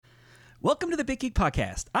Welcome to the Big Geek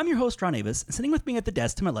Podcast. I'm your host, Ron Avis, and sitting with me at the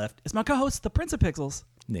desk to my left is my co-host, the Prince of Pixels,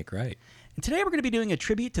 Nick Wright. And today we're going to be doing a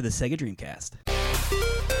tribute to the Sega Dreamcast.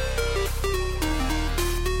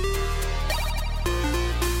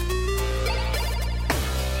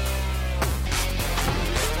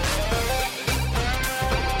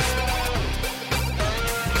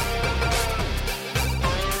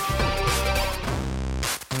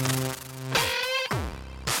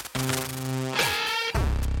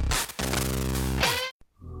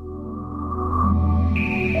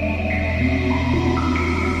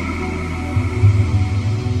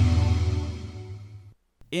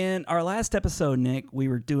 In our last episode, Nick, we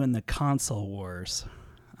were doing the console wars,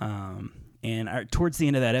 towards the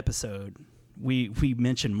end of that episode, we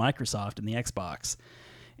mentioned Microsoft and the Xbox,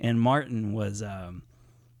 and Martin was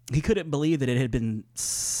he couldn't believe that it had been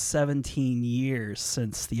 17 years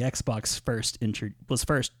since the Xbox was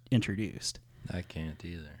first introduced. I can't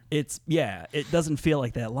either. It doesn't feel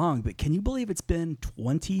like that long, but can you believe it's been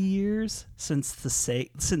 20 years since since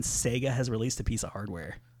Sega has released a piece of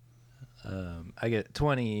hardware? I get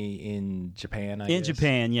 20 in Japan. I guess.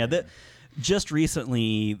 Japan, yeah. Just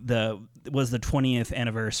recently, was the 20th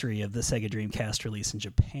anniversary of the Sega Dreamcast release in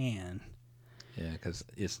Japan. Yeah, because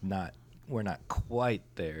we're not quite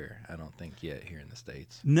there, I don't think, yet here in the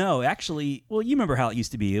States. No, actually, well, you remember how it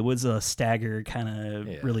used to be. It was a staggered kind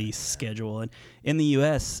of release schedule. And in the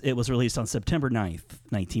U.S., it was released on September 9th,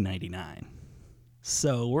 1999.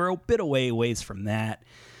 So we're a bit ways from that.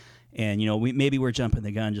 And, maybe we're jumping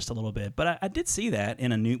the gun just a little bit. But I did see that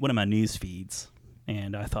in one of my news feeds.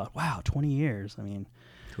 And I thought, wow, 20 years. I mean,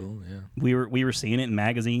 cool, yeah. We were seeing it in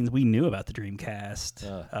magazines. We knew about the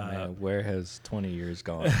Dreamcast. Man, where has 20 years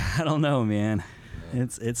gone? I don't know, man. Yeah.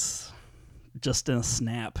 It's just in a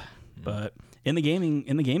snap. Mm. But in the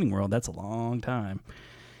gaming world, that's a long time.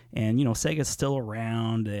 And, Sega's still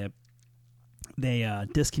around. They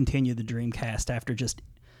discontinued the Dreamcast after just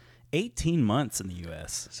 18 months in the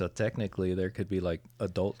U.S. So technically, there could be like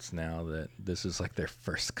adults now that this is like their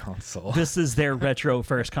first console. This is their retro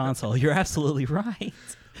first console. You're absolutely right.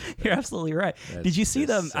 You're absolutely right. Did you see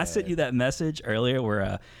them? I sent you that message earlier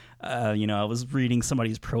where, I was reading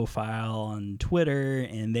somebody's profile on Twitter,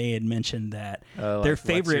 and they had mentioned that their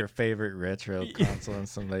favorite. What's your favorite retro console? And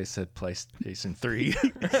somebody said PlayStation 3.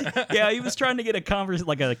 Yeah, he was trying to get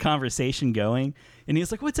a conversation going, and he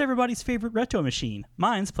was like, "What's everybody's favorite retro machine?"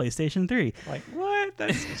 "Mine's PlayStation 3. Like, what?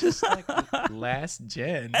 That's just like last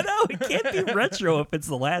gen. I know, it can't be retro if it's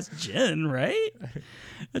the last gen, right?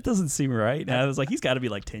 That doesn't seem right. And I was like, he's got to be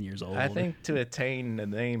like 10 years old. I think to attain the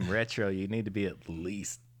name retro, you need to be at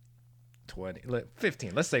least 20,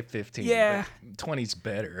 15. Let's say 15. Yeah. 20's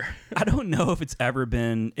better. I don't know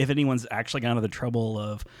if anyone's actually gone to the trouble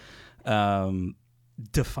of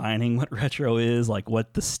defining what retro is, like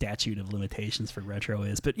what the statute of limitations for retro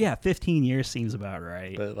is. But yeah, 15 years seems about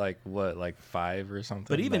right. But like what, like 5 or something?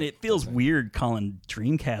 But even it feels weird calling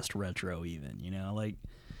Dreamcast retro even,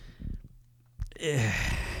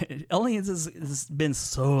 only it's been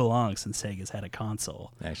so long since Sega's had a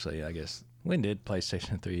console. Actually, I guess, when did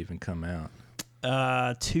PlayStation 3 even come out?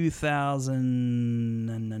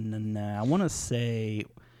 2000. I want to say.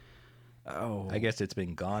 Oh, I guess it's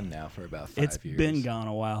been gone now for about 5 years. It's been gone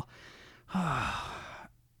a while.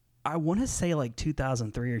 I want to say like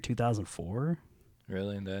 2003 or 2004.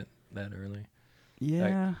 Really, that early?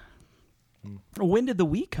 Yeah. When did the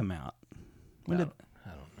Wii come out? I don't know.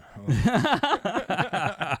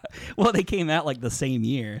 Well, they came out like the same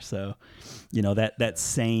year, so that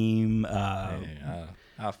same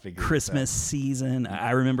I'll figure Christmas season.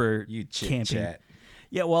 I remember camping. Chat.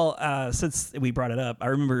 Yeah, well, since we brought it up, I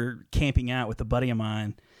remember camping out with a buddy of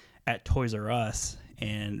mine at Toys R Us,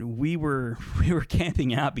 and we were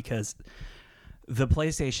camping out because the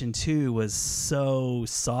PlayStation 2 was so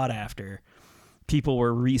sought after. People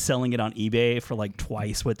were reselling it on eBay for like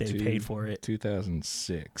twice what they paid for it.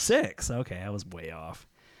 2006. Okay, I was way off.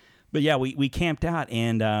 But yeah, we camped out,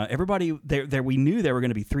 and everybody there we knew there were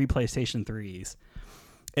going to be 3 PlayStation 3s.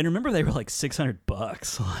 And remember, they were like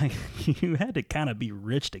 $600. Like, you had to kind of be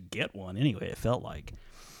rich to get one anyway, it felt like.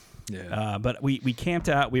 Yeah. But we camped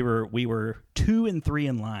out. We were 2 and 3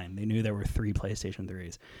 in line. They knew there were 3 PlayStation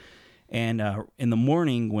 3s. And in the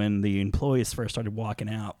morning, when the employees first started walking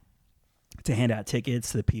out to hand out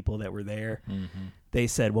tickets to the people that were there, they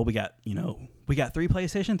said, well, we got 3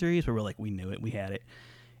 PlayStation 3s. But we're like, we knew it. We had it.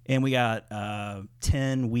 And we got 10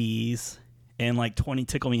 Wiis and like 20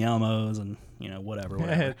 Tickle Me Elmos and, whatever.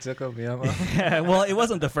 Tickle Me Elmo. Yeah, well, it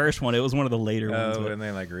wasn't the first one. It was one of the later ones. Oh, and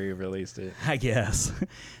they like re-released it. I guess.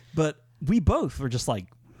 But we both were just like,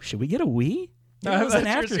 should we get a Wii? It was an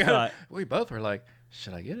afterthought. We both were like,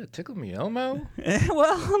 Should I get a Tickle Me Elmo?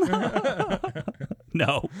 Well,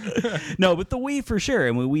 no, no, but the Wii for sure.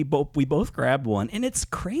 And we both grabbed one, and it's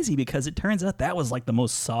crazy because it turns out that was like the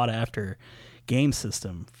most sought after game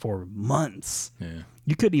system for months. Yeah.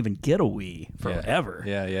 You couldn't even get a Wii forever.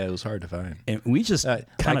 Yeah, it was hard to find. And we just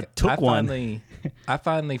kind of took one. I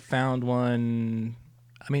finally found one.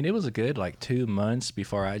 I mean, it was a good 2 months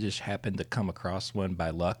before I just happened to come across one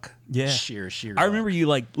by luck. Yeah, sheer. I remember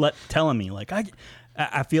you telling me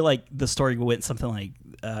I feel like the story went something like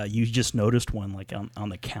you just noticed one on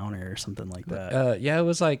the counter or something like that. Yeah, it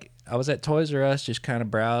was like I was at Toys R Us just kind of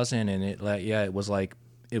browsing, and it was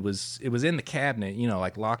in the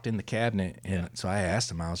cabinet, locked in the cabinet. And so I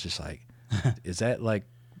asked him, I was just like, "Is that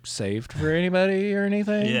saved for anybody or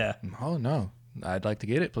anything?" Yeah. Oh no, I'd like to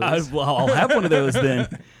get it, please. I'll have one of those then.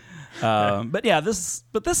 But yeah, this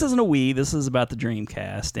isn't a Wii. This is about the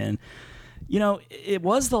Dreamcast, and it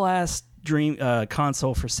was the last dream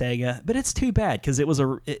console for Sega, but it's too bad because it was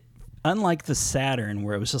unlike the Saturn,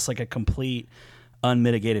 where it was just like a complete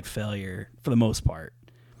unmitigated failure for the most part.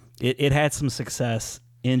 It had some success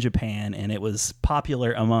in Japan, and it was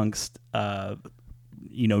popular amongst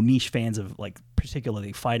niche fans of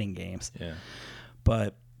particularly fighting games. Yeah.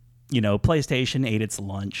 But PlayStation ate its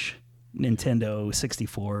lunch. Nintendo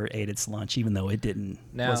 64 ate its lunch, even though it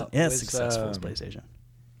wasn't as successful as PlayStation.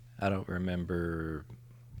 I don't remember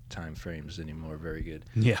time frames anymore very good.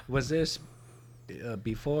 Yeah. Was this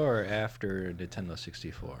before or after Nintendo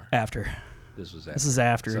 64? After. This was after. This is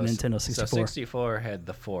after Nintendo 64. So 64 had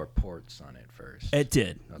the 4 ports on it first. It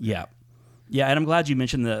did. Okay. Yeah. Yeah, and I'm glad you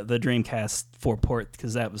mentioned the Dreamcast 4 port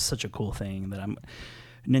because that was such a cool thing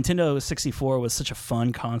Nintendo 64 was such a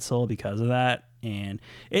fun console because of that, and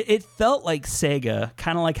it felt like Sega,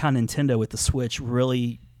 kind of like how Nintendo with the Switch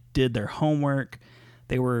really did their homework.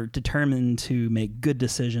 They were determined to make good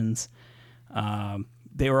decisions.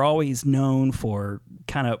 They were always known for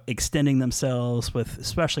kind of extending themselves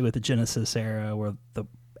especially with the Genesis era, where the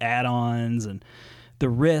add-ons and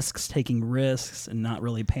the taking risks and not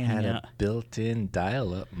really panning out. Had a built-in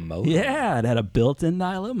dial-up modem. Yeah, it had a built-in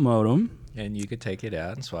dial-up modem. And you could take it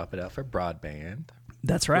out and swap it out for broadband.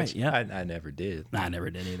 That's right, yeah. I never did. I never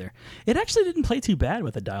did either. It actually didn't play too bad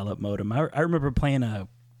with a dial-up modem. I remember playing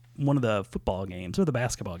one of the football games or the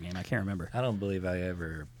basketball game. I can't remember. I don't believe I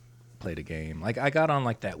ever played a game. I got on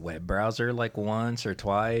that web browser once or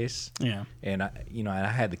twice. Yeah. And I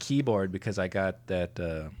had the keyboard because I got that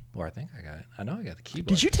or I think I got it. I know I got the keyboard.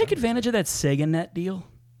 Did you take advantage of that Sega Net deal?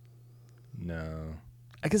 No.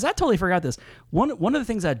 Because I totally forgot this. One of the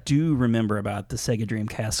things I do remember about the Sega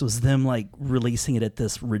Dreamcast was them releasing it at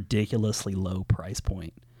this ridiculously low price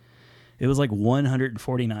point. It was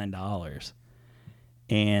 $149.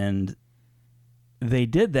 And they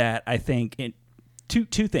did that, I think, in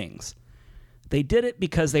two things. They did it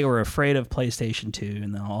because they were afraid of PlayStation 2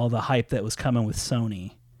 and all the hype that was coming with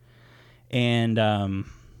Sony. And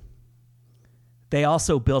they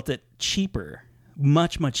also built it cheaper,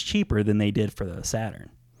 much, much cheaper than they did for the Saturn.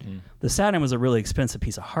 The Saturn was a really expensive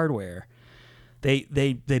piece of hardware. They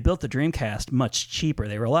built the Dreamcast much cheaper.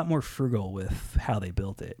 They were a lot more frugal with how they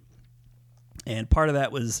built it. And part of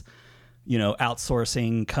that was,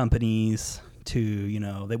 outsourcing companies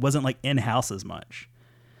to, they wasn't in-house as much.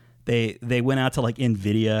 They went out to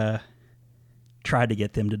NVIDIA, tried to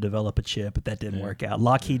get them to develop a chip, but that didn't work out.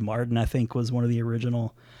 Lockheed Martin, I think, was one of the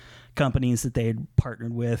original companies that they had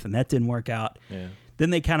partnered with, and that didn't work out. Yeah. Then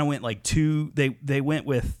they kind of went they went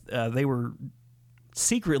with, they were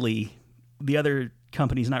secretly, the other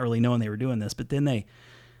companies not really knowing they were doing this, but then they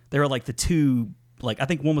were the two, I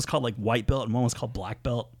think one was called White Belt and one was called Black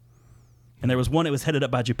Belt. And there was one that was headed up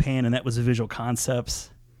by Japan, and that was Visual Concepts.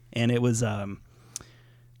 And it was,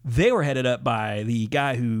 they were headed up by the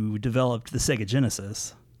guy who developed the Sega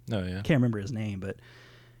Genesis. Oh, yeah. Can't remember his name, but,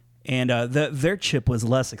 and their chip was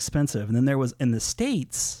less expensive. And then there was, in the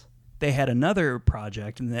States, they had another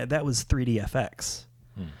project, and that was 3DFX.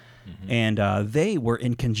 Mm-hmm. And they were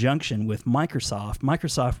in conjunction with Microsoft.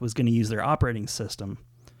 Microsoft was going to use their operating system.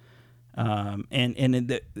 And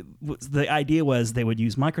the idea was they would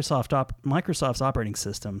use Microsoft's operating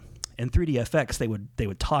system, and 3DFX they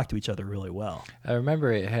would talk to each other really well. I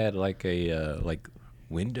remember it had a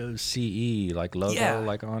Windows CE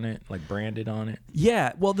logo on it, branded on it.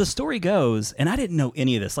 Yeah, well the story goes, and I didn't know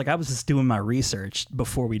any of this. I was just doing my research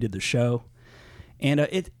before we did the show, and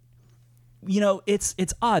it's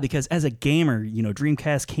odd because as a gamer,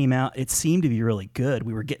 Dreamcast came out, it seemed to be really good.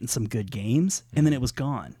 We were getting some good games, and then it was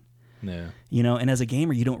gone. Yeah. And as a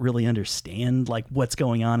gamer, you don't really understand what's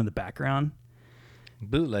going on in the background.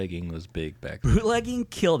 Bootlegging was big back then. Bootlegging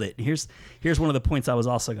killed it. Here's one of the points I was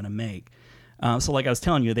also going to make. So like I was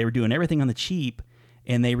telling you, they were doing everything on the cheap,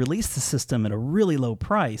 and they released the system at a really low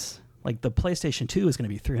price. Like the PlayStation 2 is going to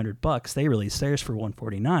be $300. They released theirs for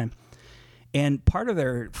 $149. And part of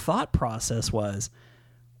their thought process was,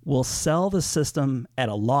 we'll sell the system at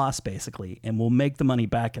a loss, basically, and we'll make the money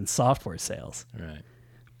back in software sales. Right.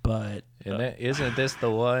 But isn't this the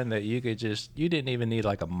one that you didn't even need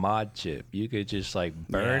like a mod chip. You could just like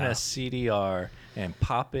burn a CDR and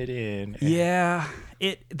pop it in. Yeah.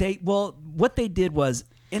 What they did was,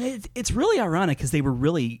 and it's really ironic because they were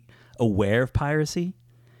really aware of piracy,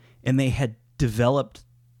 and they had developed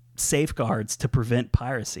safeguards to prevent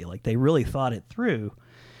piracy. Like they really thought it through.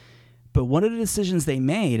 But one of the decisions they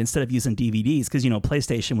made, instead of using DVDs, because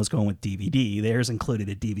PlayStation was going with DVD, theirs included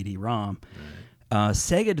a DVD-ROM. Right.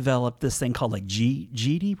 Sega developed this thing called like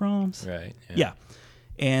GD-ROMs. Right. Yeah.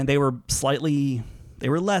 And they were smaller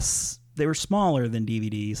than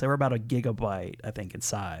DVDs. They were about a gigabyte, I think, in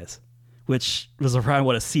size, which was around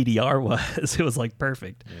what a CDR was. It was like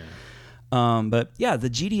perfect. Yeah. But yeah, the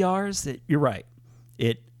GDRs, you're right.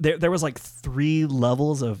 There was like 3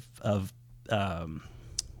 levels of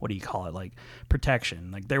what do you call it? Like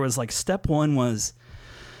protection. Like there was like step 1 was,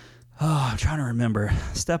 I'm trying to remember.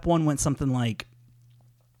 Step 1 went something like,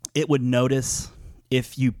 it would notice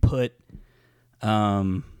if you put,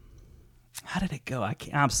 how did it go?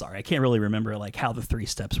 I'm sorry. I can't really remember like how the 3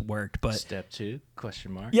 steps worked, but step 2 ?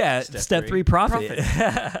 Yeah. Step 3 profit.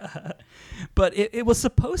 But it was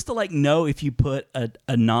supposed to like know if you put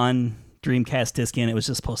a non Dreamcast disc in, it was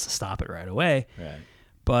just supposed to stop it right away. Right.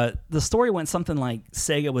 But the story went something like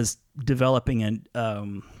Sega was developing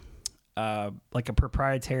like a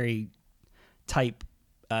proprietary type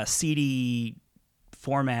CD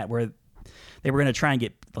format where they were going to try and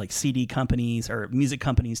get like CD companies or music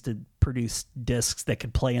companies to produce discs that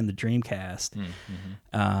could play in the Dreamcast,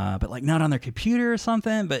 but like not on their computer or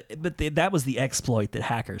something. But that was the exploit that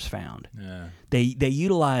hackers found. Yeah. They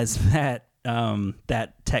utilized that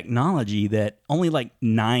technology that only like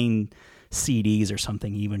 9 CDs or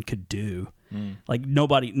something even could do. Like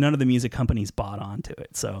none of the music companies bought onto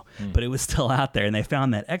it. So, but it was still out there, and they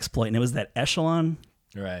found that exploit, and it was that Echelon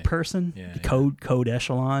person, code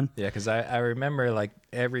Echelon. Yeah, because I remember like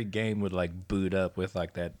every game would like boot up with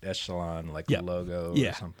like that Echelon like logo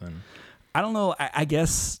or something. I don't know. I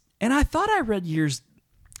guess, and I thought I read years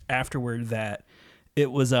afterward that it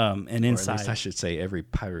was an inside. Or at least I should say every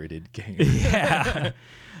pirated game. Yeah.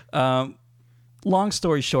 Long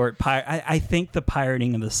story short, I think the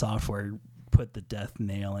pirating of the software put the death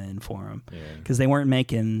nail in for them because they weren't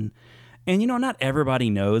making, and not everybody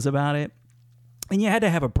knows about it, and you had to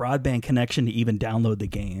have a broadband connection to even download the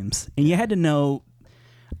games, and you had to know.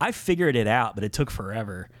 I figured it out, but it took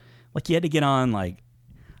forever. Like you had to get on like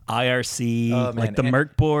IRC, like the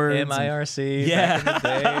Merc boards, MIRC. Yeah, back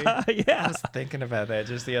in the day. Yeah. I was thinking about that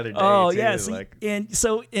just the other day. Oh too. yeah,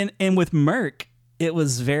 and with Merc, it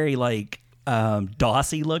was very like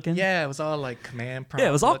DOSy looking. Yeah, it was all like command prompt. Yeah,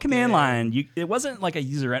 it was all looking. command line. It wasn't like a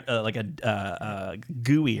user like a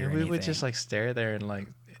GUI or anything. We would just like stare there and like,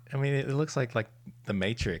 I mean, it looks like the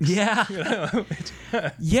Matrix. Yeah.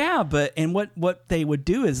 Yeah, but and what they would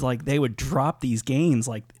do is like they would drop these games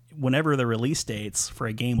like whenever the release dates for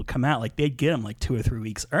a game would come out, like they'd get them like 2 or 3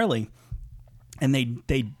 weeks early, and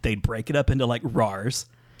they'd break it up into like RARs,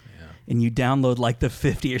 and you download like the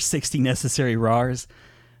 50 or 60 necessary RARs.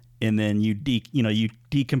 And then you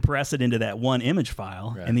decompress it into that one image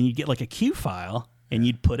file, and then you get like a Q file, and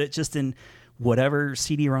you'd put it just in whatever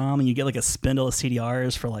CD-ROM, and you get like a spindle of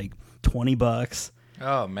CDRs for like $20.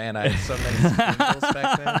 Oh man, I had so many spindles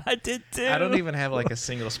back then. I did too. I don't even have like a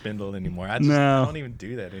single spindle anymore. I don't even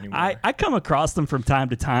do that anymore. I come across them from time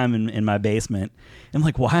to time in my basement. I'm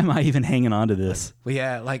like, why am I even hanging on to this? Well,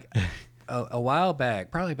 yeah, like a while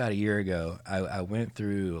back, probably about a year ago, I went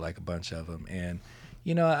through like a bunch of them, and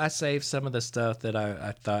I saved some of the stuff that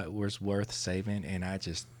I thought was worth saving, and I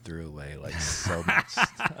just threw away like so much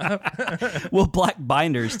stuff. Well, black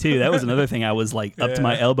binders too. That was another thing I was like up to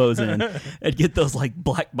my elbows in. I'd get those like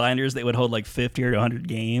black binders that would hold like 50 or 100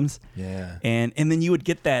 games. Yeah. And then you would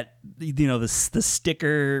get that, the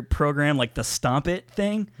sticker program, like the Stomp It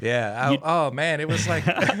thing. Yeah. Oh man, it was like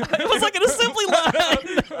it was like an assembly line.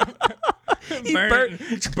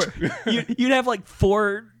 You'd have like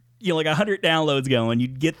 4. Like 100 downloads going.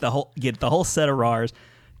 You'd get the whole set of RARs,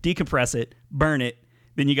 decompress it, burn it.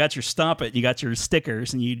 Then you got your Stomp It, you got your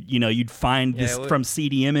stickers, and you'd find this from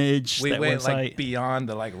CD Image. We that went website. like beyond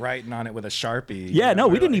the like writing on it with a Sharpie. Yeah, no,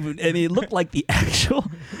 we didn't even. I mean, it looked like the actual.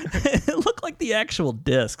 it looked like the actual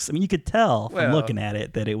discs. I mean, you could tell from Well, looking at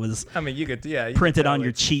it that it was I mean, you could you printed could tell on your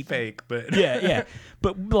it's cheap fake, but yeah.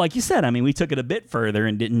 But like you said, I mean, we took it a bit further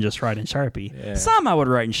and didn't just write in Sharpie. Yeah. Some I would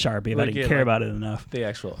write in Sharpie if I We'd didn't get, care like, about it enough. the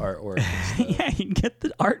actual artwork. And stuff. Yeah, you get the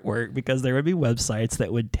artwork because there would be websites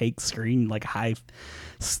that would take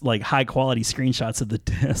high quality screenshots of the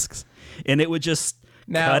discs, and it would just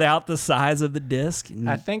Now- cut out the size of the disc. And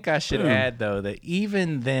I think I should Boom. add though that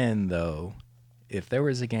even then though, if there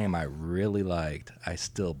was a game I really liked, I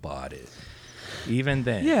still bought it. Even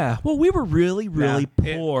then. yeah, well, we were really Now,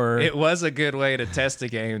 poor. It was a good way to test a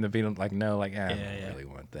game to be like, no, like I Yeah. don't really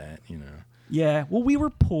want that, you know. Yeah, well, we were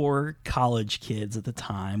poor college kids at the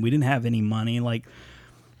time. We didn't have any money.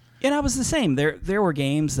 And I was the same. There were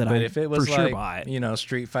games that But I if it was for sure like, buy. you know,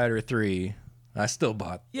 Street Fighter 3, I still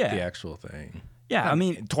bought Yeah. the actual thing. Yeah, I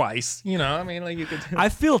mean, Twice, you know. I mean, like you could. I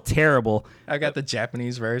feel terrible. I got the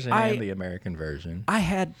Japanese version and the American version.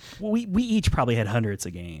 We each probably had hundreds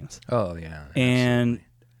of games, Oh yeah, and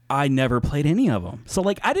I never played any of them. So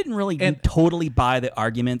I didn't really totally buy the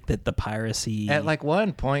argument that the piracy. at like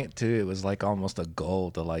one point too, it was like almost a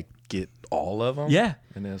goal to like get all of them. Yeah.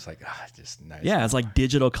 and it was like it's just nice. Yeah, it's like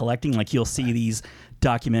digital collecting. Like you'll see these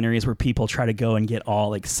documentaries where people try to go and get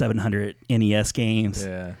all 700 NES games.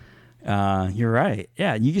 Yeah. You're right.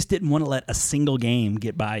 Yeah, you just didn't want to let a single game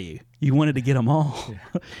get by you. You wanted to get them all,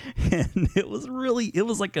 and it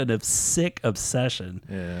was like a sick obsession.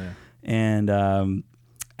 Yeah. And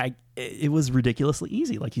it was ridiculously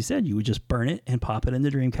easy. Like you said, you would just burn it and pop it in the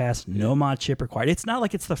Dreamcast. No mod chip required. It's not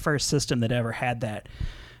like it's the first system that ever had that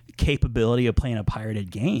capability of playing a pirated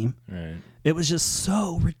game. Right. It was just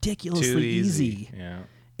so ridiculously Too easy. easy. Yeah.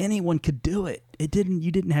 Anyone could do it. You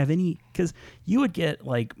didn't have any, because you would get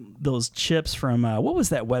those chips from what was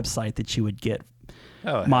that website that you would get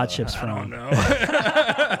mod chips from? I don't know.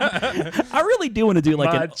 I really do want to do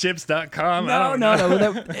Modchips.com.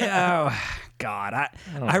 Oh God,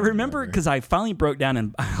 I remember because I finally broke down,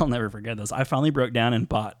 and I'll never forget this. I finally broke down and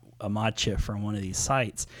bought a mod chip from one of these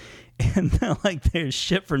sites, and their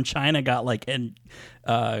ship from China got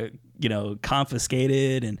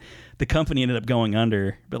confiscated, and the company ended up going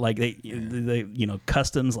under. But they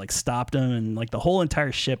customs stopped them, and the whole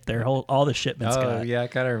entire ship, all the shipments Oh got. yeah, I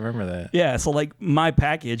gotta remember that. Yeah, so my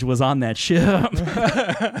package was on that ship,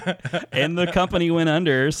 and the company went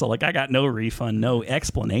under. So I got no refund, no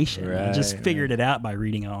explanation. I just figured it out by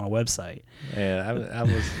reading it on a website. Yeah,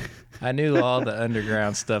 I knew all the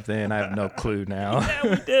underground stuff then. I have no clue now. Yeah,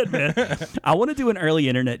 we did, man. I want to do an early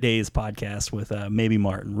Internet Days podcast with maybe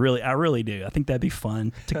Martin. Really, I really do. I think that'd be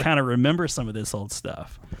fun to kind of remember some of this old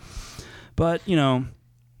stuff. But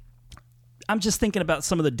I'm just thinking about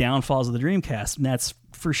some of the downfalls of the Dreamcast, and that's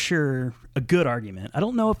for sure a good argument. I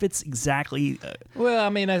don't know if it's exactly. Well, I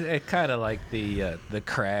mean, it kind of like the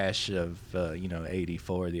crash of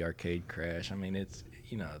 '84, the arcade crash. I mean, it's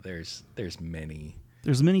there's many.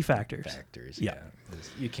 There's many factors. Yeah.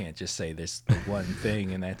 You can't just say there's the one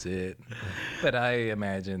thing and that's it. But I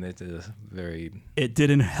imagine it's It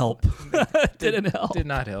didn't help. It didn't help. Did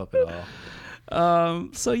not help at all.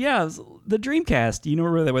 So yeah, the Dreamcast. Do you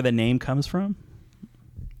know where the name comes from?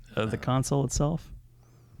 Of the console itself?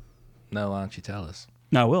 No, why don't you tell us?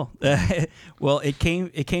 No, I will. Well, it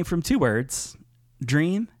came from two words: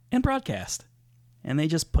 dream and broadcast. And they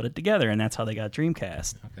just put it together, and that's how they got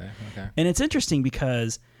Dreamcast. Okay. And it's interesting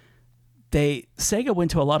because Sega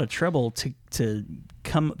went to a lot of trouble to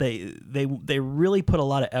come. They really put a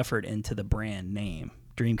lot of effort into the brand name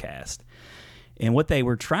Dreamcast, and what they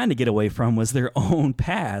were trying to get away from was their own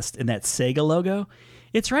past. And that Sega logo,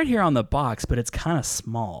 it's right here on the box, but it's kind of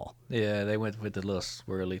small. Yeah, they went with the little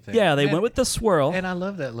swirly thing. Yeah, they went with the swirl. And I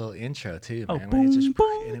love that little intro too, Oh, man. boom, It's just,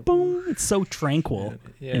 boom, boom. It's so tranquil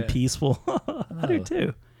and peaceful. I do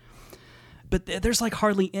too. But there's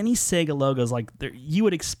hardly any Sega logos. You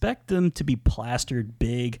would expect them to be plastered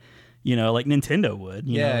big, like Nintendo would.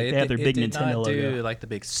 They have their big Nintendo logo. Do like the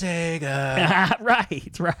big Sega.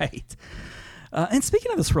 Right. And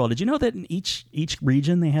speaking of the swirl, did you know that in each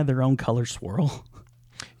region they have their own color swirl?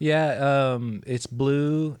 Yeah, it's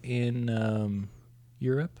blue in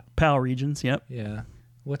Europe. PAL regions, yep. Yeah.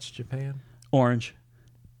 What's Japan? Orange.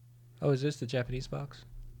 Oh, is this the Japanese box?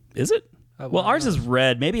 Is it? Well, ours no. is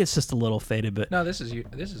red. Maybe it's just a little faded, but No, this is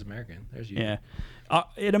American. There's you. yeah.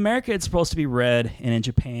 In America, it's supposed to be red, and in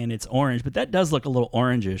Japan, it's orange. But that does look a little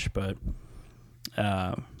orangish. But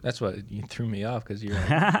That's what you threw me off because you're.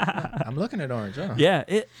 I'm looking at orange. Huh? yeah,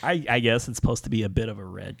 I guess it's supposed to be a bit of a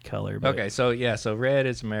red color. But, Okay, so red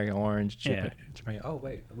is American, orange. Japan. Oh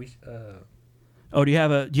wait, Oh, do you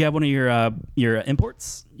have one of your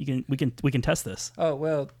imports? We can test this. Oh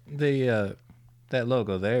well, the that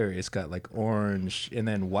logo there, it's got like orange and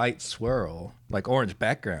then white swirl, like orange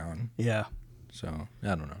background. Yeah. So I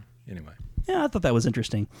don't know. Anyway. Yeah, I thought that was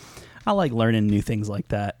interesting. I like learning new things like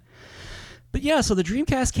that. But yeah, so the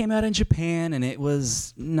Dreamcast came out in Japan, and it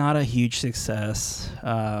was not a huge success.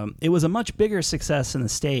 It was a much bigger success in the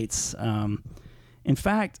States. In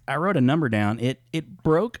fact, I wrote a number down. It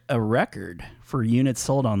broke a record for units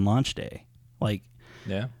sold on launch day. Like,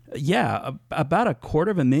 yeah, about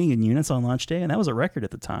 250,000 units on launch day, and that was a record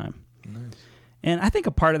at the time. Nice. And I think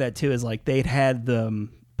a part of that too is like they'd had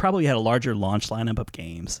probably had a larger launch lineup of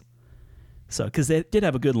games. So, because they did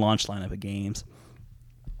have a good launch lineup of games.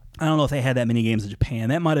 I don't know if they had that many games in Japan.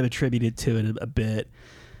 That might have attributed to it a bit.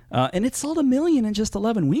 And it sold 1 million in just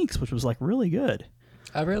 11 weeks, which was like really good.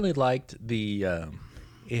 I really liked the.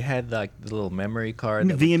 It had like the little memory card.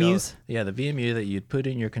 That VMUs? Yeah, the VMU that you'd put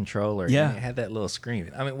in your controller. Yeah. And it had that little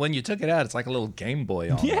screen. I mean, when you took it out, it's like a little Game Boy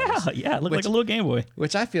almost. Yeah, it looked like a little Game Boy.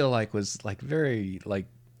 Which I feel like was like very like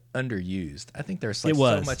underused. I think there's like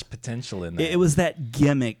so much potential in that. It was that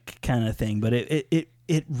gimmick kind of thing, but it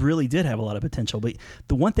really did have a lot of potential. But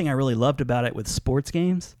the one thing I really loved about it with sports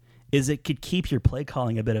games is it could keep your play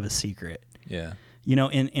calling a bit of a secret. Yeah. You know,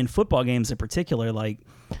 in football games in particular, like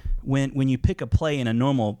when you pick a play in a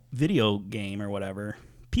normal video game or whatever,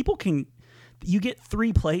 you get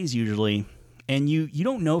 3 plays usually, and you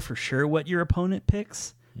don't know for sure what your opponent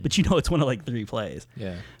picks, but you know it's one of like 3 plays.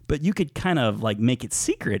 Yeah. But you could kind of like make it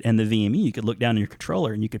secret in the VME. You could look down in your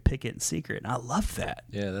controller and you could pick it in secret. And I love that.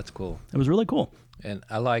 Yeah, that's cool. It was really cool. And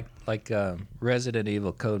I like Resident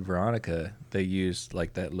Evil Code Veronica. They used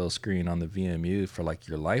like that little screen on the VMU for like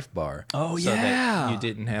your life bar. Oh, so yeah. that you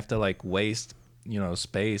didn't have to like waste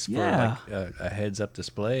space for like a heads up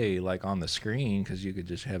display like on the screen, because you could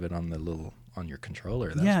just have it on your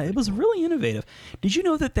controller. Yeah, it was cool. really innovative. Did you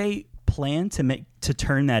know that they plan to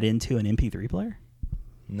turn that into an MP3 player?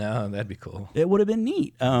 No, that'd be cool. It would have been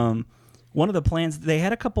neat. One of the plans, they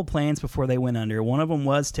had a couple plans before they went under. One of them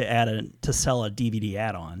was to sell a DVD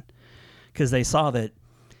add-on, because they saw that,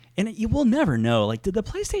 and you will never know. Like, did the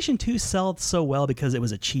PlayStation 2 sell so well because it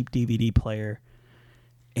was a cheap DVD player?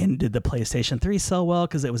 And did the PlayStation 3 sell well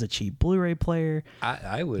because it was a cheap Blu-ray player?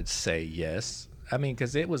 I would say yes. I mean,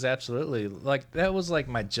 because it was absolutely like that was like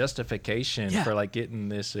my justification for like getting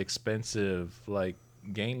this expensive like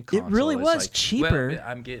game console. It really was like, cheaper. Well,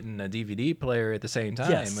 I'm getting a DVD player at the same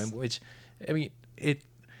time, Yes. which I mean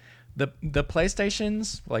the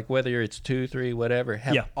PlayStations, like whether it's 2, 3, whatever,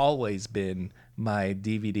 have always been my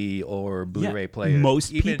DVD or Blu-ray player.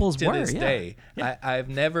 Most even people's to were. This day. I've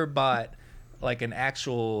never bought like an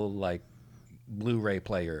actual like Blu-ray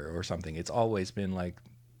player or something. It's always been like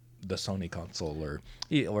the Sony console or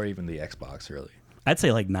even the Xbox, really. I'd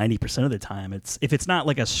say like 90% of the time, if it's not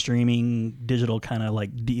like a streaming digital kind of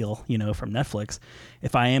like deal, from Netflix,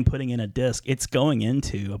 if I am putting in a disc, it's going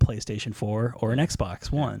into a PlayStation 4 or an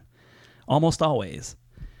Xbox One, almost always.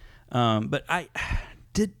 But I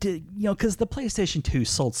did because the PlayStation 2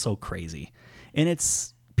 sold so crazy, and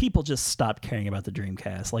people just stopped caring about the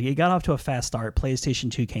Dreamcast. Like, it got off to a fast start.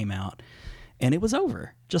 PlayStation 2 came out, and it was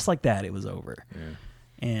over. Just like that, it was over. Yeah.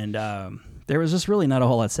 And there was just really not a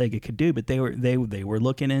whole lot Sega could do. But they were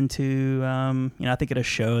looking into, I think at a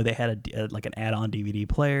show they had like an add-on DVD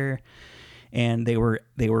player, and they were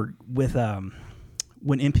with when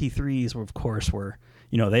MP3s were, of course,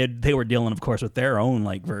 they were dealing, of course, with their own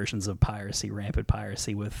like versions of piracy, rampant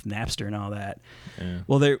piracy with Napster and all that. Yeah.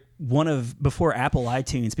 Well, before Apple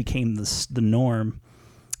iTunes became the norm,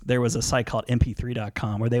 there was a site called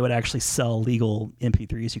MP3.com where they would actually sell legal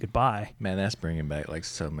MP3s you could buy. Man, that's bringing back like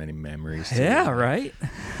so many memories. Yeah, right.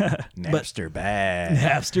 Napster bad.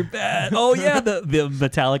 Napster bad. Oh yeah, the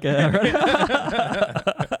Metallica.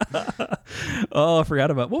 Oh, I forgot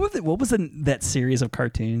about what was that series of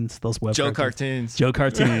cartoons? Those web Joe cartoons. Joe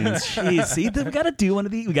cartoons. Jeez, see, we got to do one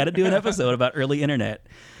of these. We got to do an episode about early internet.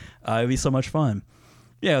 It'd be so much fun.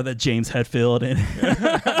 Yeah, that James Hetfield and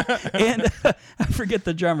I forget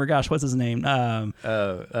the drummer. Gosh, what's his name? Lars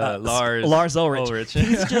Ulrich.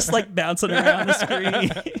 He's just like bouncing around the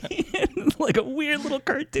screen like a weird little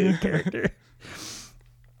cartoon character.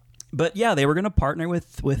 But yeah, they were going to partner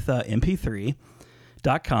with MP3.com,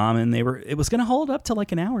 and it was going to hold up to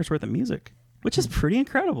like an hour's worth of music, which is pretty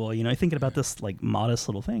incredible. Thinking about this like modest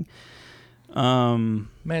little thing.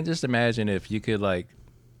 Man, just imagine if you could like,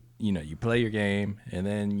 you play your game, and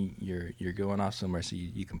then you're going off somewhere, so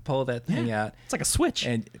you can pull that thing out. It's like a Switch.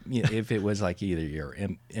 And if it was like either your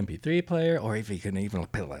MP3 player, or if you can even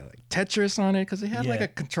put like Tetris on it, because it had like a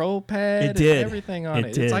control pad and everything on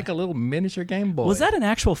it. It's like a little miniature Game Boy. Was that an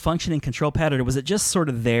actual functioning control pad, or was it just sort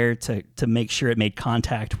of there to make sure it made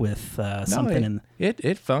contact with something?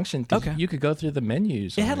 It functioned. Okay. You could go through the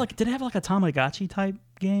menus. It had did it have like a Tamagotchi type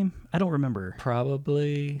game? I don't remember.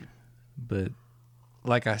 Probably, but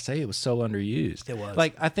like I say, it was so underused. It was.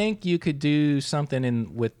 Like, I think you could do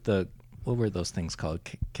something with what were those things called?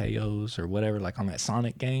 KOs or whatever, like on that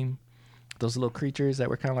Sonic game. Those little creatures that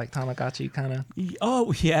were kind of like Tamagotchi kind of.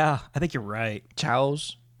 Oh, yeah. I think you're right.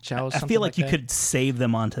 Chows. I feel like you could save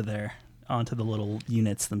them onto the little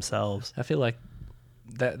units themselves. I feel like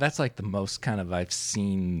that's like the most kind of I've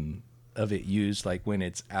seen of it used, like when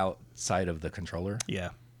it's outside of the controller. Yeah.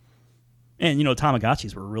 And,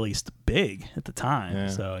 Tamagotchis were released big at the time. Yeah.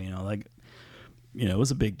 So, it was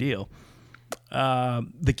a big deal.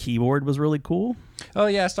 The keyboard was really cool. Oh,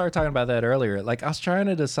 yeah. I started talking about that earlier. Like, I was trying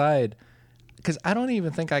to decide, because I don't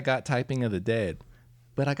even think I got Typing of the Dead,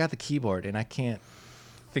 but I got the keyboard, and I can't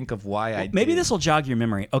think of why I did. Maybe this will jog your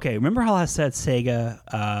memory. Okay, remember how I said Sega,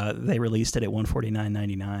 they released it at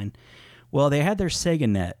 $149.99? Well, they had their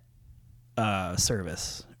SegaNet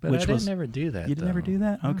service. But I didn't never do that. You didn't ever do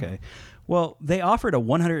that? Okay. Well, they offered a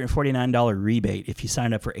 $149 rebate if you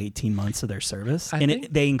signed up for 18 months of their service.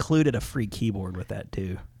 They included a free keyboard with that,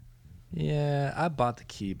 too. Yeah, I bought the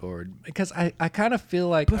keyboard because I kind of feel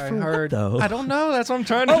like I heard. What, though? I don't know. That's what I'm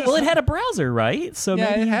trying to. Oh, well, it had a browser, right? So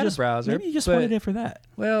yeah, maybe it had a browser. Maybe you just wanted it for that.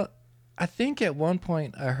 Well, I think at one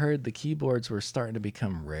point I heard the keyboards were starting to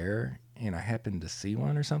become rare, and I happened to see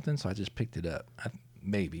one or something, so I just picked it up.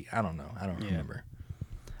 Maybe. I don't know. I don't remember.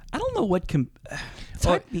 I don't know what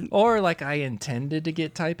or like I intended to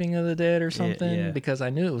get Typing of the Dead or something because I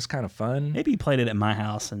knew it was kind of fun. Maybe you played it at my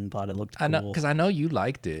house and thought it looked cool. I know, because I know you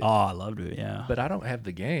liked it. Oh, I loved it, yeah. But I don't have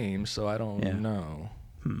the game, so I don't know.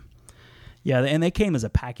 Yeah, and they came as a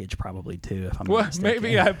package probably too, if I'm not mistaken.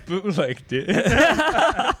 Maybe I bootlegged it.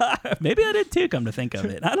 Maybe I did too, come to think of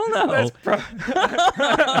it. I don't know.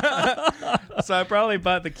 So I probably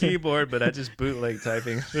bought the keyboard, but I just bootlegged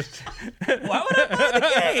Typing. Why would I buy the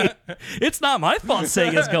game? It's not my fault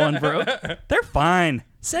Sega's going broke. They're fine.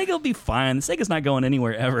 Sega will be fine. Sega's not going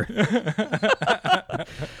anywhere ever.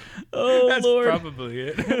 Oh, that's Lord. Probably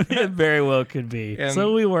it. It very well could be.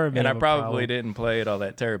 So we were. And I probably didn't play it all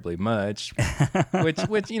that terribly much. which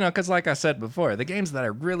because like I said before, the games that I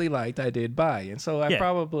really liked, I did buy. And so I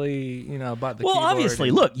probably, bought the keyboard. Well,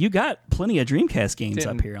 obviously, look, you got plenty of Dreamcast games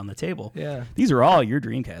up here on the table. Yeah. These are all your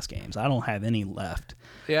Dreamcast games. I don't have any left.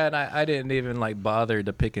 Yeah, and I didn't even bother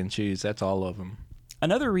to pick and choose. That's all of them.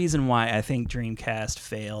 Another reason why I think Dreamcast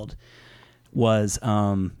failed was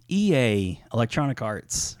EA, Electronic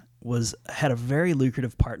Arts, had a very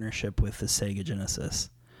lucrative partnership with the Sega Genesis.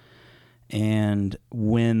 And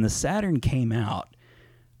when the Saturn came out,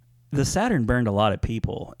 the Saturn burned a lot of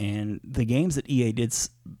people, and the games that EA did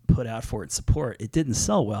put out for its support, it didn't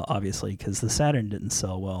sell well, obviously, because the Saturn didn't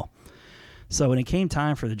sell well. So when it came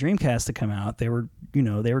time for the Dreamcast to come out, they were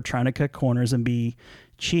trying to cut corners and be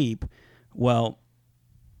cheap. Well,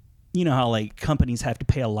 you know how companies have to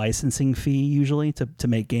pay a licensing fee usually to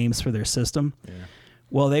make games for their system. Yeah.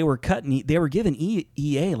 Well, they were giving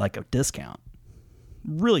EA a discount,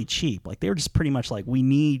 really cheap. They were just pretty much we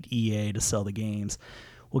need EA to sell the games.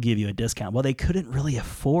 We'll give you a discount. Well, they couldn't really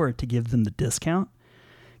afford to give them the discount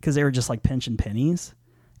because they were just pinching pennies,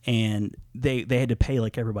 and they had to pay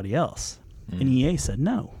like everybody else. And EA said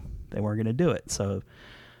no, they weren't going to do it. So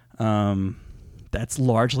that's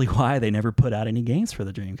largely why they never put out any games for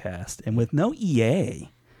the Dreamcast. And with no EA,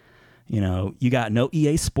 you got no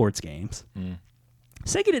EA sports games.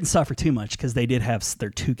 Sega didn't suffer too much because they did have their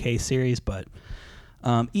 2K series, but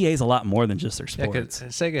EA is a lot more than just their sports. Yeah,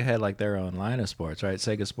 Sega had their own line of sports, right?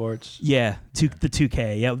 Sega Sports. Yeah, the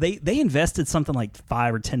 2K. Yeah, they invested something like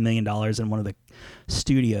 $5 or $10 million in one of the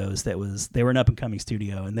studios they were an up and coming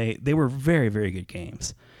studio, and they were very, very good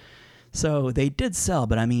games. So they did sell,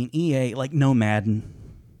 but I mean EA no Madden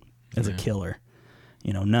as a killer,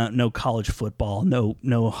 no college football,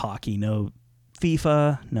 no hockey, no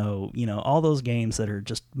FIFA, no all those games that are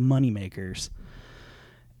just money makers.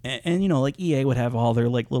 And EA would have all their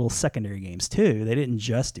little secondary games too. They didn't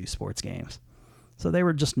just do sports games, so they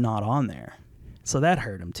were just not on there. So that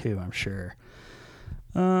hurt them too, I'm sure.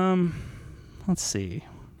 Let's see.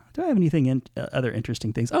 Do I have anything other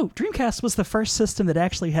interesting things? Oh, Dreamcast was the first system that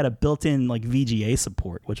actually had a built-in VGA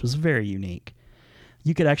support, which was very unique.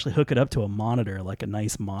 You could actually hook it up to a monitor, a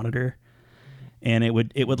nice monitor, and it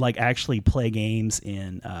would like actually play games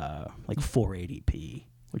in like 480p,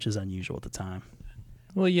 which is unusual at the time.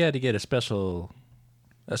 Well, you had to get a special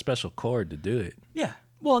cord to do it. Yeah.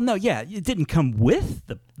 Well, no, yeah, it didn't come with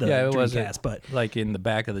the It was Dreamcast, but like in the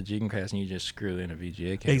back of the Dreamcast, and you just screw in a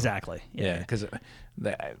VGA cable. exactly. Yeah, because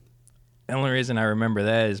the only reason I remember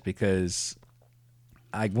that is because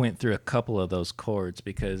I went through a couple of those cords,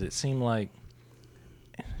 because it seemed like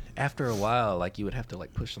after a while, like you would have to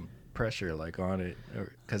like push some pressure like on it,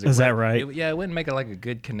 because Is that right? It wouldn't make it like a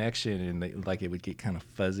good connection, and like it would get kind of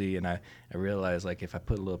fuzzy. And I realized like if I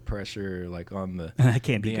put a little pressure like on the That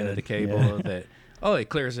can't be end of good. the cable, Yeah. that it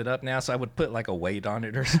clears it up now. So I would put like a weight on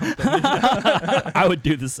it or something. I would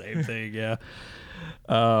do the same thing, yeah.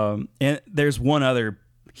 And there's one other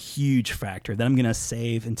huge factor that I'm going to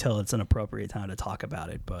save until it's an appropriate time to talk about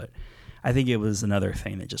it, but I think it was another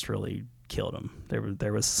thing that just really killed them.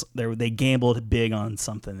 They gambled big on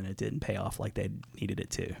something and it didn't pay off like they needed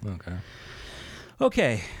it to.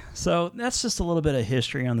 Okay, so that's just a little bit of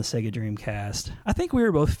history on the Sega Dreamcast. I think we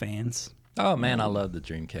were both fans. Oh man, I love the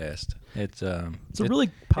Dreamcast. It's a really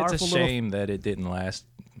powerful It's a shame that it didn't last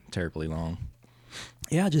terribly long.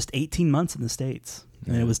 Yeah, just 18 months in the States.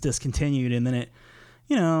 And Yeah. it was discontinued. And then it,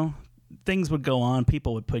 things would go on.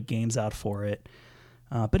 People would put games out for it.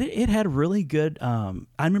 But it had really good, I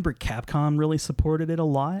remember Capcom really supported it a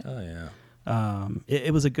lot. Oh yeah.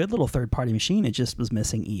 It was a good little third-party machine. It just was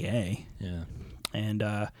missing EA. Yeah. And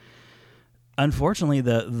unfortunately,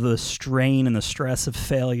 the strain and the stress of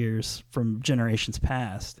failures from generations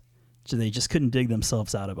past, so they just couldn't dig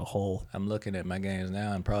themselves out of a hole. I'm looking at my games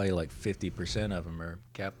now, and probably like 50% of them are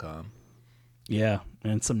Capcom. Yeah,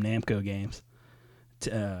 and some Namco games.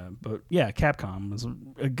 But yeah, Capcom was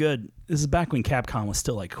a good. This is back when Capcom was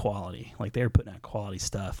still like quality. Like they were putting out quality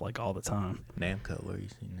stuff like all the time. Namco, where you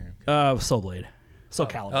seen Namco? Soul Blade, Soul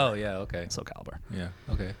Calibur. Oh yeah, okay. Soul Calibur. Yeah,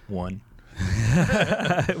 okay. One.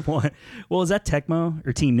 Well, was that Tecmo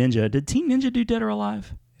or Team Ninja? Did Team Ninja do Dead or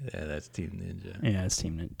Alive? Yeah, that's Team Ninja. Yeah, it's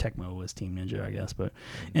Tecmo was Team Ninja, I guess. But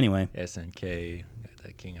anyway, SNK, got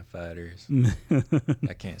that King of Fighters.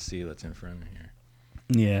 I can't see what's in front of here.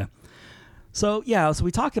 yeah. So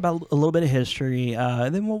we talked about a little bit of history.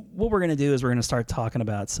 Then what we're going to do is we're going to start talking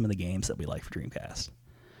about some of the games that we like for Dreamcast.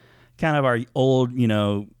 Kind of our old,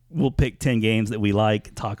 we'll pick 10 games that we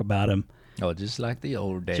like, talk about them. Oh, just like the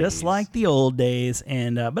old days. Just like the old days.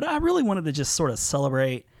 And but I really wanted to just sort of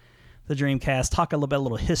celebrate the Dreamcast, talk a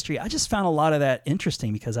little history. I just found a lot of that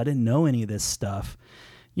interesting because I didn't know any of this stuff.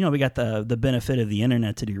 We got the benefit of the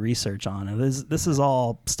internet to do research on. And this is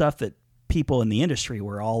all stuff that people in the industry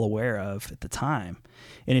were all aware of at the time.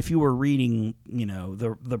 And if you were reading,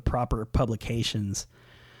 the proper publications,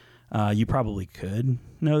 you probably could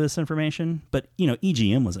know this information. But,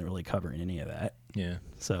 EGM wasn't really covering any of that. Yeah.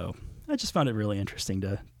 So I just found it really interesting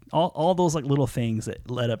to all those like little things that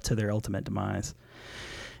led up to their ultimate demise.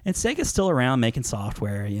 And Sega's still around making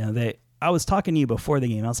software. I was talking to you before the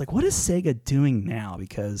game. I was like, what is Sega doing now?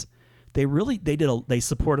 Because they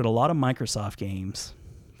supported a lot of Microsoft games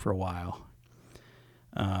for a while.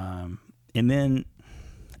 And then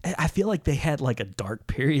I feel like they had like a dark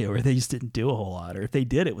period where they just didn't do a whole lot, or if they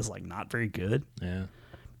did, it was like not very good. Yeah.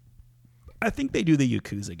 I think they do the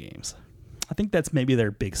Yakuza games. I think that's maybe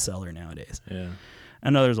their big seller nowadays. Yeah. I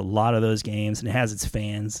know there's a lot of those games and it has its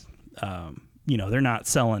fans. They're not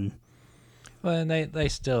selling. Well, and they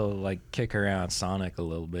still like kick around Sonic a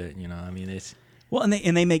little bit, it's Well, and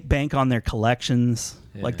they make bank on their collections,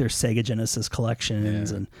 Yeah. like their Sega Genesis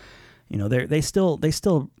collections, Yeah. and they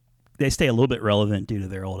stay a little bit relevant due to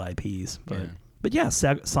their old IPs. But yeah,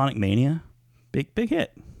 Sonic Mania, big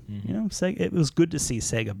hit. Mm-hmm. Sega, it was good to see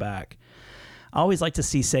Sega back. I always like to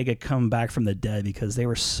see Sega come back from the dead because they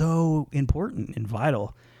were so important and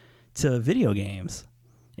vital to video games.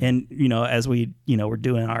 And, as we're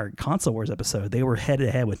doing our Console Wars episode, they were head to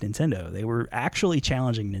head with Nintendo. They were actually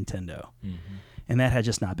challenging Nintendo. Mm-hmm. And that had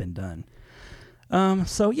just not been done. We're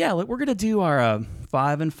going to do our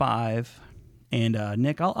 5 and 5. And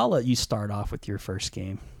Nick, I'll let you start off with your first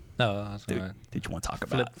game. No, that's Did fine. you want to talk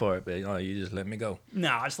Flip about? for it, but you just let me go. No,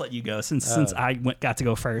 I'll just let you go since I got to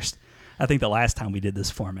go first. I think the last time we did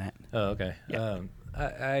this format. Oh, okay. Yeah.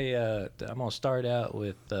 I'm gonna start out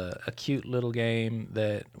with a cute little game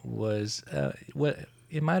that was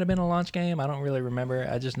it might have been a launch game. I don't really remember.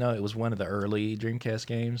 I just know it was one of the early Dreamcast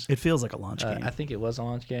games. It feels like a launch game. I think it was a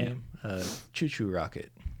launch game. Choo Choo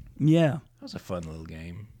Rocket. Yeah. That was a fun little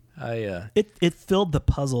game. It filled the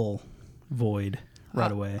puzzle void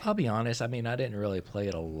right away. I'll be honest. I mean, I didn't really play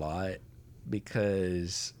it a lot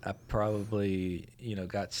because I probably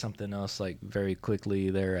got something else like very quickly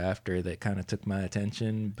thereafter that kind of took my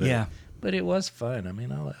attention. But, Yeah. But it was fun. I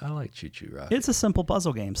mean, I like Choo Choo Rocket. It's a simple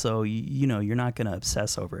puzzle game, so you know you're not going to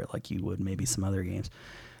obsess over it like you would maybe some other games.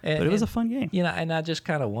 But it was a fun game. You know, and I just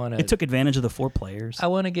kind of want to. It took advantage of the 4 players. I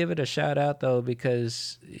want to give it a shout out though,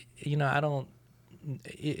 because you know I don't.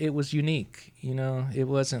 It was unique. You know, it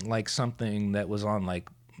wasn't like something that was on like,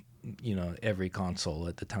 you know, every console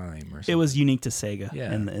at the time or something. It was unique to Sega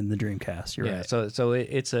Yeah. and the Dreamcast. You're right. So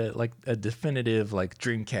it's a like a definitive like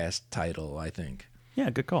Dreamcast title, I think. Yeah,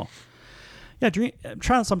 good call. Yeah, I'm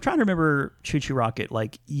trying to remember Choo Choo Rocket.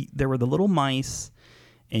 Like there were the little mice,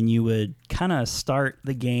 and you would kind of start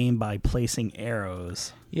the game by placing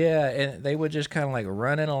arrows. Yeah, and they would just kind of like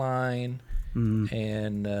run in a line,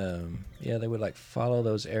 and they would like follow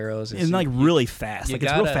those arrows And like really fast. you Like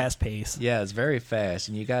it's real gotta- fast paced. Yeah, it's very fast,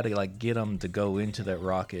 and you got to like get them to go into that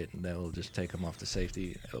rocket, and that will just take them off to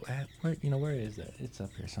safety. Oh, where is that? It's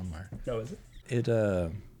up here somewhere. No, is it? It I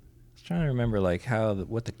was trying to remember like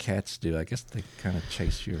what the cats do. I guess they kind of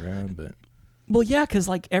chase you around, but Well, yeah, because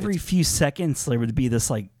like every few seconds there would be this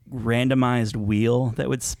like randomized wheel that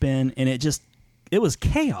would spin, and it was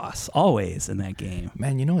chaos always in that game.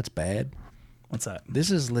 man, you know what's bad? What's that? This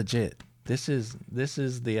is legit. This is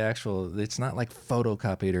the actual. It's not like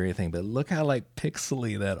photocopied or anything, but look how like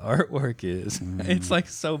pixely that artwork is. It's like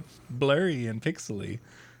so blurry and pixely.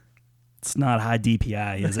 It's not high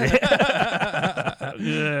DPI, is it?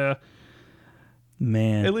 Yeah.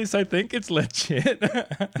 Man, At least I think it's legit.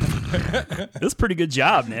 that's a pretty good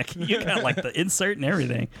job, Nick. You got like the insert and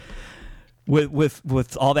everything.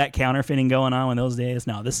 With all that counterfeiting going on in those days,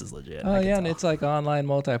 no, this is legit. Oh I can yeah, and tell. it's like online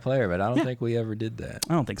multiplayer, but I don't think we ever did that.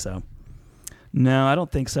 I don't think so. No, I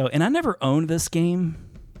don't think so. And I never owned this game,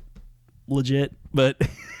 legit. But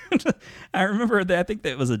I remember that I think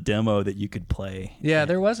that was a demo that you could play. Yeah,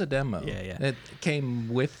 there was a demo. Yeah, yeah. It came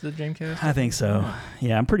with the Dreamcast. I think so.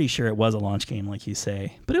 Yeah, I'm pretty sure it was a launch game, like you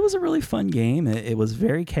say. But it was a really fun game. It was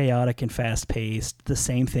very chaotic and fast paced. The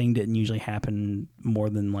same thing didn't usually happen more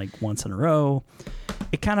than like once in a row.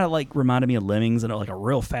 It kind of like reminded me of Lemmings, and like a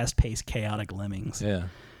real fast paced, chaotic Lemmings. Yeah.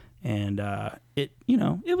 And it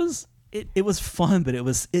was fun, but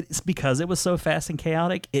it's because it was so fast and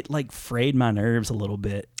chaotic. It like frayed my nerves a little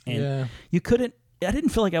bit, and Yeah. I didn't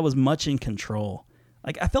feel like I was much in control.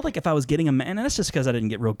 Like I felt like if I was getting and that's just because I didn't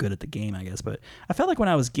get real good at the game, I guess. But I felt like when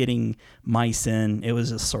I was getting mice in, it was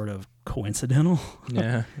just sort of coincidental.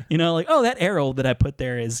 Yeah. You know, like, oh, that arrow that I put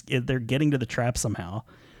there they're getting to the trap somehow.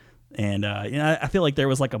 And I feel like there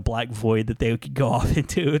was like a black void that they could go off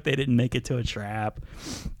into if they didn't make it to a trap.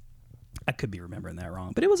 I could be remembering that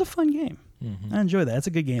wrong, but it was a fun game. I enjoy that. It's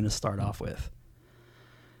a good game to start off with.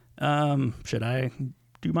 Should I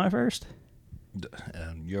do my first?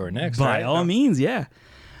 You're next. By right? all means, yeah.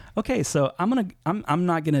 Okay, so I'm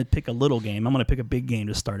not gonna pick a little game. I'm gonna pick a big game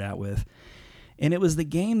to start out with, and it was the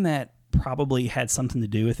game that probably had something to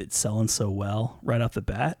do with it selling so well right off the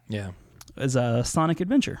bat. Yeah. It was Sonic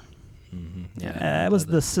Adventure. Yeah. It was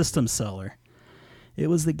the system seller. It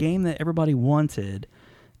was the game that everybody wanted,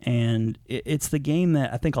 and it's the game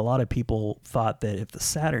that I think a lot of people thought that if the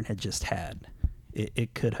Saturn had just had,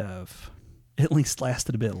 it could have at least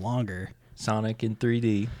lasted a bit longer. Sonic in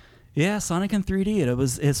 3D. Yeah, Sonic in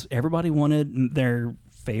 3D. It's everybody wanted their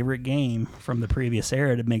favorite game from the previous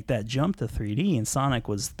era to make that jump to 3D, and Sonic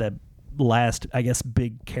was the last, I guess,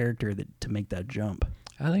 big character to make that jump.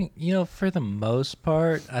 I think, for the most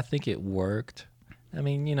part, I think it worked. I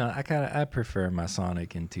mean, I prefer my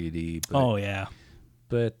Sonic in 2D. But, Oh yeah,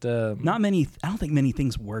 but not many. I don't think many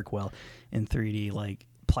things work well in 3D, like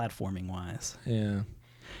platforming wise. yeah.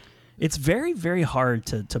 It's very, very hard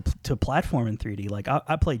to platform in 3D. Like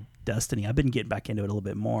I played Destiny. I've been getting back into it a little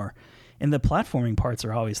bit more, and the platforming parts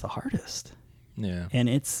are always the hardest. Yeah. And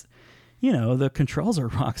it's, the controls are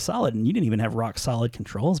rock solid, and you didn't even have rock solid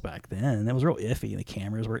controls back then. That was real iffy. The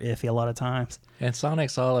cameras were iffy a lot of times. And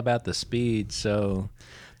Sonic's all about the speed, so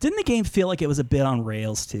Didn't the game feel like it was a bit on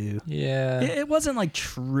rails too? yeah. It wasn't like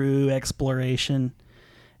true exploration.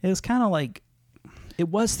 It was kind of like, it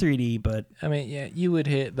was 3D, but I mean, yeah, you would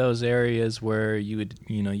hit those areas where you would,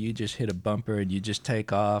 you just hit a bumper and you just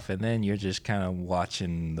take off, and then you're just kind of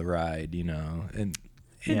watching the ride, and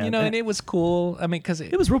Yeah, and it was cool. I mean, because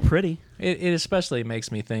it was real pretty. It especially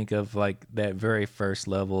makes me think of like that very first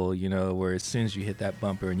level, where as soon as you hit that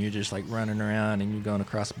bumper and you're just like running around and you're going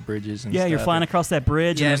across bridges and Yeah, stuff. you're flying across that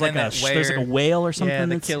bridge, Yeah, and there's and like then there's like a whale or something. Yeah,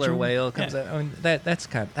 the that's killer doing- whale comes yeah. out. I mean, that's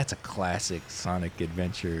a classic Sonic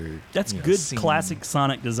adventure. That's good scene. classic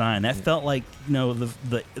Sonic design. That felt like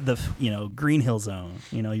the Green Hill Zone.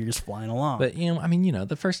 You're just flying along. But I mean,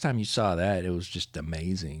 the first time you saw that, it was just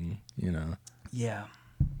amazing. Yeah.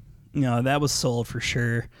 That was sold for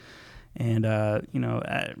sure. And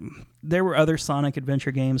there were other Sonic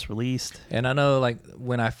Adventure games released. And I know, like,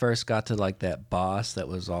 when I first got to like that boss, that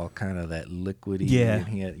was all kind of that liquidy. Yeah. And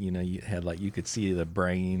he had, you had like, you could see the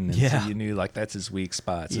brain. And Yeah. so you knew like that's his weak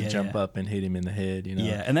spot. So jump up and hit him in the head.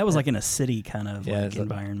 Yeah, and that was like in a city kind of it's like-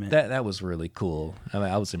 environment. That was really cool. I mean,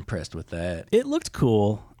 I was impressed with that. It looked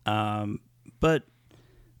cool, but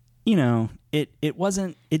it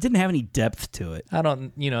didn't have any depth to it. I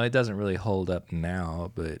don't, it doesn't really hold up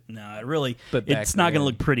now, but No, it really. But back it's not going to then-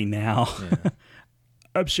 look pretty now. yeah.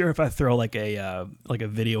 I'm sure if I throw like a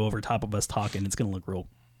video over top of us talking, it's going to look real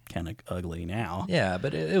kind of ugly now. Yeah,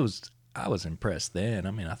 but it was. I was impressed then.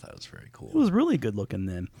 I mean, I thought it was very cool. It was really good looking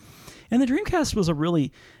then, and the Dreamcast was it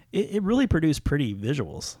really produced pretty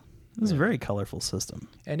visuals. It was a very colorful system.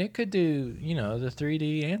 And it could do, the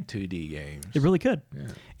 3D and 2D games. It really could. Yeah.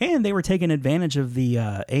 And they were taking advantage of the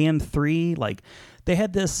AM3. Like they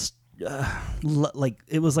had this,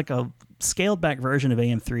 it was like a scaled back version of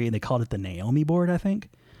AM3, and they called it the Naomi board, I think.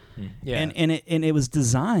 Yeah. And it was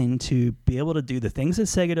designed to be able to do the things that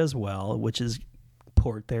Sega does well, which is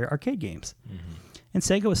port their arcade games. Mm-hmm. And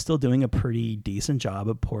Sega was still doing a pretty decent job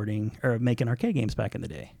of porting or making arcade games back in the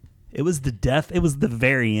day. It was the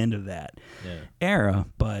very end of that era,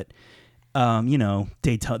 but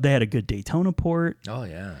Daytona, they had a good Daytona port. Oh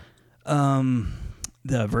yeah.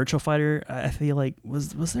 The Virtual Fighter, I feel like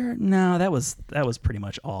was there? No, that was pretty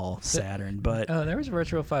much all Saturn. But There was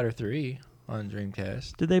Virtual Fighter 3 on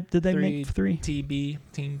Dreamcast. did they make 3? TB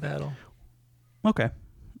Team Battle. Okay,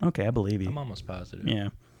 I believe you. I'm almost positive. Yeah.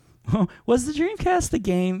 Was the Dreamcast the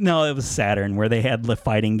game? No, it was Saturn where they had the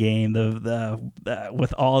fighting game, the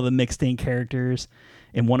with all the mixed in characters,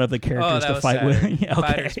 and one of the characters to fight with. Yeah, okay.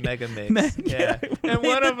 Fighters Mega Mix. Yeah. And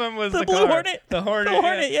one of them was The the Blue car. Hornet. The Hornet. The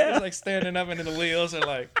Hornet, yeah. It was like standing up into the wheels and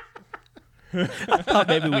like. I thought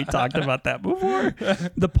maybe we talked about that before.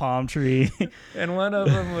 The palm tree. And one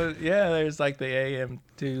of them was there's like the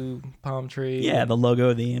AM2 palm tree. Yeah, the logo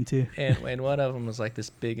of the AM2. And one of them was like this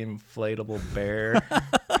big inflatable bear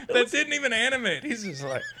that didn't even animate. He's just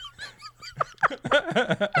like.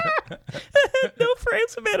 No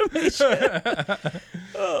frames of animation.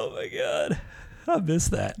 Oh my god, I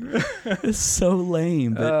missed that. It's so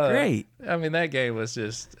lame, but great. I mean, that game was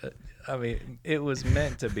just. It was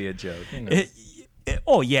meant to be a joke.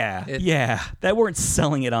 That weren't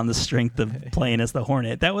selling it on the strength of playing as the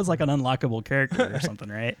Hornet. That was like an unlockable character or something,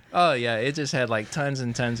 right? Oh yeah, it just had like tons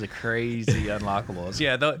and tons of crazy unlockables.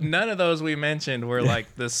 Yeah, none of those we mentioned were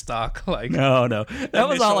like the stock like. No, that was all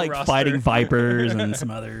initial like roster. Fighting Vipers and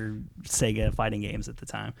some other Sega fighting games at the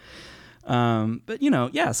time. But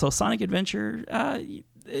so Sonic Adventure,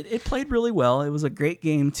 it played really well. It was a great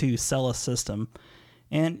game to sell a system.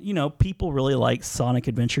 And, people really like Sonic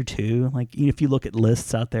Adventure 2. Like, if you look at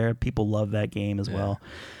lists out there, people love that game as well.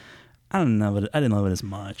 I don't know, but I didn't love it as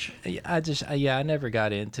much. I never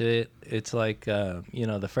got into it. It's like,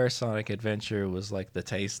 the first Sonic Adventure was like the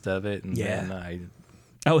taste of it. And then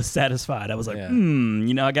I was satisfied. I was like,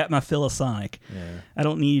 I got my fill of Sonic. Yeah. I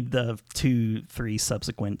don't need the 2-3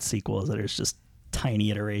 subsequent sequels that are just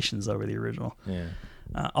tiny iterations over the original. Yeah.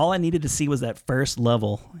 All I needed to see was that first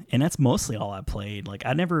level, and that's mostly all I played. Like,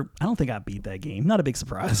 I don't think I beat that game. Not a big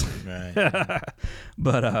surprise. Right.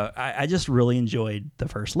 But I just really enjoyed the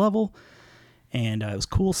first level, and it was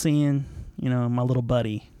cool seeing, my little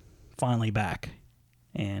buddy finally back.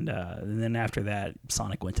 And then after that,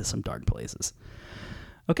 Sonic went to some dark places.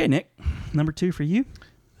 Okay, Nick, number 2 for you?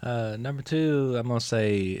 Number 2, I'm going to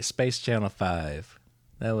say Space Channel 5.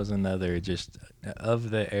 That was another just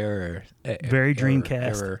of the era. Very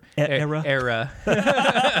Dreamcast era.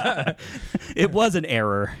 It was an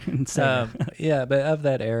error. But of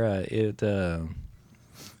that era, it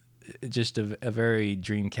just a very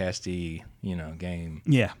Dreamcasty, game.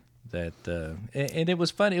 Yeah. That and it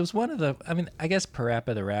was fun. It was one of the. I mean, I guess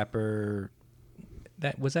Parappa the Rapper.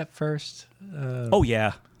 That was that first.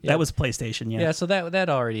 That was PlayStation. Yeah, so that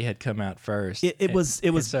already had come out first. It was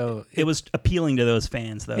appealing to those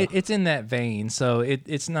fans though. It's in that vein, so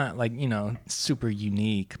it's not like super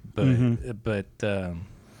unique, but a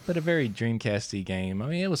very Dreamcasty game. I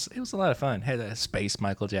mean, it was a lot of fun. Had a space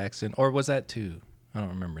Michael Jackson, or was that 2? I don't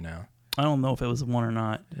remember now. I don't know if it was 1 or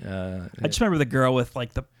not. I just remember the girl with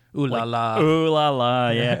like the ooh la la, ooh la la.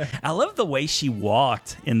 Yeah, I love the way she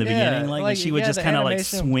walked in the beginning. Like she would just kind of like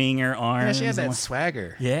swing her arms. Yeah, she had that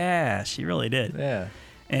swagger. Yeah, she really did. Yeah,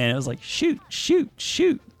 and it was like shoot.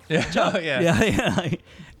 Yeah, oh, yeah.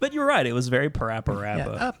 But you're right. It was very Parappa.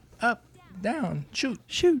 Yeah, up, down, shoot.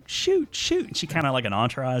 And she kind of like an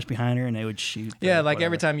entourage behind her, and they would shoot. Yeah, like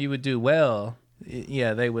every time you would do well,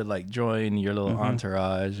 they would like join your little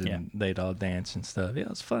entourage, and they'd all dance and stuff. Yeah, it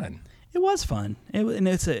was fun. It was fun. And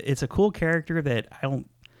it's a cool character that I don't.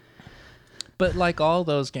 But like all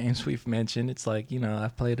those games we've mentioned, it's like,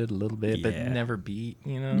 I've played it a little bit, but Yeah. never beat,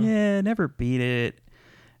 Yeah, never beat it.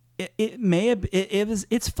 It may have. It was.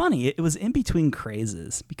 It's funny. It was in between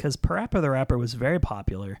crazes because Parappa the Rapper was very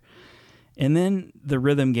popular, and then the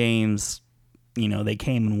rhythm games, they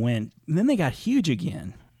came and went. And then they got huge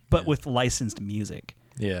again, but with licensed music.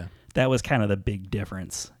 Yeah. That was kind of the big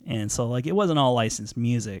difference. And so, like, it wasn't all licensed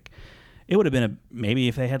music. It would have been maybe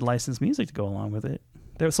if they had licensed music to go along with it.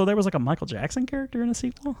 So there was like a Michael Jackson character in a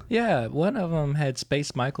sequel. Yeah, one of them had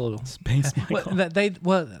Space Michael. Space Michael.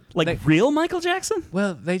 Real Michael Jackson?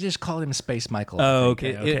 Well, they just called him Space Michael. Oh,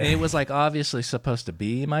 okay. It was like obviously supposed to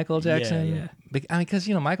be Michael Jackson. Yeah. I mean, because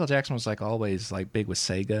Michael Jackson was like always like big with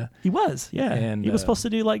Sega. He was, yeah. And he was supposed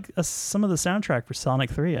to do like some of the soundtrack for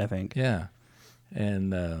Sonic 3, I think. Yeah,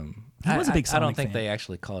 and he was a big Sonic I don't think fan. they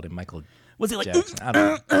actually called him Michael. Was he like? Jackson? I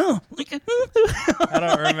don't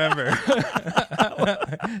remember.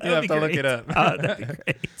 You have to look it up. That'd be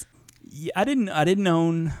great. Yeah, I didn't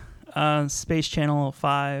own Space Channel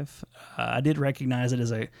 5. I did recognize it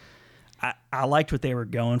as I liked what they were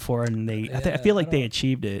going for, and I feel like they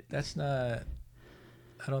achieved it. That's not.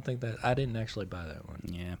 I don't think that I didn't actually buy that one.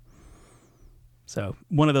 Yeah. So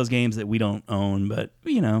one of those games that we don't own, but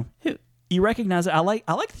you recognize it. I like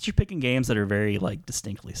that you're picking games that are very like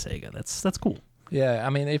distinctly Sega. That's cool. Yeah, I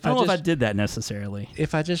mean, I don't know if I did that necessarily.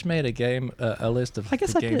 If I just made a game, a list of the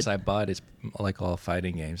games did. I bought, it's like all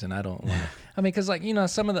fighting games, and I don't want to. I mean, because like a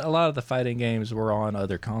lot of the fighting games were on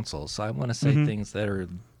other consoles, so I want to say things that are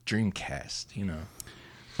Dreamcast.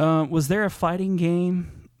 Was there a fighting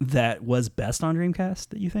game that was best on Dreamcast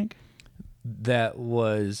that you think? That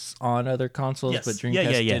was on other consoles, Yes. but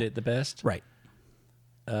Dreamcast Yeah. did it the best. Right.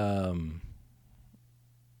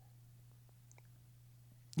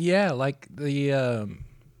 Yeah, like the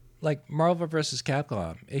like Marvel vs.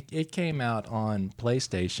 Capcom. It came out on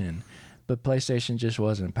PlayStation, but PlayStation just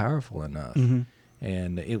wasn't powerful enough,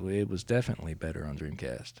 and it was definitely better on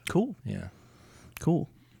Dreamcast. Cool. Yeah, Cool.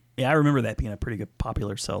 Yeah, I remember that being a pretty good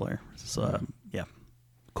popular seller. So yeah,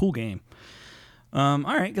 cool game. All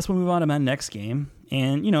right, guess we'll move on to my next game,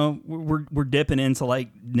 and we're dipping into like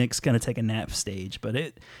Nick's gonna take a nap stage, but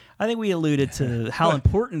I think we alluded to how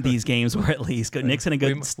important these games were at least. Nick's gonna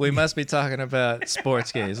go. we must be talking about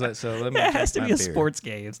sports games. So let me. It has to drink be my a beer. sports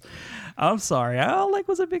games. I'm sorry, I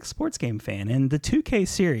was a big sports game fan, and the 2K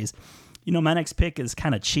series. My next pick is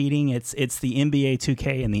kind of cheating. It's the NBA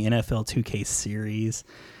 2K and the NFL 2K series,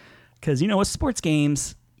 because with sports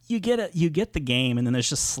games. You get the game, and then there's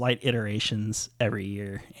just slight iterations every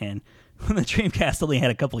year. And the Dreamcast only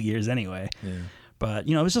had a couple years anyway. Yeah. But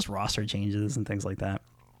it was just roster changes and things like that.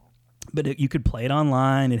 But you could play it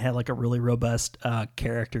online. It had like a really robust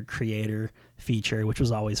character creator feature, which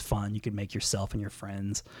was always fun. You could make yourself and your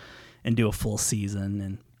friends and do a full season.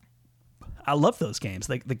 And I love those games.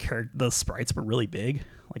 Like the sprites were really big.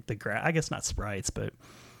 Like I guess not sprites, but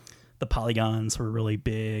the polygons were really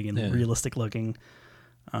big and realistic looking.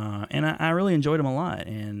 And I really enjoyed them a lot.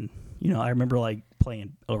 And, I remember like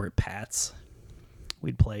playing over at Pat's.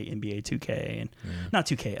 We'd play NBA 2K and not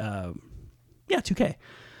 2K. 2K.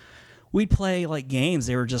 We'd play like games.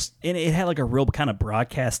 They were just, and it had like a real kind of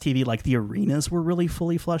broadcast TV. Like the arenas were really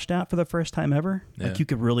fully fleshed out for the first time ever. Yeah. Like you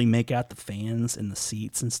could really make out the fans and the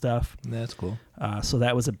seats and stuff. That's cool. So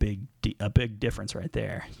that was a big difference right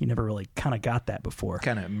there. You never really kind of got that before.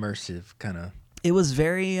 Kind of immersive, kind of. It was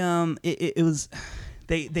very, it was...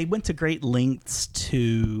 They went to great lengths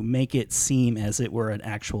to make it seem as it were an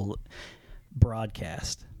actual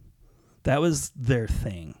broadcast. That was their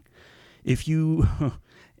thing. If you,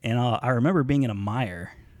 and I remember being in a Meijer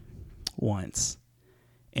once,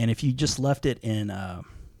 and if you just left it in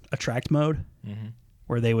attract mode,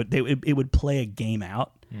 where it would play a game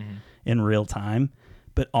out in real time,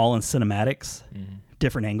 but all in cinematics,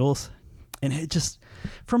 different angles, and it just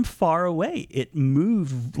from far away it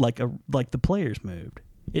moved like the players moved.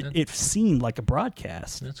 It seemed like a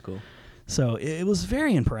broadcast. That's cool. So it was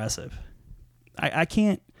very impressive.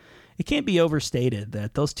 It can't be overstated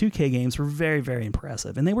that those 2K games were very, very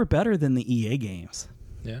impressive, and they were better than the EA games.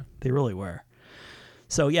 Yeah, they really were.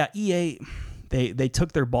 So yeah, EA they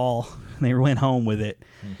took their ball and they went home with it.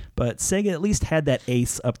 But Sega at least had that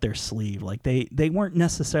ace up their sleeve. Like they weren't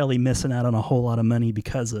necessarily missing out on a whole lot of money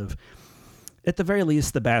because of, at the very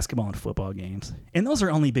least, the basketball and football games. And those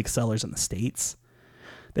are only big sellers in the States.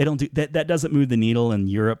 They don't do that. That doesn't move the needle in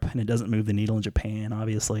Europe, and it doesn't move the needle in Japan,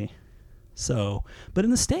 obviously. So, but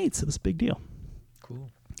in the States, it was a big deal.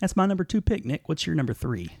 Cool. That's my number 2 pick. Nick, what's your number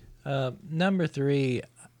 3? Number 3,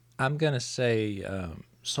 I'm gonna say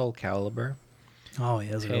Soul Calibur. Oh,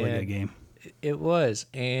 yeah, it was a really good game. It was,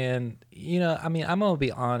 and I mean, I'm gonna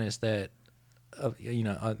be honest that,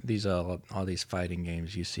 these all these fighting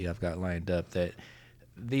games you see I've got lined up, that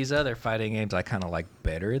these other fighting games I kind of like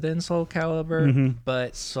better than Soul Calibur,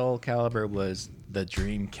 but Soul Calibur was the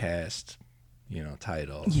Dreamcast,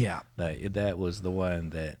 title. Yeah. That was the one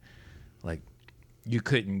that, like, you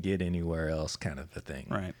couldn't get anywhere else, kind of a thing.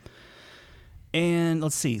 Right. And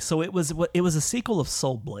let's see. So it was a sequel of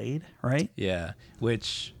Soul Blade, right? Yeah,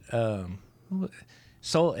 which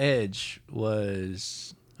Soul Edge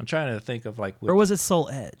was. I'm trying to think of like. Or was it Soul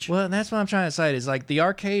Edge? Well, that's what I'm trying to decide. Is like the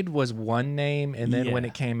arcade was one name, and then when Yeah.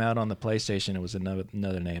 it came out on the PlayStation, it was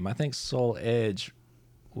another name. I think Soul Edge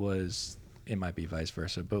was. It might be vice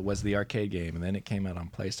versa, but was the arcade game, and then it came out on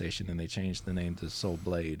PlayStation, and they changed the name to Soul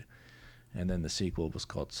Blade, and then the sequel was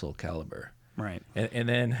called Soul Calibur. Right. And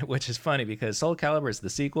then, which is funny because Soul Calibur is the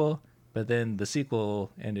sequel, but then the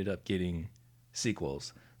sequel ended up getting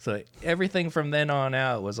sequels. So everything from then on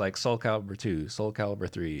out was like Soul Calibur 2, Soul Calibur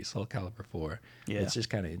 3, Soul Calibur 4. Yeah. It's just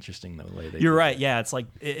kind of interesting the way they You're did right. that. Yeah, it's like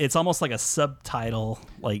it's almost like a subtitle,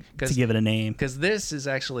 like to give it a name. Because this is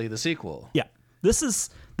actually the sequel. Yeah. This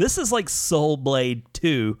is like Soul Blade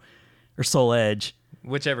 2 or Soul Edge.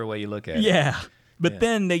 Whichever way you look at it. Yeah. But Yeah.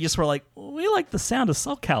 then they just were like, we like the sound of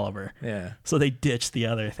Soul Calibur. Yeah. So they ditched the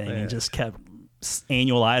other thing Yeah. and just kept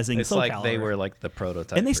annualizing It's Soul like Calibur. they were like the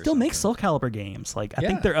prototype. and they or still make something. Soul Calibur games. Like I Yeah.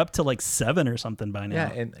 think they're up to like 7 or something by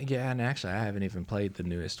now. And actually, I haven't even played the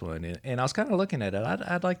newest one, and I was kind of looking at it.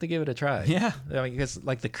 I'd like to give it a try. Yeah. I mean, because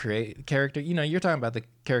like the character, you're talking about the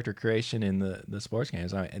character creation in the sports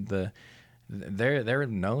games. I mean, they're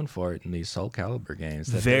known for it in these Soul Calibur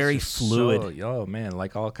games. That Very there's just fluid. oh man,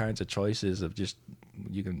 like all kinds of choices of just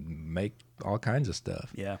you can make all kinds of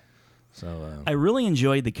stuff. Yeah. So I really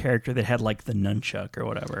enjoyed the character that had like the nunchuck or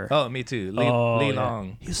whatever. oh, me too. Li yeah.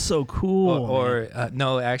 Long. He's so cool. man.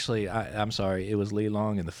 No, actually, I'm sorry. It was Li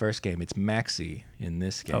Long in the first game. It's Maxi in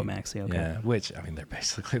this game. Oh, Maxi, okay. Yeah, which, I mean, they're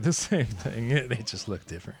basically the same thing. They just look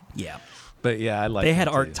different. Yeah. But yeah, I like They had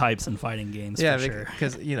that too. archetypes in fighting games Yeah, for sure.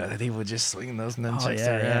 because, he would just swing those nunchucks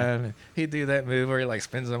yeah, yeah. around. He'd do that move where he, like,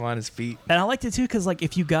 spins them on his feet. And I liked it too because like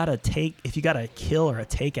if you got a kill or a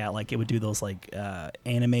takeout, like it would do those like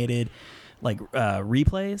animated like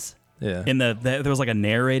replays. Yeah. In there was like a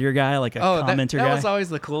narrator guy, like a commenter that guy. was always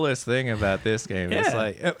the coolest thing about this game. It's Yeah.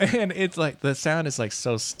 like, and it's like the sound is like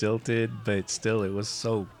so stilted, but still it was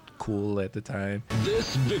so cool at the time.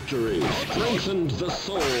 This victory strengthened the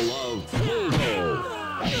soul of Voldo.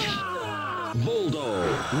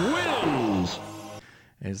 Voldo wins.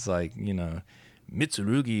 It's like,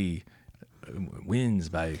 Mitsurugi wins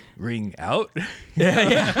by ring out.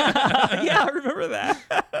 yeah, I remember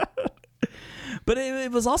that. But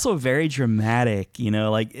it was also very dramatic,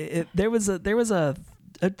 like there was a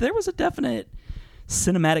definite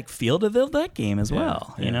cinematic feel to that game as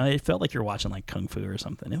well. yeah. It felt like you're watching like Kung Fu or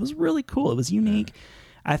something. It was really cool. It was unique.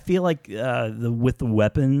 I feel like with the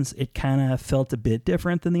weapons, it kind of felt a bit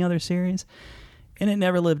different than the other series, and it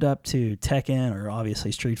never lived up to Tekken or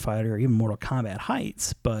obviously Street Fighter or even Mortal Kombat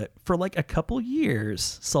heights. But for like a couple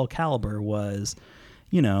years, Soul Calibur was,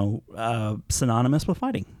 synonymous with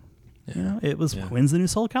fighting. It was when's the new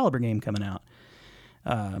Soul Calibur game coming out?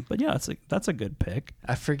 But yeah, that's a good pick.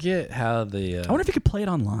 I forget how the. I wonder if you could play it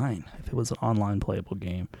online. If it was an online playable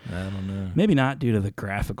game, I don't know. maybe not due to the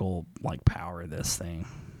graphical like power of this thing.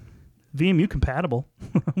 VMU compatible.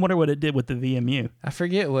 I wonder what it did with the VMU. I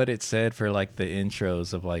forget what it said for like the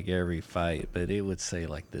intros of like every fight, but it would say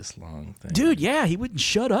like this long thing. Dude, yeah, he wouldn't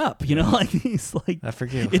shut up. Like he's like, I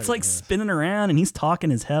forget what It's it like was. spinning around and he's talking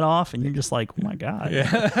his head off, and you're just like, oh my god.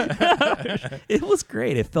 It was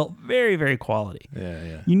great. It felt very, very quality.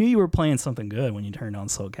 Yeah. You knew you were playing something good when you turned on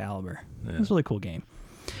Soul Calibur. It was a really cool game.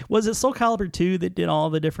 Was it Soul Calibur 2 that did all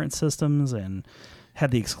the different systems and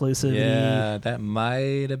had the exclusivity? Yeah, that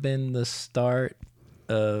might have been the start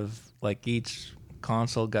of like each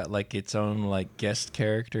console got like its own like guest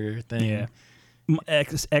character thing. Yeah.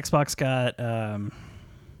 Xbox got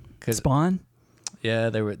 'Cause- Spawn. Yeah,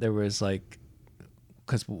 there was like,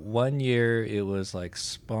 because one year it was like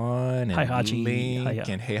Spawn and Heihachi. Link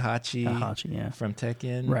and Heihachi Heihachi, yeah. from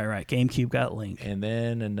Tekken. Right. GameCube got Link. And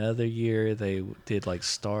then another year they did like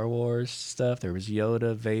Star Wars stuff. There was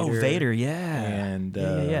Yoda, Vader. Oh, Vader, yeah. And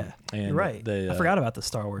yeah. and You're right. the, I forgot about the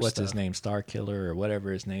Star Wars what's stuff. his name, Star Killer or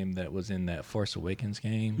whatever his name that was in that Force Awakens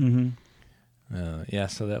game. Mm-hmm. Yeah,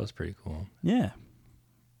 so that was pretty cool. Yeah.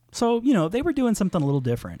 So, they were doing something a little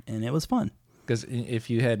different, and it was fun. Because if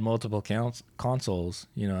you had multiple consoles,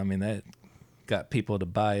 I mean got people to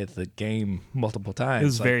buy the game multiple times. It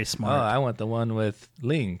was Like, very smart. Oh, I want the one with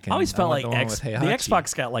Link. I always felt like the one with the Heihachi.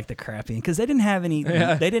 Xbox got like the crappy because they didn't have any.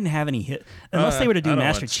 They didn't have any hit unless they were to do I don't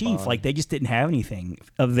Master want Chief. Spawn. Like they just didn't have anything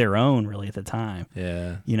of their own really at the time.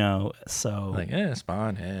 Yeah. You know, so Like,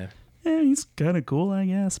 Spawn, yeah. he's kind of cool, I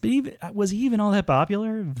guess. But even was he even all that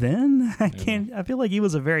popular then? I can't. I feel like he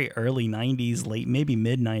was a very early '90s, late maybe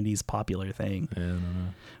mid '90s popular thing. Yeah, I don't know.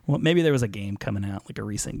 Well, maybe there was a game coming out, like a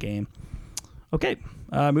recent game. Okay,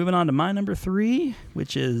 moving on to my number 3,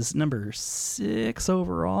 which is number 6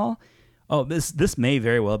 overall. Oh, this may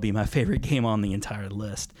very well be my favorite game on the entire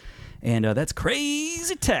list, and that's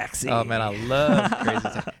Crazy Taxi. Oh, man, I love Crazy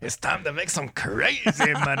Taxi. It's time to make some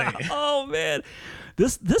crazy money. Oh man,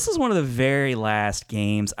 this is one of the very last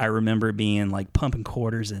games I remember being like pumping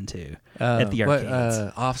quarters into at the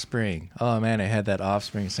arcades. Offspring. Oh, man, it had that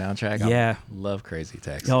Offspring soundtrack. Yeah. I love Crazy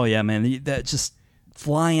Taxi. Oh yeah, man, that just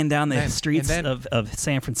flying down the Man, streets and then- of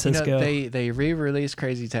San Francisco. You know, they re-released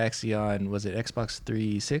Crazy Taxi on, was it Xbox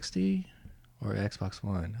 360 or Xbox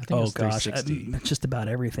One? I think it Oh was gosh, 360. just about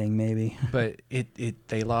everything maybe. But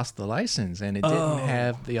they lost the license and it didn't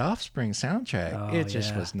have the Offspring soundtrack. Oh, It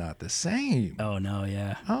just yeah. was not the same. Oh no,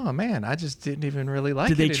 yeah. Oh man, I just didn't even really like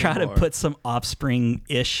it. Did they try anymore. to put some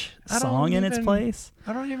Offspring-ish I don't song in its even- place?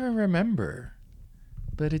 I don't even remember.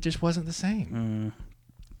 But it just wasn't the same.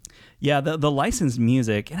 Yeah, the licensed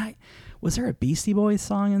music, and was there a Beastie Boys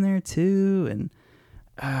song in there too? And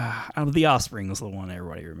the Offspring was the one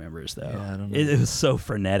everybody remembers, though. Yeah, I don't know. It was so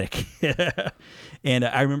frenetic. And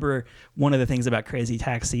I remember one of the things about Crazy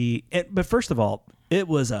Taxi. But first of all, it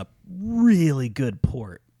was a really good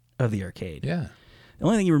port of the arcade. Yeah. The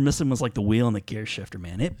only thing you were missing was like the wheel and the gear shifter,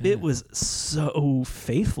 man. It was so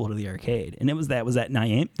faithful to the arcade, and it was that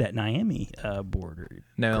Naomi board or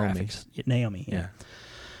Naomi. graphics. Naomi, yeah. Yeah.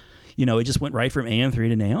 You know, it just went right from AM3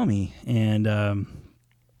 to Naomi, and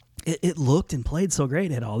it looked and played so great.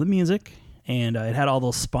 It had all the music, and it had all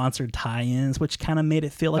those sponsored tie-ins, which kind of made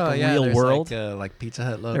it feel like a real there's world. like Pizza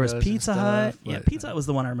Hut logos. There was and Pizza Hut. stuff, Yeah, but- Pizza Hut was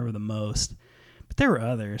the one I remember the most. But there were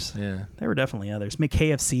others. Yeah. There were definitely others. Maybe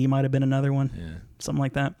KFC might have been another one. Yeah. Something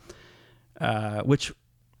like that. Which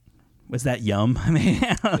was that Yum? I mean,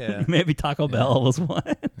 Yeah. maybe Taco Bell was one.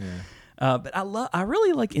 Yeah. But I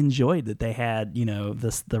really enjoyed that they had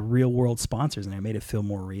the real world sponsors and they made it feel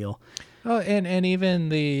more real. Oh, and even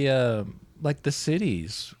the like the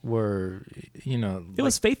cities were, It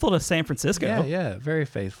was faithful to San Francisco. yeah, very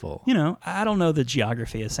faithful. I don't know the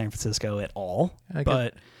geography of San Francisco at all, I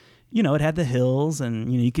but it had the hills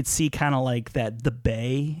and you could see kind of like the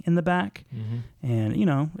bay in the back, and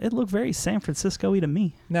it looked very San Francisco-y to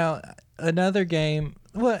me. Now, another game.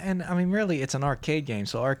 Well, and I mean, really, it's an arcade game,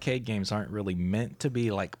 so arcade games aren't really meant to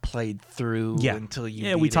be like played through until you.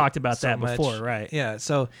 Yeah, we beat talked it about so that much. before, right? Yeah,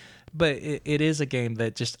 so, but it is a game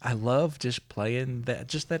that I love just playing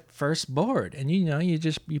that first board, and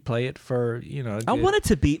you play it for I wanted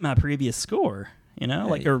to beat my previous score,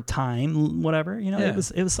 or time, whatever. Yeah. It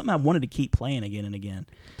was something I wanted to keep playing again and again.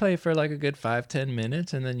 play for like a good 5-10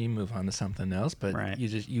 minutes, and then you move on to something else. But Right.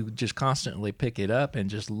 you just constantly pick it up and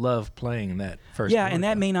just love playing that first. Yeah, board.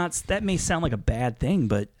 and that may sound like a bad thing,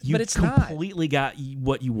 but you But it's not. completely got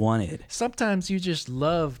what you wanted. Sometimes you just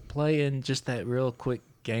love playing just that real quick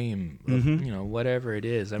game of, whatever it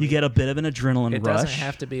is. I You mean, get a bit of an adrenaline it rush. doesn't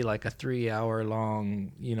have to be like a 3-hour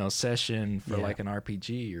long, session for Yeah. like an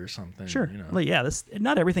RPG or something. Sure. Well, yeah,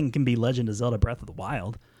 not everything can be Legend of Zelda Breath of the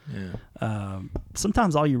Wild. Yeah.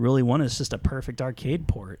 Sometimes all you really want is just a perfect arcade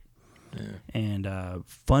port. Yeah. And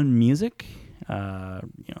fun music.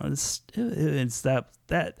 It's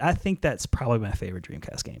that I think that's probably my favorite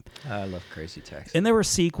Dreamcast game. I love Crazy Taxi. And there were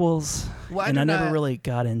sequels, Why and do I never not- really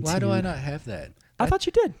got into. Why do I not have that? I thought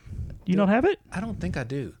you did. You don't have it? I don't think I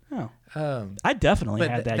do. Oh, Um, I definitely but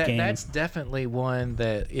had that game. That's definitely one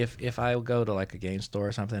that if I go to like a game store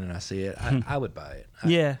or something and I see it, I would buy it.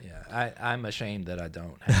 Yeah. I'm ashamed that I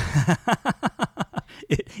don't have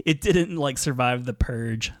It didn't survive the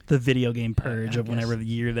purge, the video game purge of whenever the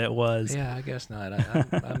year that was. it. Yeah, I guess not.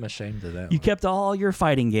 I'm ashamed of that You one. kept all your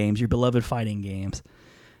fighting games, your beloved fighting games,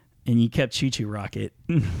 and you kept Choo Choo Rocket.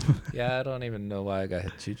 Yeah, I don't even know why I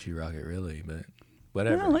got Choo Choo Rocket really, but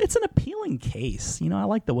whatever. Well, it's an appealing case. I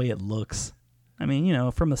like the way it looks. I mean,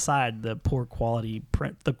 from the side, the poor quality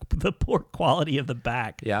print, the poor quality of the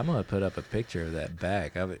back. Yeah, I'm gonna put up a picture of that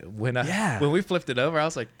back. When Yeah. we flipped it over, I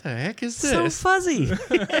was like, "The heck is So this? fuzzy.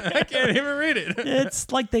 I can't even read it.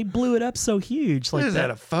 It's like they blew it up so huge. What Like is that?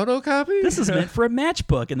 A photocopy? This is meant for a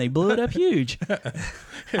matchbook, and they blew it up huge.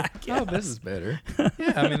 Oh, this is better.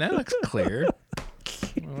 Yeah, I mean that looks clear.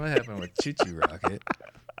 What happened with Choo Choo Rocket?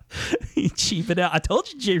 He cheaped it out. I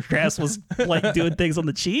told you Jim Crass was like doing things on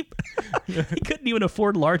the cheap. He couldn't even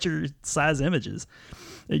afford larger size images.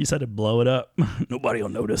 They just had to blow it up. Nobody will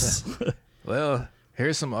notice. Well,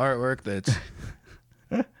 here's some artwork that's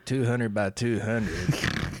 200 by 200.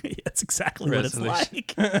 That's exactly what it's Resolution.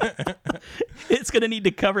 like. It's going to need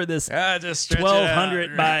to cover this Just stretch it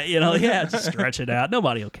 1,200 out. by, just stretch it out.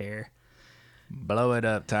 Nobody will care. Blow it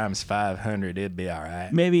up times 500. It'd be all right.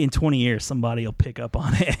 Maybe in 20 years, somebody will pick up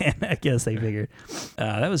on it. And I guess they figured.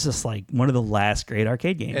 That was just like one of the last great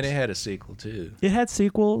arcade games. And it had a sequel, too. It had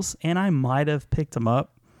sequels, and I might have picked them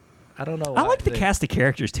up. I don't know I why like the they- cast of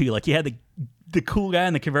characters, too. Like, you had the cool guy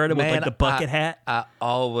in the convertible with, like, the bucket hat. I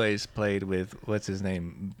always played with, what's his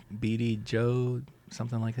name? BD Joe?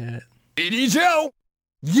 Something like that. BD Joe!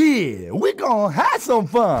 Yeah, we gonna have some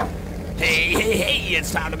fun. Hey,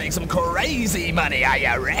 it's time to make some crazy money. Are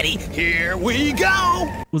you ready? Here we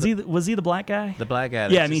go. Was he the black guy? The black guy.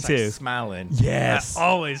 Yeah, that's me just, like, too. smiling. Yes. I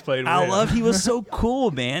always played with I him. love he was so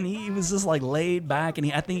cool, man. He was just like laid back,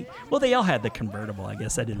 and I think they all had the convertible. I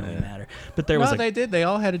guess that didn't really matter. But there was No, they did. They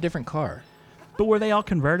all had a different car. but were they all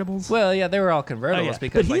convertibles? Well, yeah, they were all Oh, convertibles yeah.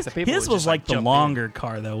 because But like the people his would was just, like the jump in. longer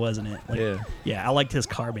car though, wasn't it? Like, Yeah. Yeah, I liked his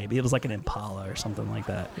car. Maybe it was like an Impala or something like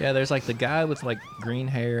that. Yeah, there's like the guy with like green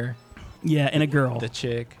hair, Yeah, and a girl. the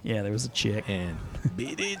chick, Yeah, there was a chick. and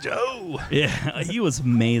BD Joe. Yeah, he was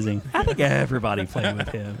amazing. I think everybody played with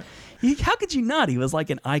him. How could you not? He was like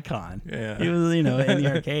an icon. Yeah. He was, in the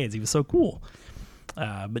arcades. He was so cool.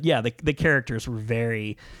 But yeah, the characters were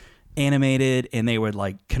very animated, and they would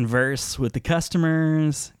like converse with the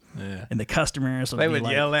customers. Yeah. And the customers would They be would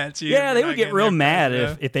like- yell at you. Yeah, for they not would get getting real their mad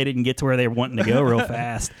stuff. if they didn't get to where they were wanting to go real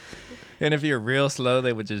fast. And if you're real slow,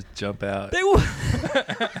 they would just jump out. They would.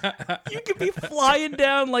 You could be flying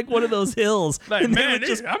down like one of those hills, Like, and man, they would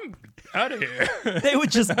just I'm out of here. they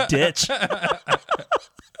would just ditch.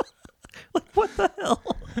 Like, what the hell?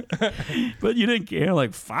 But you didn't care.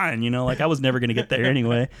 Like, fine, like I was never going to get there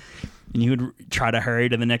anyway. And you would try to hurry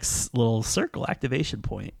to the next little circle activation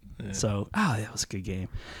point. So, that was a good game.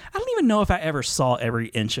 I don't even know if I ever saw every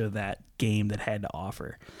inch of that game that had to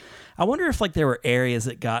offer. I wonder if like there were areas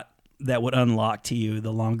that would unlock to you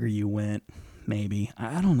the longer you went. Maybe.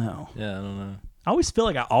 I don't know. Yeah, I don't know. I always feel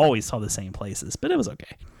like I always saw the same places, but it was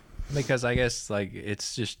okay. Because I guess like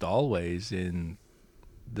it's just always in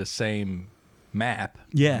the same map.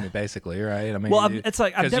 Yeah. I mean, basically, right? I mean, Well, you- it's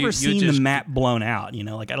like I've 'cause never you seen just, the map blown out.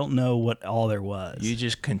 Like I don't know what all there was. You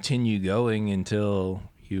just continue going until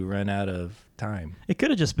you run out of time. It could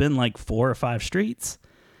have just been like 4 or 5 streets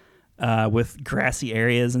with grassy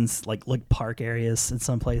areas and like park areas in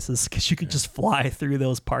some places, because you could just fly through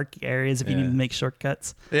those park areas if you need to make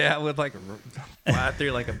shortcuts. Yeah, with like fly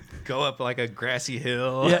through go up like a grassy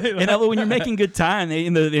hill. Yeah, and when you're making good time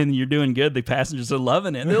and you're doing good, the passengers are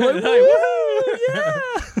loving it. They're like, woo,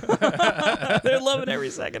 yeah. They're loving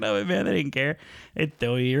every second of it, man. They didn't care. They'd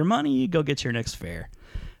throw you your money, you go get your next fare.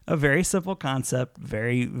 A very simple concept,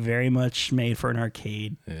 very, very much made for an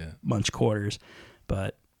arcade, bunch quarters,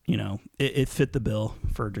 but it fit the bill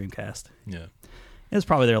for Dreamcast. Yeah. It was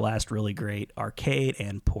probably their last really great arcade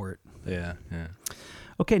and port. Yeah.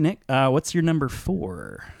 Okay, Nick, what's your number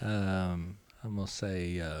 4? I'm gonna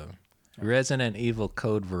say Resident Evil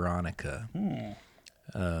Code Veronica.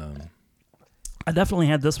 I definitely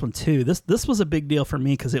had this one too. This was a big deal for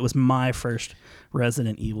me because it was my first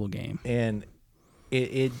Resident Evil game. And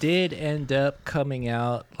it did end up coming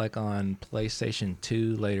out like on PlayStation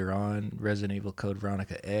 2 later on, Resident Evil Code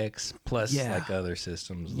Veronica X, plus Yeah. like other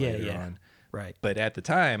systems Yeah, later yeah. on. Right. But at the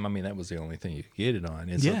time, I mean, that was the only thing you could get it on.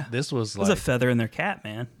 And Yeah. so this was It was like a feather in their cap,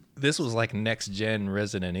 man. this was like next gen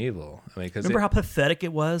Resident Evil. I mean, because Remember how pathetic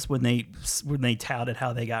it was when they touted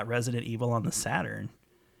how they got Resident Evil on the Saturn?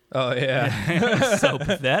 oh yeah, It was so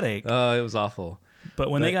pathetic. oh it was awful.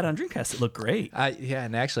 But when they got on Dreamcast, it looked great.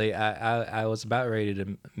 And actually, I was about ready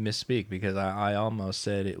to misspeak because I almost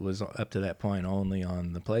said it was up to that point only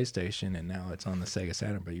on the PlayStation, and now it's on the Sega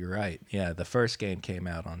Saturn. But you're right. Yeah, the first game came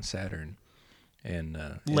out on Saturn, and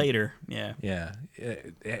Later, yeah. yeah,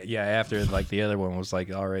 after like the other one was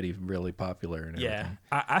like already really popular and Yeah. everything.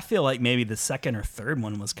 I feel like maybe the second or third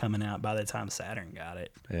one was coming out by the time Saturn got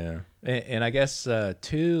it. Yeah, and I guess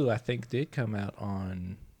 2 I think did come out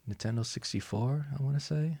on Nintendo 64. I want to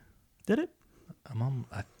say. Did it?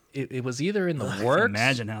 It was either in the I can works.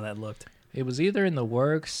 imagine how that looked. It was either in the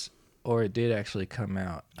works or it did actually come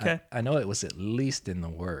out. Okay. I know it was at least in the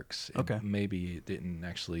works. Okay. Maybe it didn't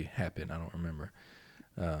actually happen. I don't remember.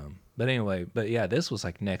 But anyway, yeah, this was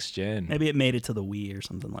like next gen. Maybe it made it to the Wii or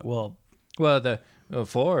something like. Well, the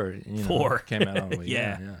 4, 4 came out on Wii.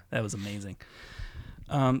 yeah, yeah. that was amazing.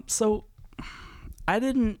 So I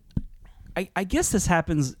didn't. I guess this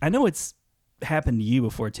happens. I know it's happened to you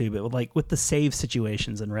before too, but with the save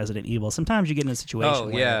situations in Resident Evil, sometimes you get in a situation. Oh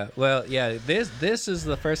yeah, well yeah. This is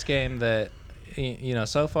the first game that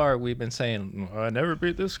so far we've been saying I never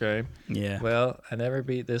beat this game. Yeah. Well, I never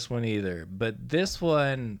beat this one either, but this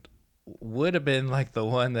one would have been like the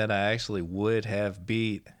one that I actually would have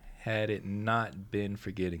beat had it not been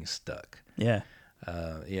for getting stuck. Yeah.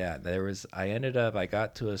 I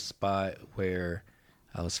got to a spot where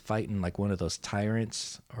I was fighting like one of those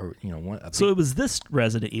tyrants, or So it was this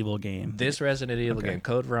Resident Evil game. This Resident Evil game,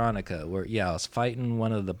 Code Veronica, where I was fighting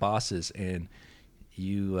one of the bosses, and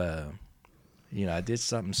I did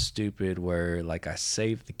something stupid where like I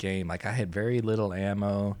saved the game, like I had very little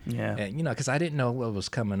ammo, and because I didn't know what was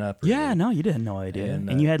coming up. Really. Yeah, no, you didn't know idea,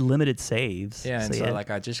 and you had limited saves. Yeah, and so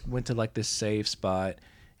like I just went to like this save spot,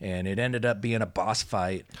 and it ended up being a boss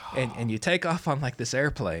fight, and you take off on like this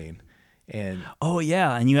airplane. And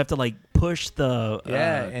and you have to like push the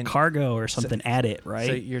and cargo or something at it, right?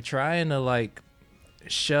 So you're trying to like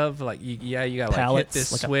shove like you gotta like hit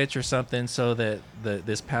this switch or something so that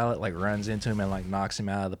this pallet like runs into him and like knocks him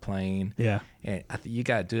out of the plane. Yeah, and you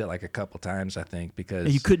gotta do it like a couple times, I think,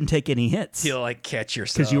 because you couldn't take any hits. He'll like catch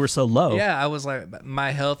yourself because you were so low. Yeah, I was like, my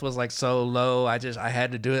health was like so low. I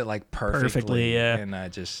had to do it like perfectly. Yeah, and I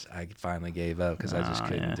finally gave up because I just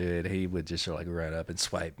couldn't do it. He would just like run up and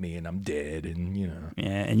swipe me, and I'm dead. And Yeah,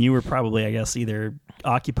 and you were probably, I guess, either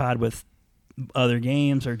occupied with other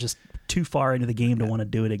games or just too far into the game to want to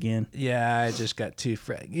do it again. Yeah, I just got too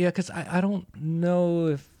because I don't know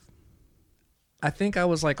if I think I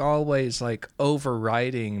was like always like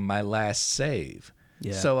overwriting my last save.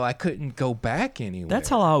 Yeah. So I couldn't go back anywhere. That's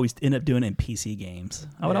how I always end up doing it in PC games.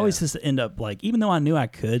 I would always just end up like, even though I knew I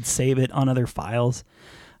could save it on other files,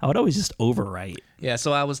 I would always just overwrite. Yeah,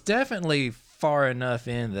 so I was definitely far enough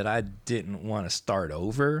in that I didn't want to start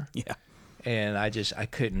over. Yeah. And I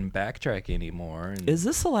couldn't backtrack anymore. Is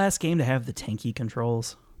this the last game to have the tanky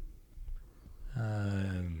controls?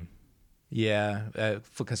 Yeah,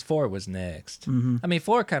 because 4 was next. Mm-hmm. I mean,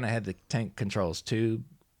 4 kind of had the tank controls too,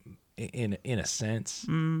 in a sense.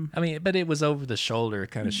 I mean, but it was over the shoulder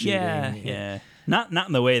kind of shooting. Yeah. Not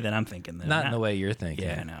in the way that I'm thinking. Though. Not in the way you're thinking.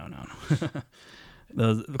 Yeah, no.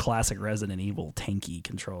 Those classic Resident Evil tanky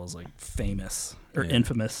controls, like famous or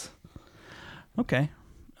infamous. Okay.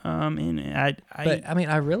 But I mean,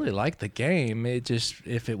 I really liked the game. It just,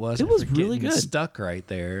 if it wasn't, it was really good. Stuck right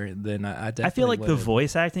there, then I definitely. I feel like the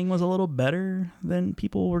voice acting was a little better than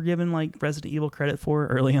people were given like Resident Evil credit for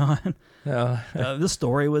early on. The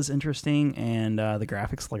story was interesting, and the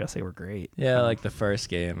graphics, like I say, were great. Yeah, like the first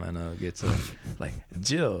game, I know gets like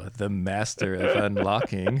Jill, the master of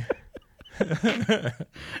unlocking.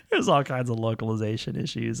 There's all kinds of localization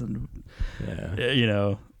issues, and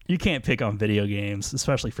you can't pick on video games,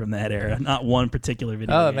 especially from that era. Not one particular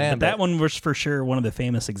video game. Man, but that one was for sure one of the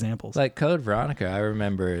famous examples. Like Code Veronica, I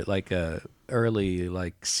remember like a early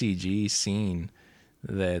like CG scene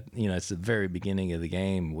that it's the very beginning of the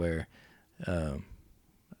game where I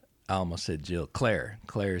almost said Jill.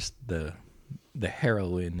 Claire's the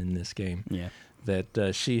heroine in this game. Yeah,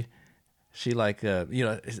 that she like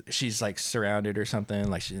she's like surrounded or something,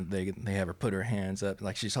 like they have her put her hands up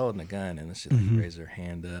like she's holding a gun, and she like raises her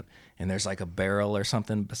hand up, and there's like a barrel or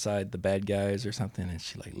something beside the bad guys or something, and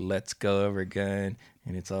she like lets go of her gun,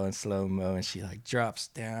 and it's all in slow-mo, and she like drops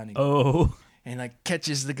down and like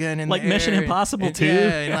catches the gun in like the air, Mission Impossible and, 2.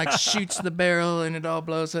 and like shoots the barrel, and it all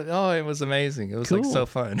blows up. Oh, it was amazing. It was cool. like so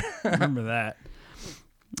fun. I remember that.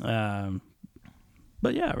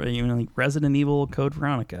 But yeah, like Resident Evil Code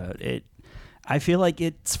Veronica, I feel like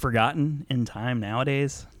it's forgotten in time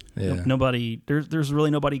nowadays. Yeah. There's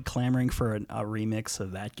really nobody clamoring for a remix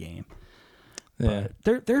of that game. Yeah.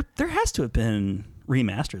 But there has to have been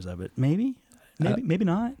remasters of it. Maybe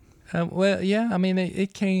not. Well, yeah. I mean,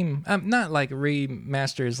 it came not like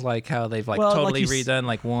remasters, like how they've totally redone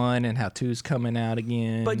like 1 and how 2's coming out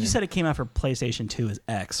again. But you said it came out for PlayStation 2 as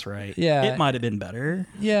X, right? Yeah, it might have been better.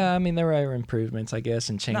 Yeah, I mean there were improvements, I guess,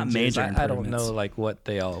 and changes. Not major improvements. I don't know like what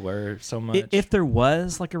they all were so much. If there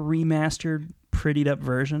was like a remastered, prettied up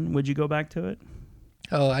version, would you go back to it?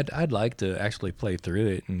 Oh, I'd like to actually play through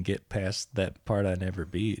it and get past that part I never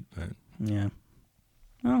beat. But yeah.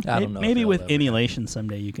 Well, I don't know. Maybe with emulation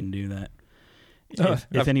someday you can do that.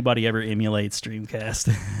 If anybody ever emulates Dreamcast.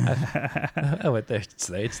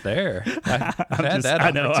 It's there. I've had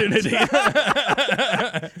that opportunity.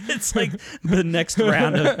 It's like the next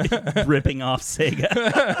round of ripping off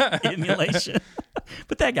Sega emulation.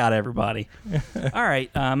 But that got everybody. All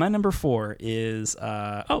right. My number 4 is...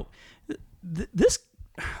 this...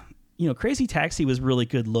 Crazy Taxi was really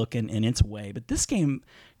good looking in its way, but this game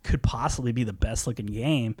could possibly be the best looking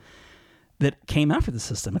game that came out for the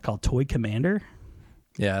system. It's called Toy Commander.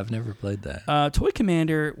 Yeah, I've never played that. Toy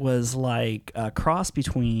Commander was like a cross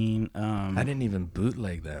between. I didn't even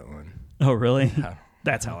bootleg that one. Oh, really?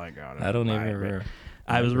 That's how I got it. I don't even remember.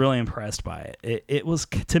 I was really impressed by it. It was,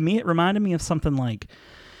 to me, it reminded me of something like,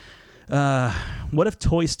 what if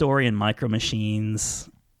Toy Story and Micro Machines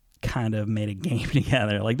kind of made a game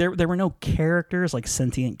together? Like there were no characters, like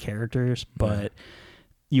sentient characters, but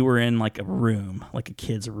you were in like a room, like a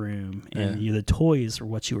kid's room, and the toys were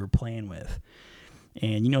what you were playing with.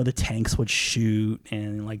 And the tanks would shoot,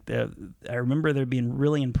 and like I remember they're being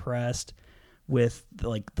really impressed with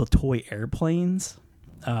the toy airplanes.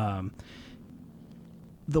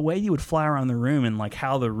 The way you would fly around the room and like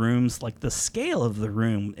how the rooms, like the scale of the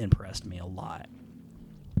room impressed me a lot.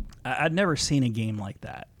 I'd never seen a game like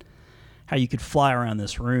that. How you could fly around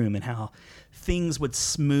this room and how things would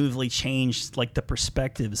smoothly change, like the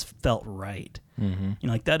perspectives felt right. Mm-hmm.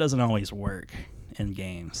 Like that doesn't always work in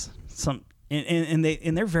games. And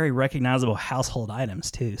they're very recognizable household items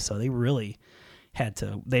too. So they really had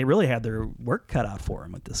their work cut out for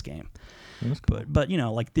them with this game. Cool. But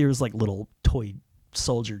like there's like little toy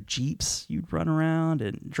soldier jeeps you'd run around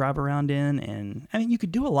and drive around in, and I mean you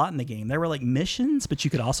could do a lot in the game. There were like missions, but you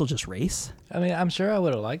could also just race. I mean, I'm sure I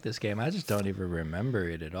would have liked this game. I just don't even remember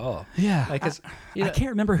it at all. Yeah, like I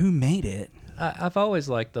can't remember who made it. I've always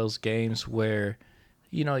liked those games where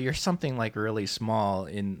you're something like really small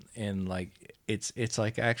in like it's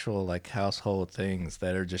like actual like household things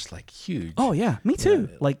that are just like huge. Oh yeah, me too.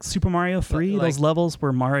 Like Super Mario 3, those levels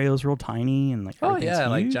where Mario's real tiny and like everything's huge.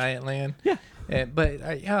 Like Giant Land. Yeah. But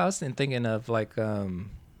I was thinking of like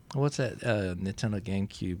what's that Nintendo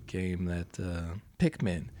GameCube game that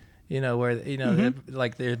Pikmin, where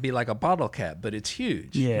like there'd be like a bottle cap, but it's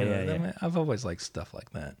huge. Yeah. I mean, I've always liked stuff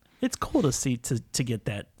like that. It's cool to see to get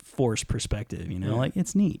that forced perspective. Like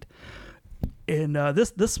it's neat. And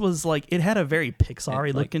this was like, it had a very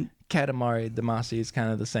Pixar-y looking. Katamari Damacy is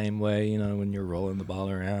kind of the same way, when you're rolling the ball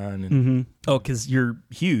around. And mm-hmm. Oh, because you're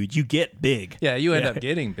huge. You get big. Yeah, you end up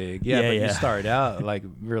getting big. Yeah, but you start out like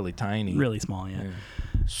really tiny. Really small, yeah.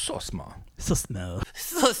 So small. So small.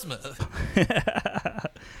 So smooth.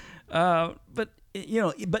 But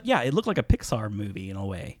it looked like a Pixar movie in a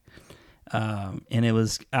way. And it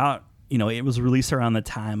was out, it was released around the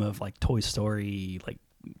time of like Toy Story, like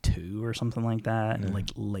 2 or something like that, in like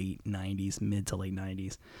late 90s, mid to late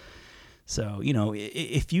 90s. So,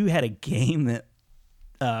 if you had a game that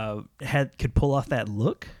could pull off that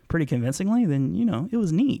look pretty convincingly, then, it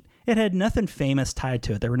was neat. It had nothing famous tied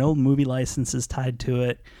to it. There were no movie licenses tied to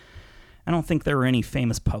it. I don't think there were any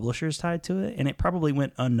famous publishers tied to it, and it probably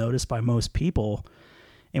went unnoticed by most people.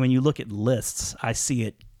 And when you look at lists, I see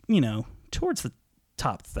it, towards the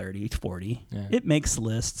top 30, 40. Yeah. It makes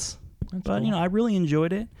lists. That's cool. I really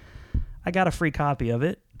enjoyed it. I got a free copy of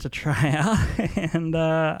it to try out, and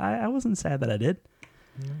I wasn't sad that I did.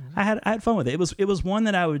 Mm-hmm. I had fun with it. It was one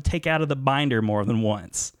that I would take out of the binder more than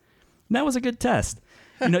once. And that was a good test.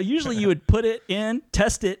 Usually you would put it in,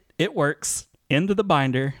 test it, it works, into the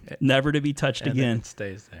binder, never to be touched again. Then it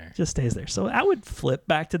stays there. Just stays there. So I would flip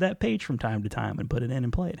back to that page from time to time and put it in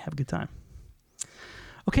and play it. Have a good time.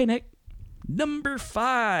 Okay, Nick. Number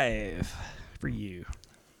 5 for you.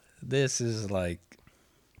 This is like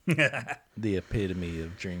the epitome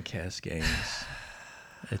of Dreamcast games.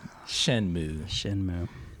 Shenmue.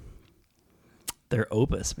 They're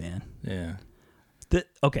opus, man. Yeah.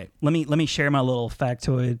 Okay, let me share my little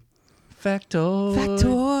factoid.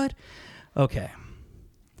 Factoid. Okay.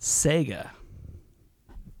 Sega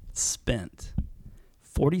spent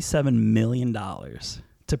 $47 million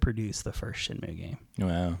to produce the first Shenmue game.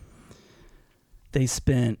 Wow. They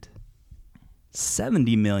spent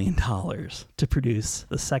 $70 million to produce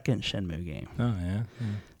the second Shenmue game. Oh, yeah.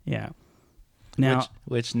 Yeah. Now,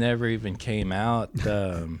 which never even came out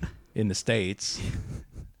in the States.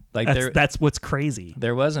 Like that's what's crazy.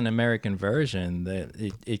 There was an American version that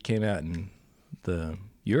it came out in the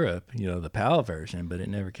Europe, the PAL version, but it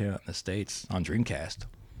never came out in the States on Dreamcast.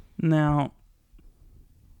 Now,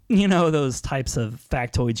 those types of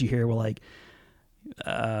factoids you hear were like,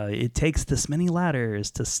 it takes this many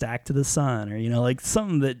ladders to stack to the sun, or like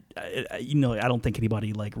something that I don't think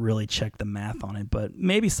anybody like really checked the math on it, but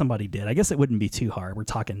maybe somebody did. I guess it wouldn't be too hard. We're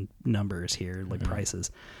talking numbers here, like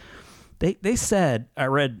prices. They said, I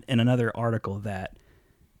read in another article, that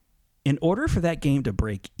in order for that game to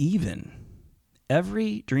break even,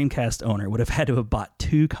 every Dreamcast owner would have had to have bought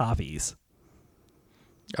 2 copies.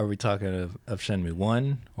 Are we talking of Shenmue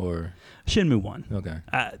 1 or Shenmue 1? Okay.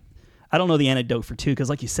 I don't know the anecdote for 2 because,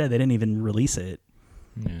 like you said, they didn't even release it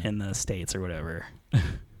Yeah. in the States or whatever.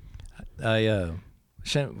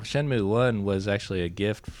 Shenmue 1 was actually a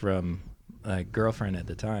gift from a girlfriend at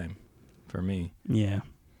the time for me. Yeah.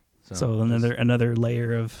 So another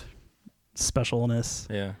layer of specialness.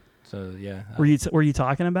 Yeah. So yeah. Were you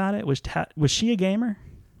talking about it? Was she a gamer?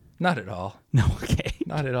 Not at all. No. Okay.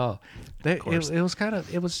 Not at all. It course.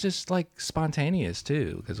 was just like spontaneous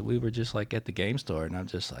too, because we were just like at the game store, and I'm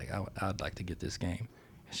just like, I'd like to get this game,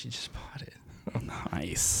 and she just bought it.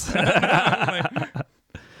 Nice.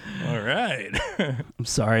 All right. I'm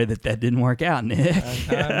sorry that didn't work out, Nick. Me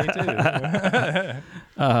too.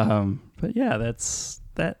 But yeah, that's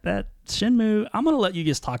that Shenmue. I'm gonna let you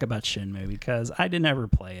just talk about Shenmue because I didn't ever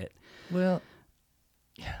play it. Well,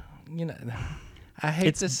 you know, I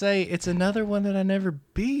hate to say it's another one that I never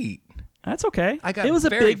beat. That's okay. I got it was a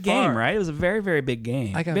very big far. game, right? It was a very, very big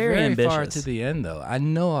game. I got very very ambitious. far to the end, though. I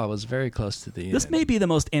know I was very close to the end. This may be the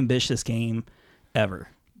most ambitious game ever.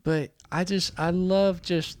 But I love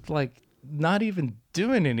just like not even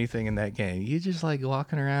doing anything in that game. You just like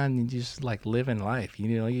walking around and just like living life.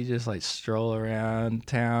 You know, you just like stroll around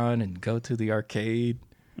town and go to the arcade,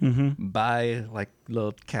 buy like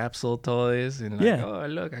little capsule toys, and like, oh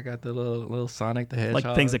look, I got the little Sonic the Hedgehog,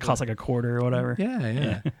 Like things that cost like a quarter or whatever.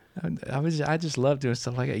 Yeah. I just love doing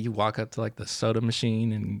stuff like that. You walk up to like the soda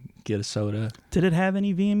machine and get a soda. Did it have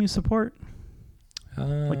any VMU support?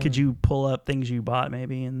 Like, could you pull up things you bought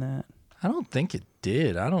maybe in that? I don't think it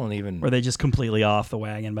did. I don't even. Or are they just completely off the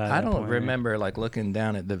wagon by that I don't point, right? remember like looking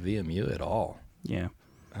down at the VMU at all. Yeah.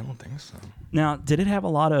 I don't think so. Now, did it have a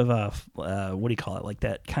lot of what do you call it? Like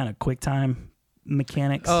that kind of QuickTime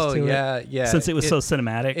mechanics? Oh to yeah, it? yeah. Since it was so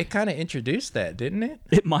cinematic, It kind of introduced that, didn't it?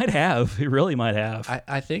 it might have. It really might have.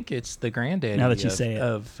 I think it's the granddaddy. Now that you say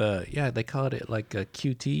it. yeah, they called it like a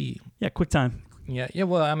QT. Yeah, QuickTime. Yeah.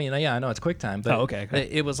 Well, I mean, yeah, I know it's QuickTime, but okay.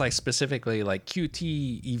 It was like specifically like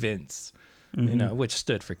QT events, you know, which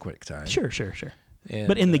stood for QuickTime. Sure. And,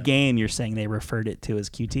 But in the game, you're saying they referred it to as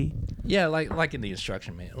QT? yeah, like in the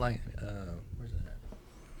instruction manual, like where's it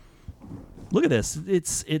at? Look at this.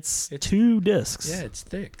 It's 2 discs. Yeah, it's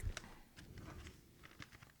thick.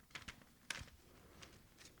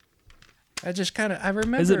 I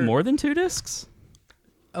remember. Is it more than 2 discs?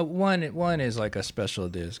 One is like a special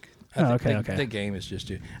disc. Oh, think okay. The game is just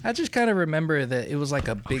 2. I just kind of remember that it was like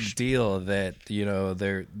a big deal that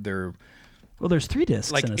they're Well, there's 3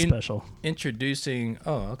 discs like in a special. introducing.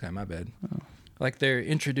 Oh, okay, my bad. Like they're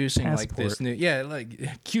introducing like this Passport. new, like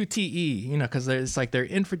QTE, because it's like they're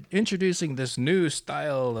introducing this new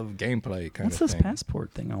style of gameplay kind What's of this thing.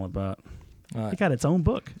 passport thing all about? It got its own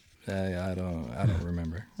book. Yeah, I don't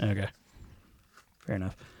remember. Okay. Fair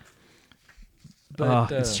enough.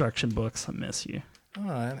 But instruction books. I miss you.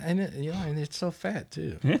 and it's so fat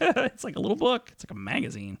too. It's like a little book. It's like a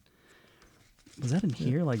magazine. Was that in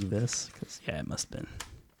here like this? 'Cause, yeah, it must have been.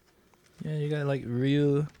 Yeah, you got like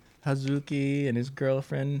Ryu Hazuki and his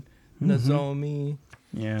girlfriend Nozomi.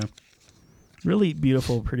 Yeah. Really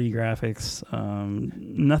beautiful, pretty graphics.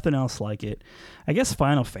 Nothing else like it. I guess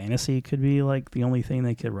Final Fantasy could be like the only thing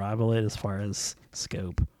that could rival it as far as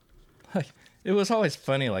scope. It was always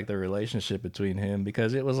funny, like the relationship between him,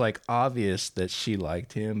 because it was like obvious that she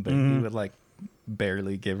liked him, but he would like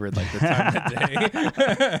barely give her like the time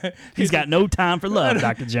of day. He's got no time for love,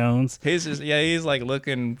 Dr. Jones. He's like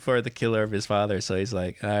looking for the killer of his father, so he's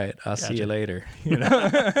like, all right, I'll see you later.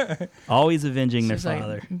 Always avenging their She's like,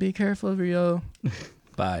 father. be careful, Rio.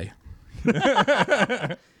 Bye.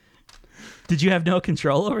 Did you have no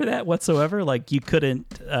control over that whatsoever? Like you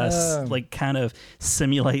couldn't like kind of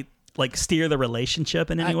simulate, like steer the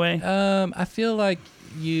relationship in any way? I feel like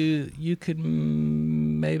you could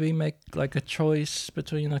maybe make like a choice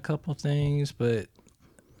between a couple things, but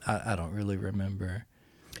I don't really remember.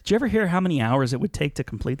 Did you ever hear how many hours it would take to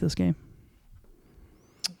complete this game?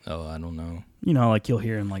 Oh, I don't know. You know, like you'll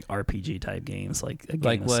hear in like RPG type games, like a game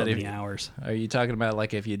Like is what, so if- many hours. Are you talking about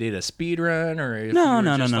like if you did a speed run, or if No, you were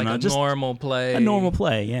no, just like a just normal play? A normal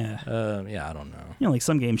play, yeah. Yeah, I don't know. You know, like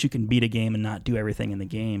some games you can beat a game and not do everything in the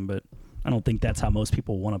game, but I don't think that's how most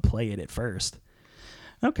people want to play it at first.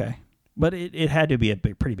 Okay. But it had to be a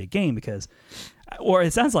pretty big game because, or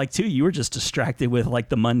it sounds like too, you were just distracted with like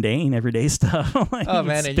the mundane everyday stuff. Like Oh, you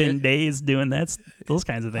man, and spend days doing those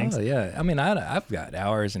kinds of things. Oh yeah, I mean I've got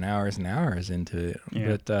hours and hours and hours into it.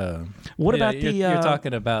 Yeah. But What yeah, about you're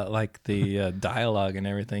talking about like the dialogue and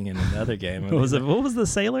everything in another game? What was it? What was the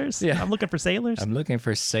sailors? Yeah. I'm looking for sailors. I'm looking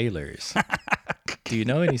for sailors. Do you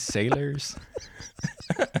know any sailors?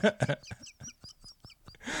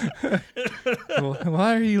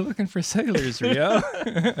 Why are you looking for sailors, Rio?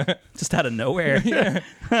 Just out of nowhere.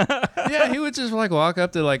 Yeah, he would just like walk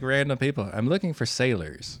up to like random people. I'm looking for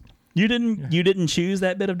sailors. You didn't choose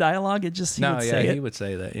that bit of dialogue. It just he would say he it. would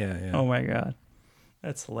say that. Yeah, yeah. Oh my god,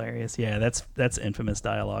 that's hilarious. Yeah, that's infamous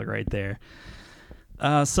dialogue right there.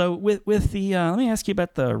 So with the let me ask you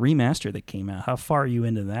about the remaster that came out. How far are you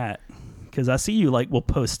into that? Because I see you will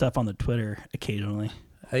post stuff on the Twitter occasionally.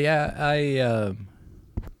 Yeah, I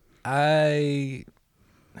I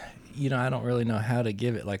don't really know how to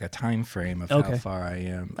give it like a time frame of how far I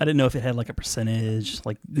am. I didn't know if it had like a percentage,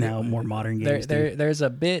 like now more modern games. There's a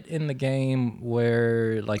bit in the game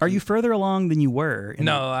where like. Are you further along than you were?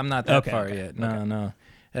 No, I'm not that far yet. No.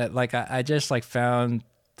 Like I just like found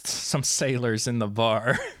some sailors in the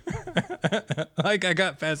bar. Like I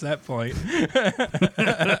got past that point.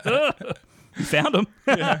 You found them.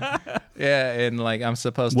 Yeah, and like I'm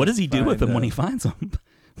supposed. What to does he do with them when he finds them?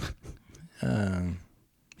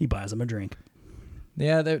 He buys them a drink.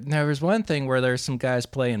 Yeah, there was one thing where there's some guys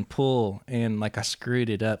playing pool, and like I screwed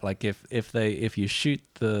it up. Like if you shoot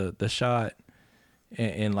the shot,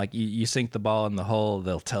 and like you sink the ball in the hole,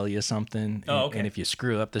 they'll tell you something. Oh, okay. And if you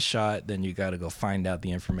screw up the shot, then you got to go find out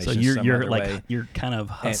the information. So you're like way. you're kind of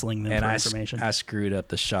hustling them for information. I screwed up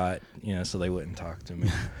the shot, so they wouldn't talk to me.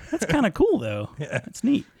 That's kind of cool though. Yeah. That's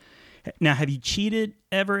neat. Now, have you cheated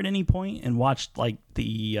ever at any point and watched like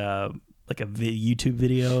the YouTube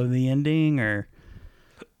video of the ending, or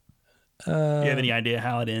do you have any idea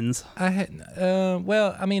how it ends? I had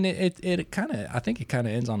well, I mean it kind of I think it kind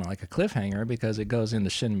of ends on like a cliffhanger because it goes into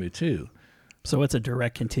Shenmue 2. So it's a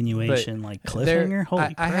direct continuation, like cliffhanger.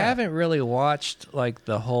 Holy crap. I haven't really watched like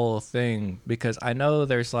the whole thing because I know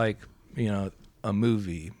there's like a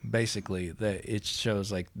movie basically that it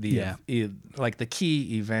shows like like the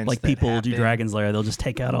key events, like that people happen. do Dragon's Lair. They'll just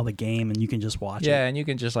take out all the game and you can just watch it. Yeah, and you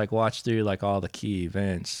can just like watch through like all the key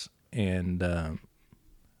events. And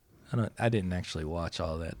I didn't actually watch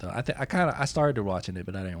all that though. I started watching it,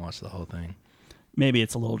 but I didn't watch the whole thing. Maybe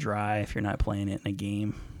it's a little dry if you're not playing it in a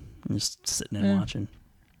game and just sitting and watching.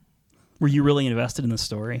 Were you really invested in the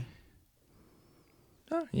story?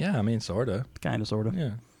 Yeah, I mean, sorta. Kind of, sort of.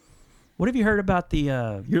 Yeah. What have you heard about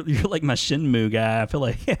the? You're like my Shenmue guy. I feel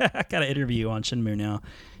like I gotta interview you on Shenmue now,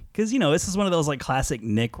 because this is one of those like classic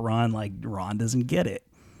Nick Ron. Like Ron doesn't get it,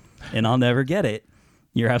 and I'll never get it.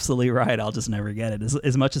 You're absolutely right. I'll just never get it.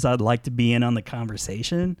 As much as I'd like to be in on the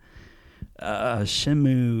conversation,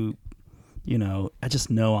 Shenmue, I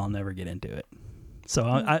just know I'll never get into it. So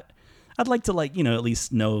I'd like to at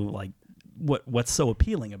least know like what's so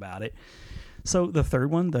appealing about it. So the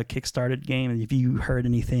third one, the Kickstarted game, have you heard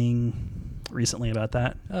anything recently about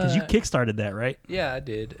that? Because you Kickstarted that, right? Yeah, I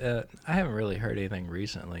did. I haven't really heard anything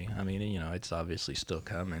recently. I mean, it's obviously still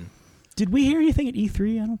coming. Did we hear anything at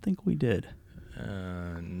E3? I don't think we did.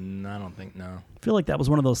 No, I don't think, no. I feel like that was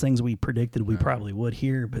one of those things we predicted we probably would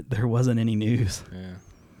hear, but there wasn't any news. Yeah.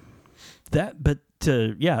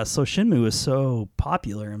 So Shenmue is so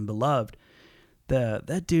popular and beloved.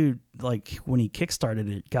 That dude, like when he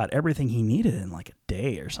kickstarted it, got everything he needed in like a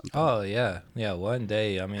day or something. Oh yeah, one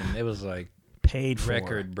day. I mean, it was like paid for,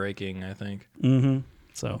 record breaking, I think. Mm-hmm.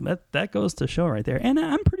 So that goes to show right there, and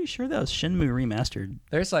I'm pretty sure that was Shenmue remastered.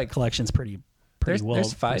 There's like collection's pretty well.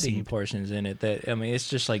 There's fighting received. portions in it that it's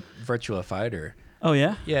just like Virtua Fighter. Oh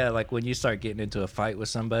yeah. Yeah, like when you start getting into a fight with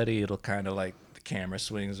somebody, it'll kind of like the camera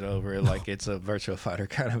swings over like it's a Virtua Fighter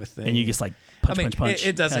kind of a thing. And you just like punch.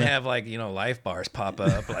 It doesn't have like life bars pop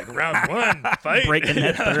up like round one fight, breaking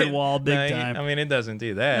that third wall big time. I mean, it doesn't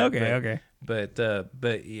do that. Okay.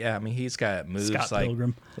 But yeah, I mean, he's got moves Scott like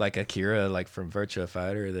Pilgrim. like Akira, like from Virtua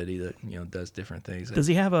Fighter, that he does different things. Does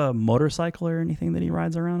he have a motorcycle or anything that he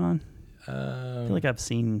rides around on? I feel like I've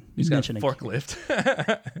seen. He's got a forklift.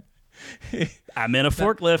 I'm in a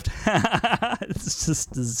forklift. It's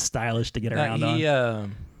just stylish to get around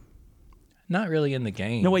on. Not really in the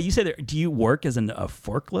game. No, wait, you said, do you work as a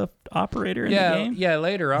forklift operator in the game? Yeah,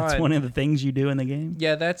 later on. That's one of the things you do in the game?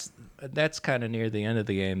 Yeah, that's kind of near the end of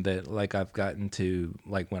the game that like I've gotten to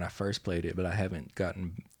like when I first played it, but I haven't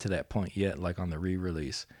gotten to that point yet, like on the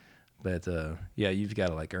re-release. But yeah, you've got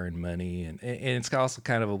to like earn money, and it's also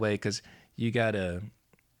kind of a way because you got to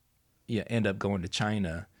end up going to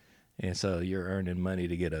China, and so you're earning money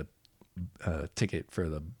to get a ticket for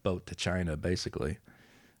the boat to China, basically.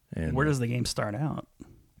 And where does the game start out?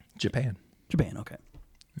 Japan, okay.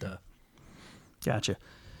 Duh. Gotcha.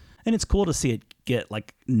 And it's cool to see it get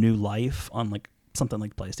like new life on like something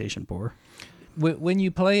like PlayStation 4. When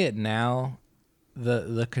you play it now,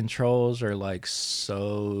 the controls are like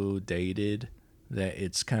so dated that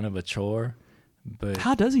it's kind of a chore. But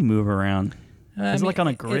how does he move around? Is it like on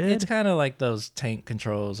a grid? It's kind of like those tank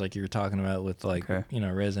controls like you were talking about with like, Okay.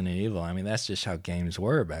 Resident Evil. I mean, that's just how games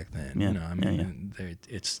were back then. Yeah.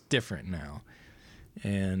 It's different now.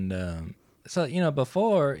 And so,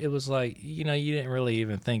 before it was like, you didn't really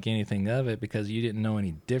even think anything of it because you didn't know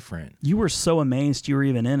any different. You were so amazed you were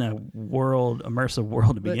even in a immersive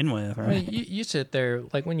world to begin with, right? I mean, you sit there,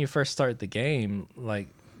 like when you first start the game, like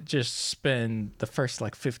just spend the first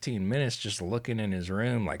like 15 minutes just looking in his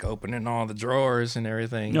room, like opening all the drawers and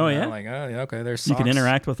everything. Oh, you know, yeah? like, oh, yeah, okay, there's You can socks.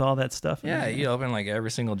 interact with all that stuff. Yeah, you open like every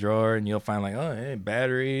single drawer and you'll find like, oh, hey,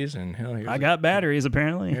 batteries and here's I got batteries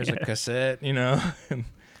apparently. here's a cassette, and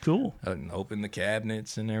Cool. open the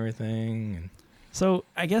cabinets and everything. And So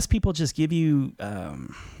I guess people just give you.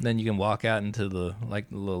 then you can walk out into the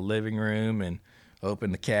little living room and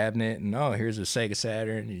open the cabinet and here's a Sega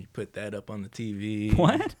Saturn and you put that up on the TV.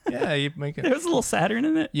 What? Yeah, you make it. There's a little Saturn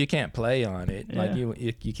in it. You can't play on it. Like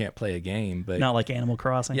Yeah. you can't play a game, but Not like Animal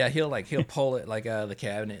Crossing. yeah, he'll pull it like out of the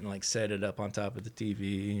cabinet and like set it up on top of the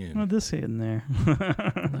TV and Oh, this in there.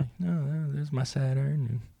 no, there's my Saturn.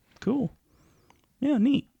 And Cool. Yeah,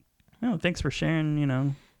 neat. No, thanks for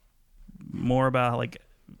sharing. More about like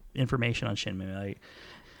information on Shenmue.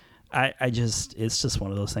 Like, I just, it's just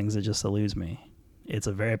one of those things that just eludes me. It's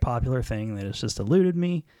a very popular thing that has just eluded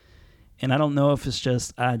me, and I don't know if it's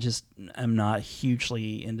just I'm not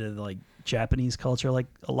hugely into like Japanese culture like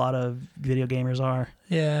a lot of video gamers are.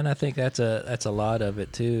 yeah, and I think that's a lot of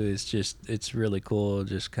it too. It's really cool.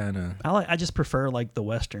 Just kind of I just prefer like the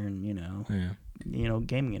Western, yeah.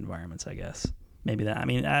 gaming environments, I guess. Maybe that. I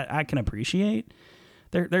mean, I can appreciate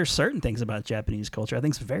there's certain things about Japanese culture I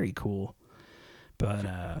think is very cool. But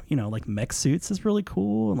like mech suits is really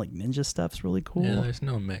cool, and like ninja stuff's really cool. Yeah, there's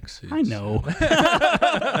no mech suits. I know.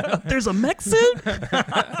 There's a mech suit,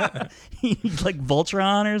 like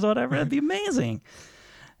Voltron or whatever. That'd be amazing.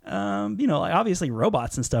 Like obviously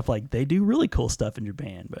robots and stuff, like they do really cool stuff in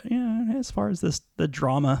Japan. But yeah, as far as the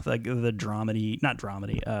drama, like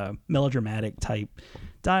the melodramatic type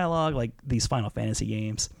dialogue, like these Final Fantasy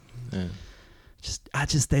games,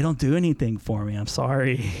 they don't do anything for me. I'm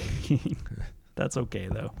sorry. That's okay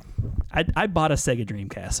though. I bought a Sega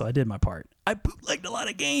Dreamcast, so I did my part. I bootlegged a lot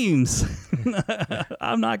of games.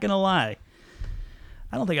 I'm not gonna lie.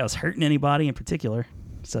 I don't think I was hurting anybody in particular,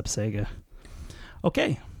 except Sega.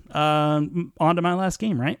 Okay, on to my last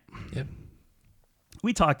game, right? Yep.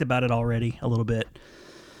 We talked about it already a little bit,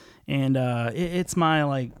 and it's my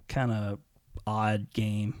like kind of odd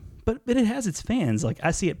game, but it has its fans. Like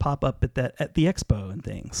I see it pop up at the expo and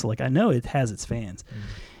things, so like I know it has its fans.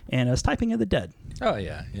 And I was Typing of the Dead. Oh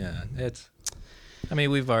yeah.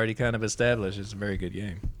 We've already kind of established it's a very good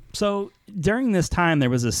game. So during this time, there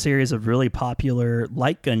was a series of really popular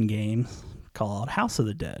light gun games called House of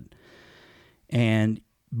the Dead. And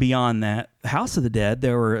beyond that, House of the Dead,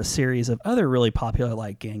 there were a series of other really popular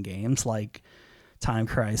light gun games like Time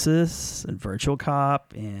Crisis and Virtual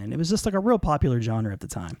Cop. And it was just like a real popular genre at the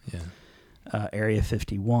time. Yeah. Area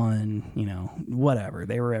 51, whatever.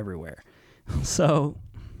 They were everywhere. So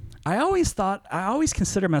I always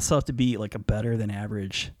consider myself to be like a better than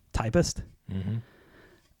average typist. Mm-hmm.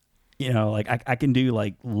 Like I can do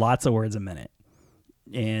like lots of words a minute.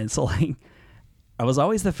 And so like I was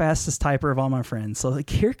always the fastest typer of all my friends. So like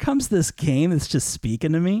here comes this game that's just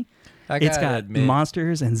speaking to me. It's got admit,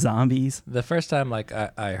 monsters and zombies. The first time like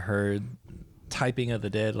I heard Typing of the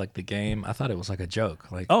Dead, like the game, I thought it was like a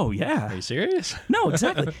joke. Like, oh yeah. are you serious? No,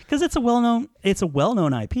 exactly. Because it's a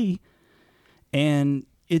well-known IP. And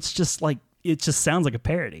it's just like, it just sounds like a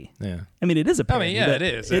parody. Yeah. I mean, it is a parody. it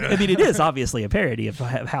is. It is obviously a parody of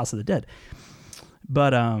House of the Dead.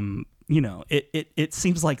 But, it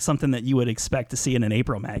seems like something that you would expect to see in an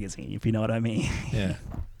April magazine, if you know what I mean. Yeah.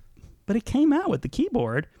 But it came out with the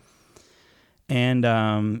keyboard. And,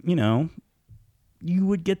 you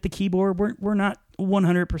would get the keyboard. We're not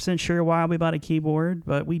 100% sure why we bought a keyboard,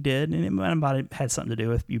 but we did. And it had something to do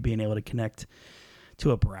with you being able to connect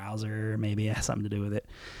to a browser. Maybe it has something to do with it.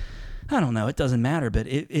 I don't know. It doesn't matter, but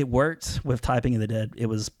it worked with Typing of the Dead. It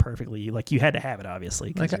was perfectly, like, you had to have it,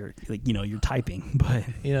 obviously, because you're typing. But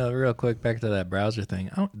real quick, back to that browser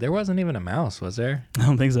thing. There wasn't even a mouse, was there? I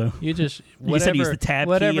don't think so. You just You said use the tab key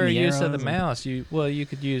whatever and the use of arrows the and- mouse. You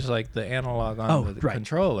could use like the analog on the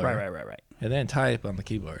controller, Right. and then type on the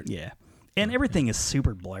keyboard. Yeah. And everything is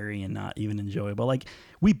super blurry and not even enjoyable. Like,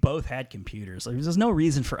 we both had computers. Like, there's no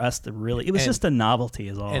reason for us to really... It was just a novelty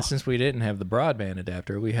is all. And since we didn't have the broadband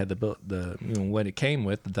adapter, we had the what it came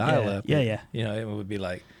with, the dial-up. Yeah. It would be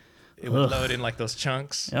like... It would load in like those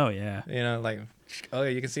chunks. Oh, yeah. Like, oh,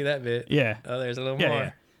 you can see that bit. Yeah. Oh, there's a little Yeah, more.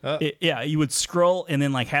 yeah. Yeah, you would scroll, and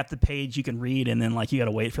then like half the page you can read, and then like you got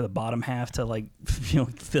to wait for the bottom half to like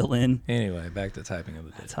fill in. Anyway, back to Typing of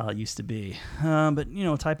the Dead. That's how it used to be. But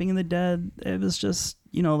Typing in the Dead, it was just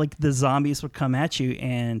like the zombies would come at you,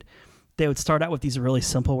 and they would start out with these really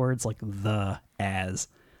simple words like the, as,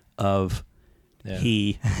 of,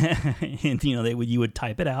 he, and you would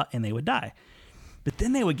type it out, and they would die. But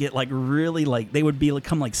then they would get like really like they would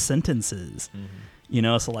become like sentences.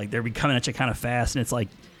 So like they'd be coming at you kind of fast, and it's like,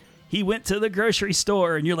 he went to the grocery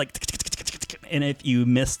store, and you're like, and if you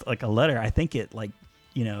missed like a letter, I think it like,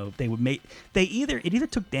 they would make, it either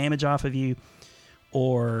took damage off of you,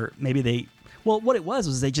 or maybe what it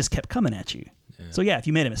was they just kept coming at you. Yeah. So yeah, if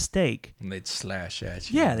you made a mistake, and they'd slash at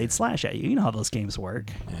you. Yeah, they'd slash at you. You know how those games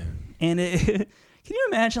work. Yeah. And can you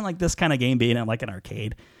imagine like this kind of game being at like an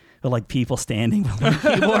arcade? With like people standing with like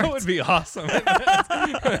keyboards. That would be awesome.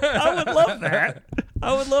 I would love that.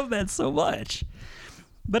 I would love that so much.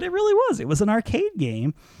 But it really was. It was an arcade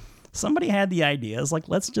game. Somebody had the ideas like,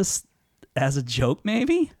 let's just, as a joke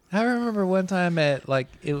maybe. I remember one time at like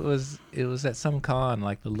it was at some con,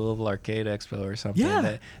 like the Louisville Arcade Expo or something.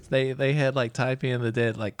 Yeah. They had like Typing of the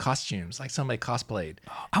Dead like costumes, like somebody cosplayed.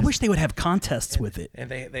 I wish they would have contests with it.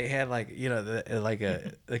 And they had like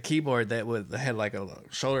a keyboard that had like a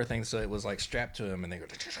shoulder thing, so it was like strapped to him, and they go.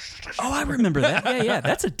 Oh, I remember that. Yeah.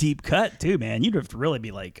 That's a deep cut too, man. You'd have to really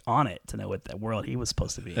be like on it to know what that world he was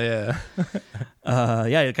supposed to be. Yeah.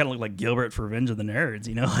 Yeah, it kind of looked like Gilbert for Revenge of the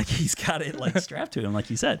Nerds. Like he's got it like strapped to him, like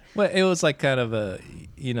you said. Well, it was like kind of a,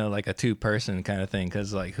 like a two-person kind of thing,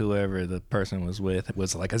 because like whoever the person was with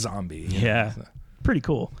was like a zombie. Yeah, so. Pretty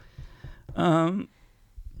cool. But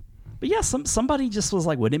yeah, somebody just was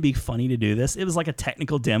like, wouldn't it be funny to do this? It was like a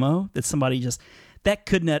technical demo that somebody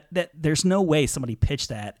there's no way somebody pitched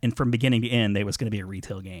that, and from beginning to end, there was going to be a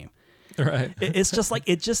retail game. Right. It's just like,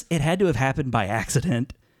 it had to have happened by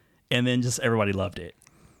accident, and then just everybody loved it.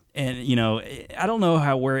 And, I don't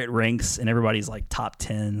know where it ranks in everybody's like top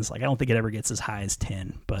 10s. Like, I don't think it ever gets as high as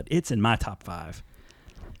 10, but it's in my top 5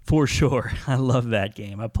 for sure. I love that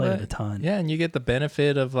game. I played it a ton. Yeah. And you get the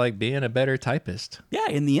benefit of like being a better typist. Yeah.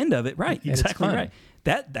 In the end of it. Right. And exactly right.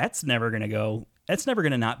 That's never going to go. That's never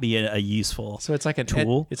going to not be a useful So it's like a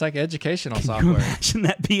tool. It's like educational Can software. you imagine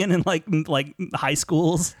that being in like high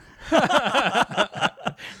schools?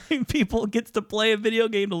 People gets to play a video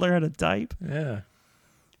game to learn how to type. Yeah.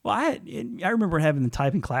 Well, I remember having the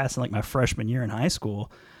typing class in like my freshman year in high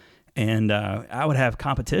school, and I would have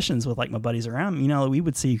competitions with like my buddies around me. We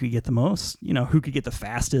would see who could get the most, who could get the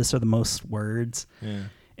fastest or the most words. Yeah.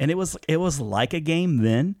 And it was like a game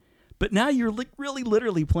then, but now you're really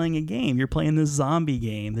literally playing a game. You're playing this zombie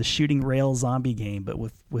game, this shooting rail zombie game, but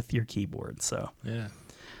with your keyboard. So yeah,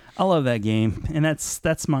 I love that game, and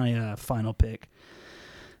that's my final pick.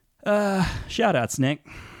 Shout outs, Nick.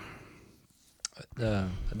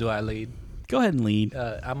 Do I lead? Go ahead and lead.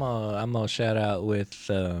 I'm gonna shout out with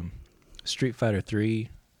Street Fighter 3.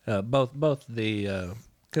 Both the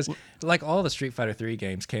because like all the Street Fighter 3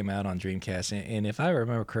 games came out on Dreamcast, and if I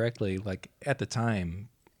remember correctly, like at the time,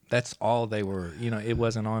 that's all they were. It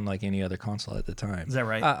wasn't on like any other console at the time. Is that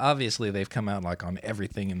right? Obviously, they've come out like on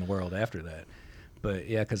everything in the world after that. But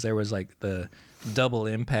yeah, because there was like the Double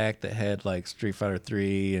Impact that had like Street Fighter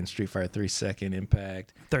 3 and Street Fighter 3 Second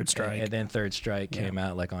Impact. Third Strike. And then Third Strike came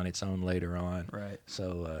out like on its own later on. Right.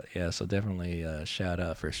 So so definitely shout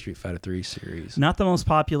out for Street Fighter 3 series. Not the most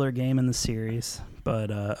popular game in the series,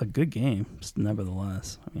 but a good game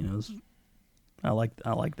nevertheless. I mean, I like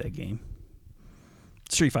that game.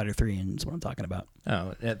 Street Fighter 3 is what I'm talking about.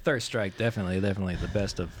 Oh, Third Strike definitely the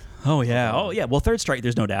best of. Oh yeah. Well, Third Strike,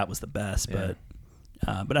 there's no doubt, was the best, but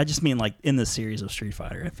I just mean like in the series of Street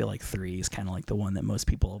Fighter, I feel like 3 is kind of like the one that most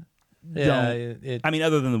people don't. I mean,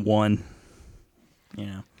 other than the 1,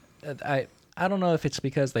 I don't know if it's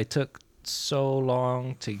because they took so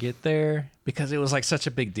long to get there, because it was like such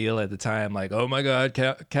a big deal at the time. Like, oh my God,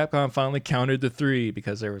 Capcom finally countered the 3,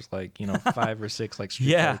 because there was like 5 or 6 like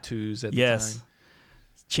Street Fighter 2s at the time.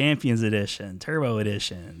 Champions Edition, Turbo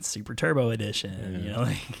Edition, Super Turbo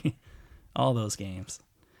Edition, all those games.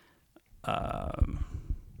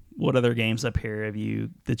 What other games up here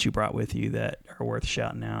that you brought with you that are worth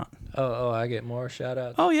shouting out? Oh, I get more shout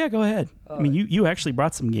outs? Oh yeah, go ahead. I mean, you actually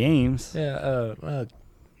brought some games. Yeah,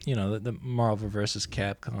 the Marvel vs.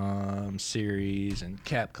 Capcom series and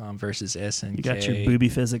Capcom vs. SNK. You got your booby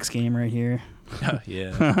physics game right here. Oh,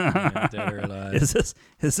 yeah. Dead or Alive. Is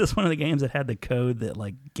this one of the games that had the code that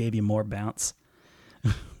like gave you more bounce?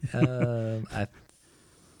 I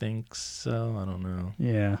think so. I don't know.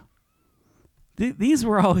 Yeah. These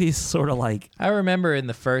were always sort of like. I remember in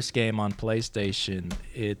the first game on PlayStation,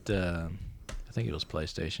 it I think it was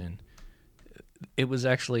PlayStation. It was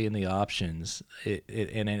actually in the options.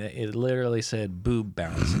 It literally said boob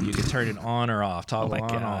bounce. And you could turn it on or off, toggle my on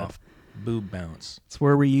God. off, boob bounce. It's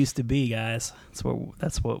where we used to be, guys.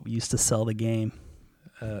 That's what used to sell the game.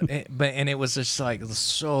 And it was just like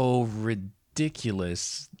so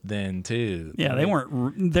ridiculous then too. Yeah, they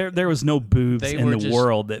weren't there. There was no boobs They in were the just-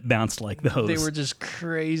 world that bounced like those. They were just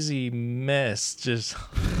crazy mess. Just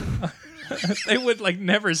they would like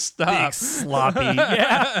never stop. big, sloppy,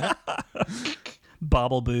 yeah,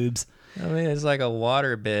 bobble boobs. I mean, it's like a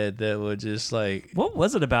waterbed that would just like. What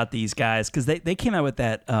was it about these guys? Because they came out with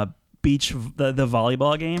that beach the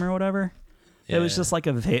volleyball game or whatever. It was Yeah. just like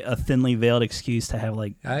a thinly veiled excuse to have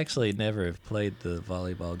like I actually never have played the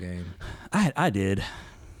volleyball game. I did.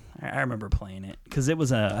 I remember playing it because it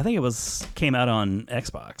was I think it came out on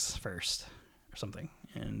Xbox first or something,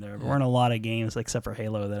 and there weren't a lot of games except for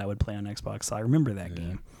Halo that I would play on Xbox. So I remember that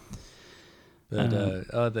game. But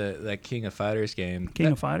that King of Fighters game. King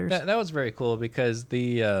of Fighters? That was very cool because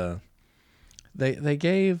they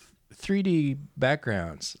gave 3D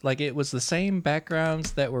backgrounds. Like it was the same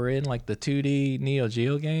backgrounds that were in like the 2D Neo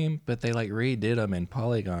Geo game, but they like redid them in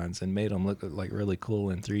polygons and made them look like really cool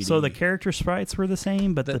in 3D. So the character sprites were the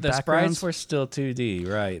same, but the the backgrounds sprites were still 2D,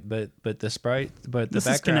 right? But the this backgrounds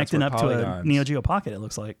is connecting were up polygons. to a Neo Geo Pocket. It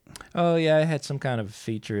looks like. Oh yeah, it had some kind of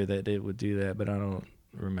feature that it would do that, but I don't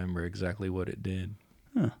remember exactly what it did.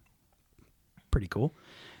 Pretty cool.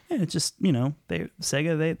 And it's just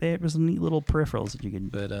Sega they had some neat little peripherals that you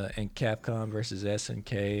could. But and Capcom versus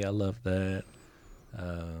SNK, I love that.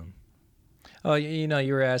 Oh, you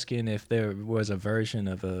were asking if there was a version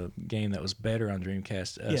of a game that was better on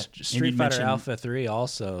Dreamcast. Yeah, and Street you Fighter mentioned- Alpha 3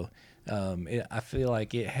 also. I feel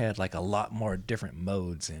like it had like a lot more different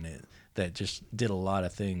modes in it that just did a lot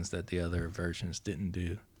of things that the other versions didn't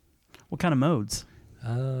do. What kind of modes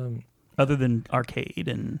other than arcade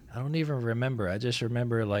and? I don't even remember. I just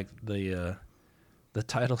remember like the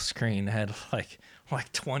title screen had like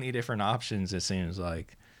 20 different options. It seems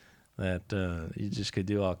like that you just could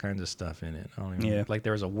do all kinds of stuff in it. I don't even like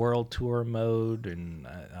there was a world tour mode, and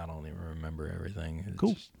I don't even remember everything. It's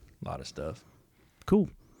Cool. just a lot of stuff. Cool.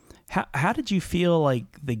 How did you feel like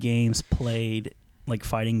the games played like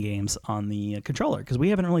fighting games on the controller? Because we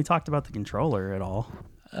haven't really talked about the controller at all,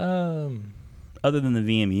 other than the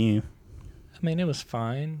VMU. I mean, it was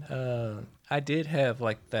fine. I did have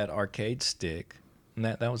like that arcade stick, and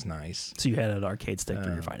that was nice. So you had an arcade stick for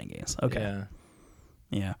your fighting games. Okay.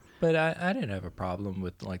 Yeah. But I didn't have a problem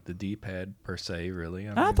with like the D-pad per se, really.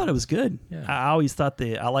 I mean, thought it was good. Yeah. I always thought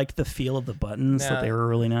I liked the feel of the buttons, that Now- they were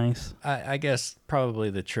really nice. I guess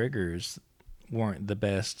probably the triggers weren't the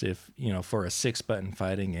best if, for a 6-button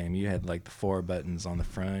fighting game, you had like the 4 buttons on the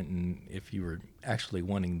front, and if you were actually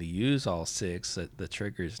wanting to use all 6, the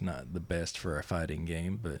trigger's not the best for a fighting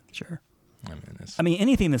game, but Sure. I mean,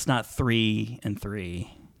 anything that's not 3 and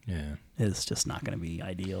 3 yeah. is just not going to be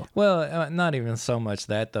ideal. Well, not even so much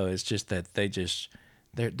that though. It's just that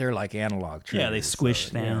they're like analog triggers. Yeah, they squish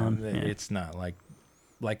down. Yeah. It's not like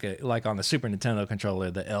on the Super Nintendo controller,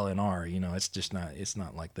 the L and R. It's just not. It's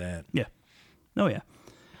not like that. Yeah. Oh, yeah.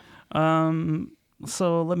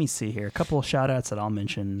 So let me see here. A couple of shout outs that I'll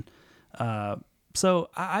mention. So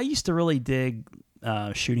I used to really dig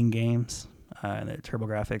shooting games in the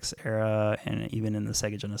TurboGrafx era and even in the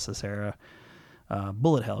Sega Genesis era.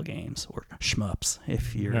 Bullet hell games, or shmups,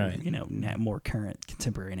 if you're Right. more current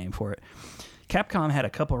contemporary name for it. Capcom had a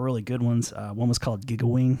couple of really good ones. One was called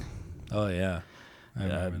Gigawing. Oh yeah. I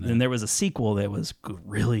remember that. Then there was a sequel that was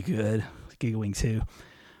really good, Gigawing 2.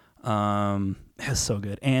 It was so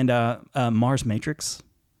good. And Mars Matrix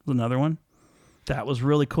was another one. That was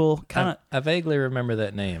really cool. Kind of, I vaguely remember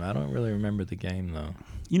that name. I don't really remember the game though.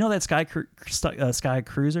 that Sky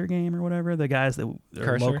Cruiser game or whatever. The guys that are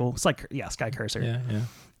Cursor? local. It's like Sky Cursor.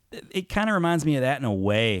 Yeah. It kind of reminds me of that in a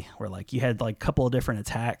way, where like you had like a couple of different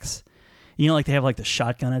attacks. Like they have like the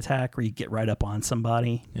shotgun attack where you get right up on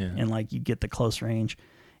somebody and like you get the close range.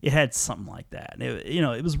 It had something like that.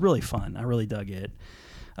 It was really fun. I really dug it.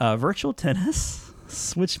 Virtual tennis,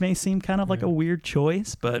 which may seem kind of like a weird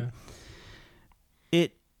choice, but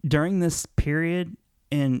it during this period,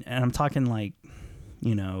 and I'm talking like,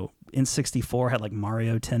 N64 had like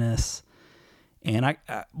Mario Tennis, and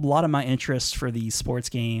a lot of my interests for these sports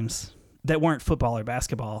games that weren't football or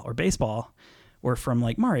basketball or baseball were from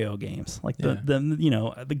like Mario games, like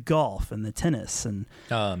the golf and the tennis and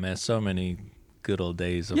Oh man, so many good old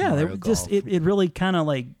days of they Mario were Golf. just it really kind of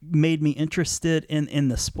like made me interested in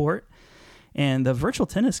the sport. And the virtual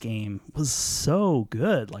tennis game was so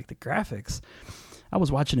good, like the graphics. I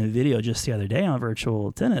was watching a video just the other day on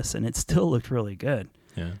virtual tennis, and it still looked really good.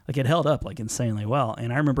 Yeah. Like it held up like insanely well.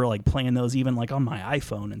 And I remember like playing those even like on my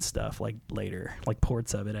iPhone and stuff like later, like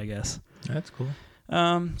ports of it, I guess. That's cool.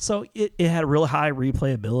 So it had real high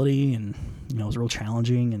replayability and, you know, it was real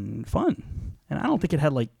challenging and fun. And I don't think it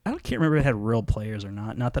had like, I can't remember if it had real players or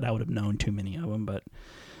not. Not that I would have known too many of them, but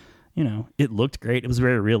you know, it looked great. It was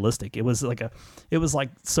very realistic. It was like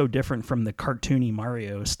so different from the cartoony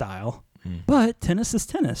Mario style, but tennis is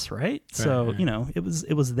tennis, right? So, you know, it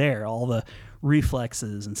was there. All the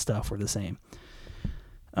reflexes and stuff were the same.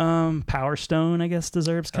 Power Stone, I guess,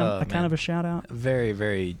 deserves kind of a shout out. Very,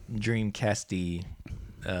 very Dreamcasty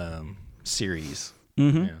series.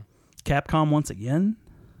 Mm-hmm. Yeah. Capcom once again.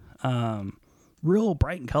 Real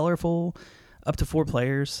bright and colorful, up to 4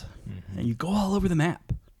 players, and you go all over the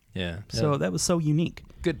map. Yeah. So that was so unique.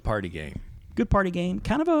 Good party game. Good party game.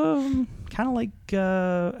 Kind of like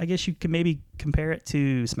I guess you could maybe compare it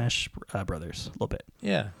to Smash Brothers a little bit.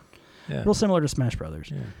 Yeah. Yeah. Real similar to Smash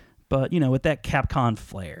Brothers. Yeah. But, you know, with that Capcom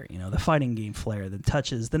flair, you know, the fighting game flair, the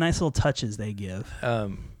touches, the nice little touches they give.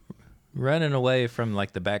 Running away from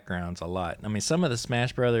like the backgrounds a lot. I mean, some of the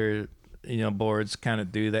Smash Brothers, you know, boards kind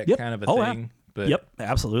of do that kind of a thing. But yep,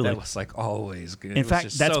 absolutely. That was like always good. In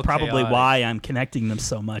fact, that's so probably chaotic. why I'm connecting them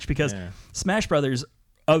so much, because Smash Brothers,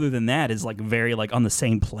 other than that, is like very like on the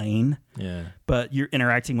same plane. Yeah. But you're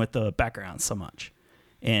interacting with the background so much.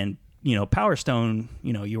 And, you know, Power Stone,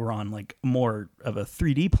 you know, you were on like more of a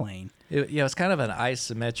 3D plane. It's kind of an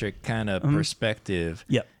isometric kind of perspective.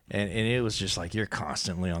 Yep. And it was just like you're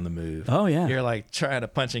constantly on the move. Oh, yeah. You're like trying to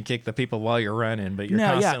punch and kick the people while you're running, but you're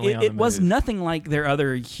constantly on the move. It was nothing like their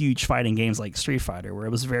other huge fighting games like Street Fighter, where it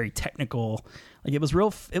was very technical. Like it was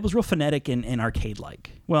real phonetic and arcade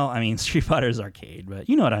like. Well, I mean, Street Fighter is arcade, but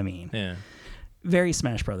you know what I mean. Yeah. Very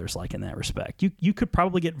Smash Brothers like in that respect. You could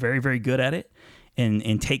probably get very, very good at it and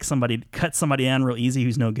cut somebody down real easy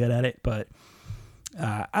who's no good at it, but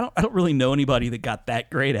I don't really know anybody that got that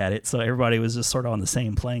great at it, so everybody was just sort of on the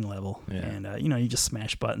same playing level. Yeah. And you know, you just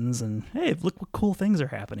smash buttons and hey, look what cool things are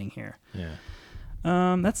happening here.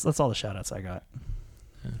 Yeah. That's all the shout outs I got.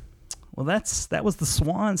 Yeah. Well, that was the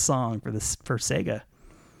swan song for Sega.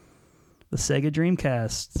 The Sega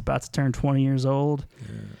Dreamcast. It's about to turn 20 years old.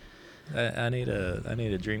 Yeah. I need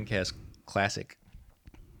a Dreamcast classic.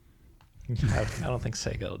 I don't think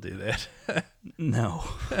Sega will do that. No.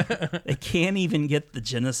 They can't even get the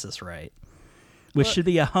Genesis right, which should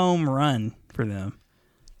be a home run for them.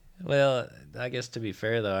 Well, I guess to be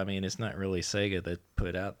fair, though, I mean, it's not really Sega that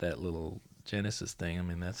put out that little Genesis thing. I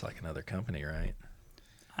mean, that's like another company, right?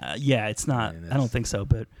 Yeah, it's not. I don't think so,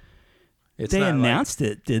 but it's they not announced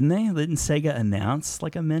it, didn't they? Didn't Sega announce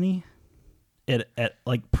like a mini at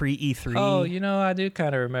like pre E3? Oh, you know, I do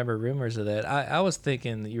kind of remember rumors of that. I was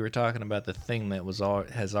thinking that you were talking about the thing that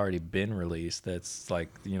has already been released. That's like,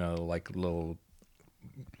 you know, like little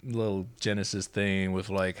Genesis thing with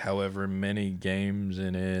like however many games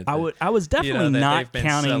in it. I was definitely that not they've been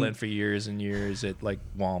counting selling for years and years at like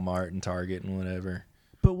Walmart and Target and whatever.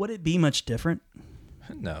 But would it be much different?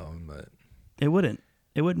 No, but it wouldn't.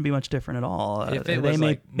 It wouldn't be much different at all. If it was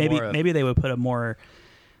like maybe they would put a more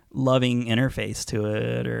loving interface to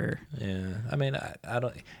it, or I mean, I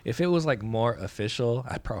don't. If it was like more official,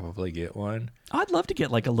 I'd probably get one. I'd love to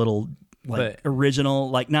get like a little original,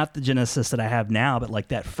 like not the Genesis that I have now, but like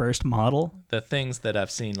that first model. The things that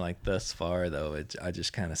I've seen like thus far, though, I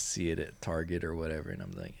just kind of see it at Target or whatever, and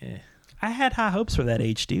I'm like, eh. I had high hopes for that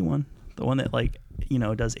HD one, the one that like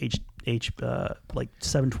does like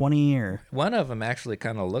 720 or. One of them actually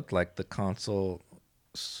kind of looked like the console.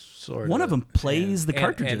 One of them plays the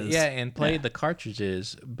cartridges. And played the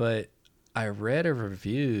cartridges, but I read a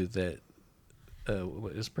review that it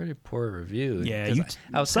was a pretty poor review. Yeah,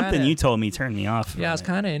 you told me turned me off. Yeah, I was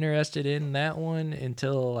kind of interested in that one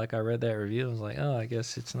until like I read that review. I was like, oh, I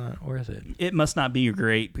guess it's not worth it. It must not be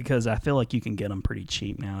great because I feel like you can get them pretty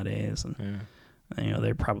cheap nowadays, and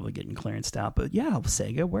they're probably getting clearanced out. But yeah,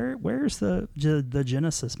 Sega, where's the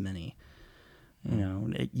Genesis Mini?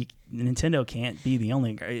 Nintendo can't be the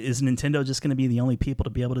only. Is Nintendo just going to be the only people to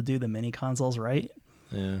be able to do the mini consoles right?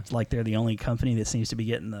 Yeah, like they're the only company that seems to be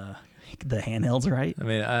getting the handhelds right. I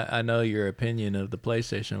mean, I know your opinion of the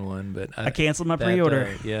PlayStation one, but I canceled my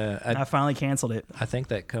pre-order. I finally canceled it. I think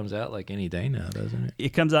that comes out like any day now, doesn't it? It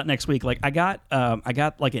comes out next week. Like I got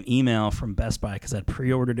like an email from Best Buy because I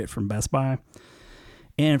pre-ordered it from Best Buy,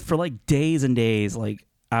 and for like days and days, like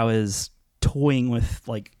I was toying with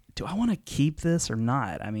like, do I want to keep this or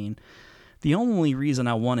not? I mean, the only reason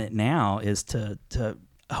I want it now is to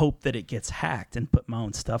hope that it gets hacked and put my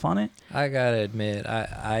own stuff on it. I gotta admit,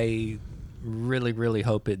 I really, really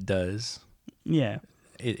hope it does. Yeah.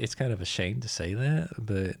 it's kind of a shame to say that,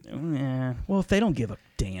 but Yeah. Well, if they don't give a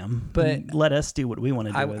damn, But let us do what we want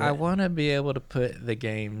to do with I it. want to be able to put the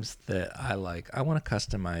games that I like. I want to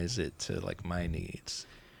customize it to like my needs.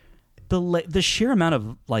 The sheer amount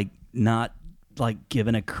of like not like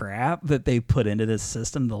giving a crap that they put into this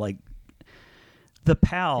system, the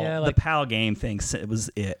PAL game thinks it was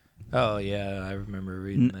it. Oh yeah, I remember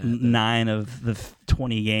reading that. 9 of the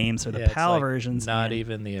 20 games are the it's PAL like versions. not and-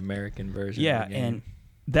 even the American version. Yeah, of the game.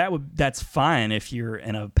 and that's fine if you're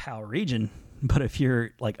in a PAL region, but if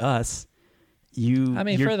you're like us, I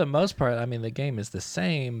mean, you're for the most part, I mean the game is the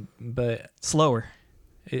same, but slower.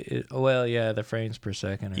 the frames per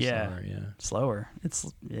second are slower. Yeah. Slower.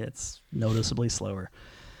 It's noticeably slower.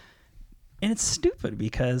 And it's stupid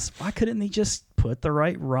because why couldn't they just put the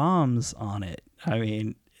right ROMs on it? I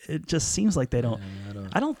mean, it just seems like they don't.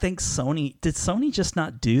 I don't think did Sony just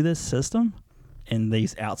not do this system and they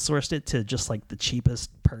outsourced it to just like the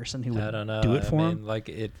cheapest person who I would don't know. do it for them? Like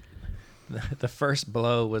the first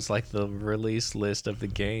blow was like the release list of the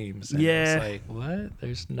games. And Yeah. It's like, what?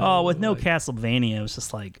 There's no. with no like, Castlevania, it was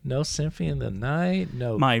just like No Symphony of the Night.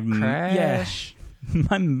 No my Crash.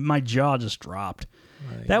 my jaw just dropped.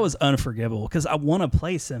 Like, That was unforgivable because I want to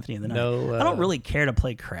play Symphony of the Night. No, I don't really care to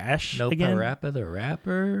play Crash no again. Parappa the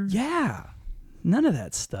Rapper. Yeah, none of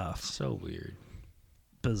that stuff. So weird.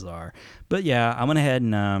 Bizarre. But yeah, I went ahead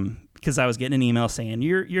and because I was getting an email saying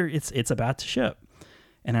it's about to ship,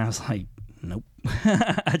 and I was like, nope.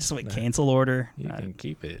 I just went cancel order. You can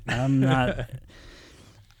keep it. I'm not.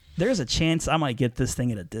 There's a chance I might get this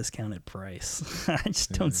thing at a discounted price. I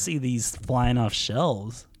just don't see these flying off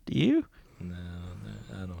shelves. Do you? No,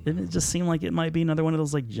 I don't know. Didn't it just seem like it might be another one of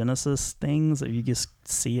those like Genesis things that you just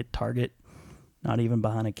see at Target, not even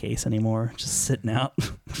behind a case anymore, just sitting out?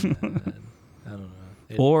 I don't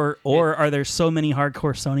know. Or are there so many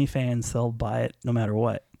hardcore Sony fans they'll buy it no matter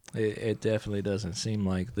what? It definitely doesn't seem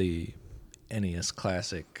like the NES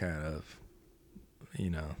Classic kind of,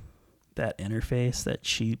 That interface, that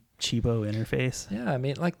cheapo interface. Yeah, I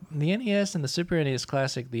mean, like the NES and the Super NES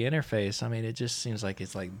Classic, the interface, I mean, it just seems like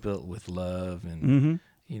it's like built with love and,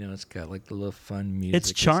 it's got like the little fun music.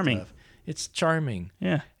 It's charming. And stuff. It's charming.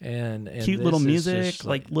 Yeah. And Cute little this is music, just,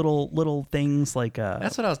 like little things like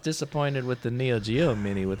That's what I was disappointed with the Neo Geo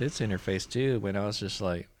Mini with its interface too, when I was just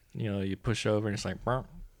like, you push over and it's like, bonk,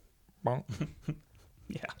 bonk.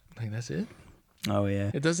 yeah. Like that's it. Oh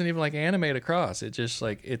yeah. It doesn't even like animate across. It just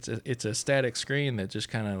like it's a static screen that just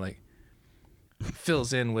kind of like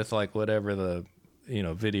fills in with like whatever the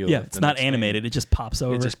video. Yeah, of it's the not next thing. animated. It just pops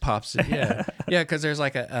over. It just pops it. Yeah, yeah, because there's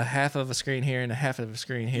like a half of a screen here and a half of a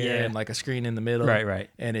screen here Yeah. and like a screen in the middle. Right.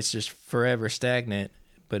 And it's just forever stagnant,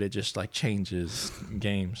 but it just like changes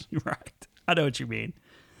games. Right. I know what you mean.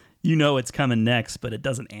 You know it's coming next, but it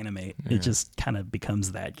doesn't animate. Yeah. It just kind of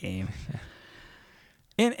becomes that game.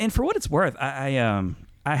 And for what it's worth, I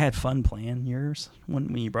had fun playing yours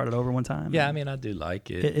when you brought it over one time. Yeah, I mean I do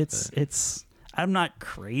like it. It's I'm not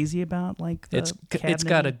crazy about like the it's cabinet.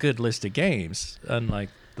 got a good list of games, unlike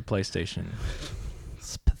the PlayStation.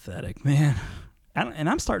 It's pathetic, man. And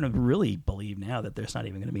I'm starting to really believe now that there's not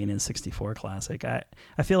even going to be an N64 Classic. I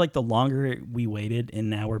feel like the longer we waited, and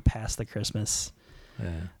now we're past the Christmas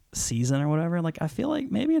season or whatever, like I feel like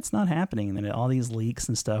maybe it's not happening, and then all these leaks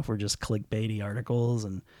and stuff were just clickbaity articles,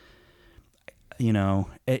 and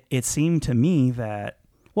it seemed to me that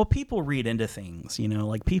people read into things,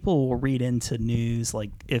 like people will read into news, like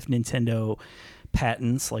if Nintendo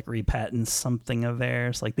patents, like repatents something of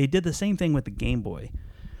theirs, like they did the same thing with the Game Boy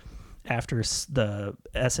after the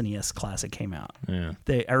SNES Classic came out. Yeah.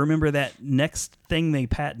 I remember that next thing they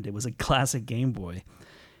patented was a classic Game Boy.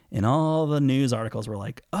 And all the news articles were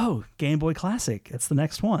like, oh, Game Boy Classic, it's the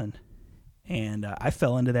next one. And I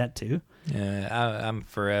fell into that too. Yeah, I'm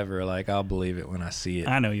forever like, I'll believe it when I see it.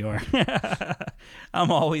 I know you are.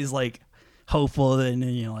 I'm always like hopeful that,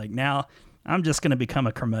 like now I'm just going to become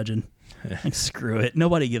a curmudgeon. Like, screw it.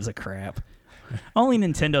 Nobody gives a crap. Only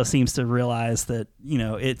Nintendo seems to realize that,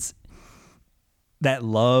 it's that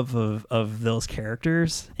love of those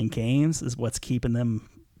characters and games is what's keeping them,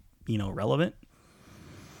 relevant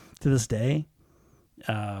to this day.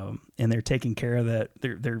 And they're taking care of that.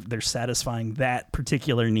 They're satisfying that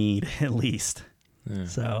particular need at least. Yeah.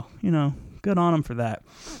 So, good on them for that.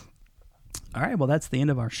 All right. Well, that's the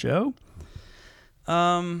end of our show.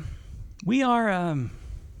 We are, I'm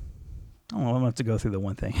going to have to go through the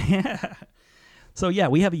one thing. So yeah,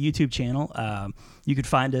 we have a YouTube channel. You could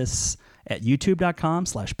find us at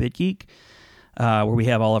youtube.com/bitgeek, where we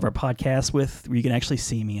have all of our podcasts where you can actually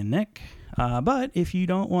see me and Nick. But if you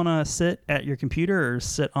don't want to sit at your computer or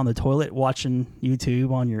sit on the toilet watching YouTube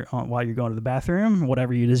while you're going to the bathroom,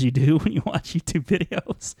 whatever it is you do when you watch YouTube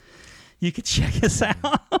videos, you can check us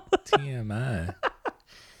out. TMI.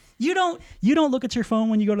 You don't look at your phone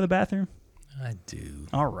when you go to the bathroom? I do.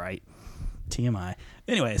 All right. TMI.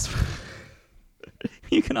 Anyways,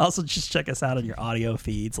 you can also just check us out on your audio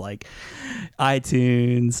feeds like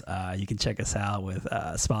iTunes. You can check us out with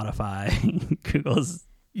Spotify, Google's.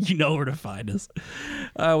 You know where to find us.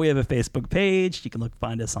 We have a Facebook page. You can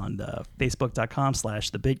find us on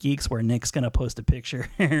facebook.com/thebitgeeks, where Nick's going to post a picture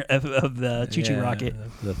of the Choo Choo Rocket.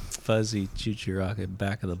 The fuzzy Choo Choo Rocket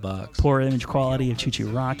back of the box. Poor image quality of Choo Choo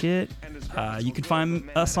Rocket. You can find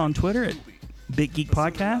us on Twitter at Bit Geek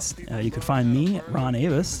Podcast. You can find me at Ron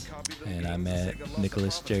Avis. And I'm at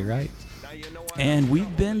Nicholas J. Wright. And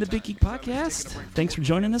we've been the Bit Geek Podcast. Thanks for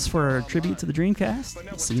joining us for our tribute to the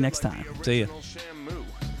Dreamcast. See you next time. See ya.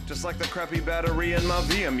 Just like the crappy battery in my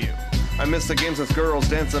VMU. I miss the games with girls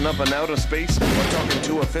dancing up and out of space, or talking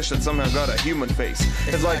to a fish that somehow got a human face.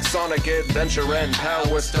 It's like Sonic Adventure and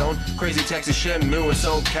Power Stone, Crazy Taxi, Shenmue, and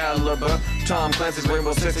Soul Calibur, Tom Clancy's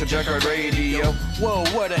Rainbow Six, and Jackknife Radio. Whoa,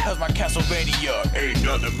 where the hell's my Castlevania? Ain't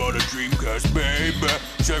nothing but a Dreamcast, baby.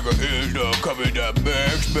 Sega is the company that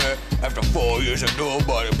makes me. After 4 years and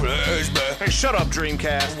nobody plays me. Hey, shut up,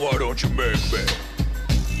 Dreamcast. Why don't you make me?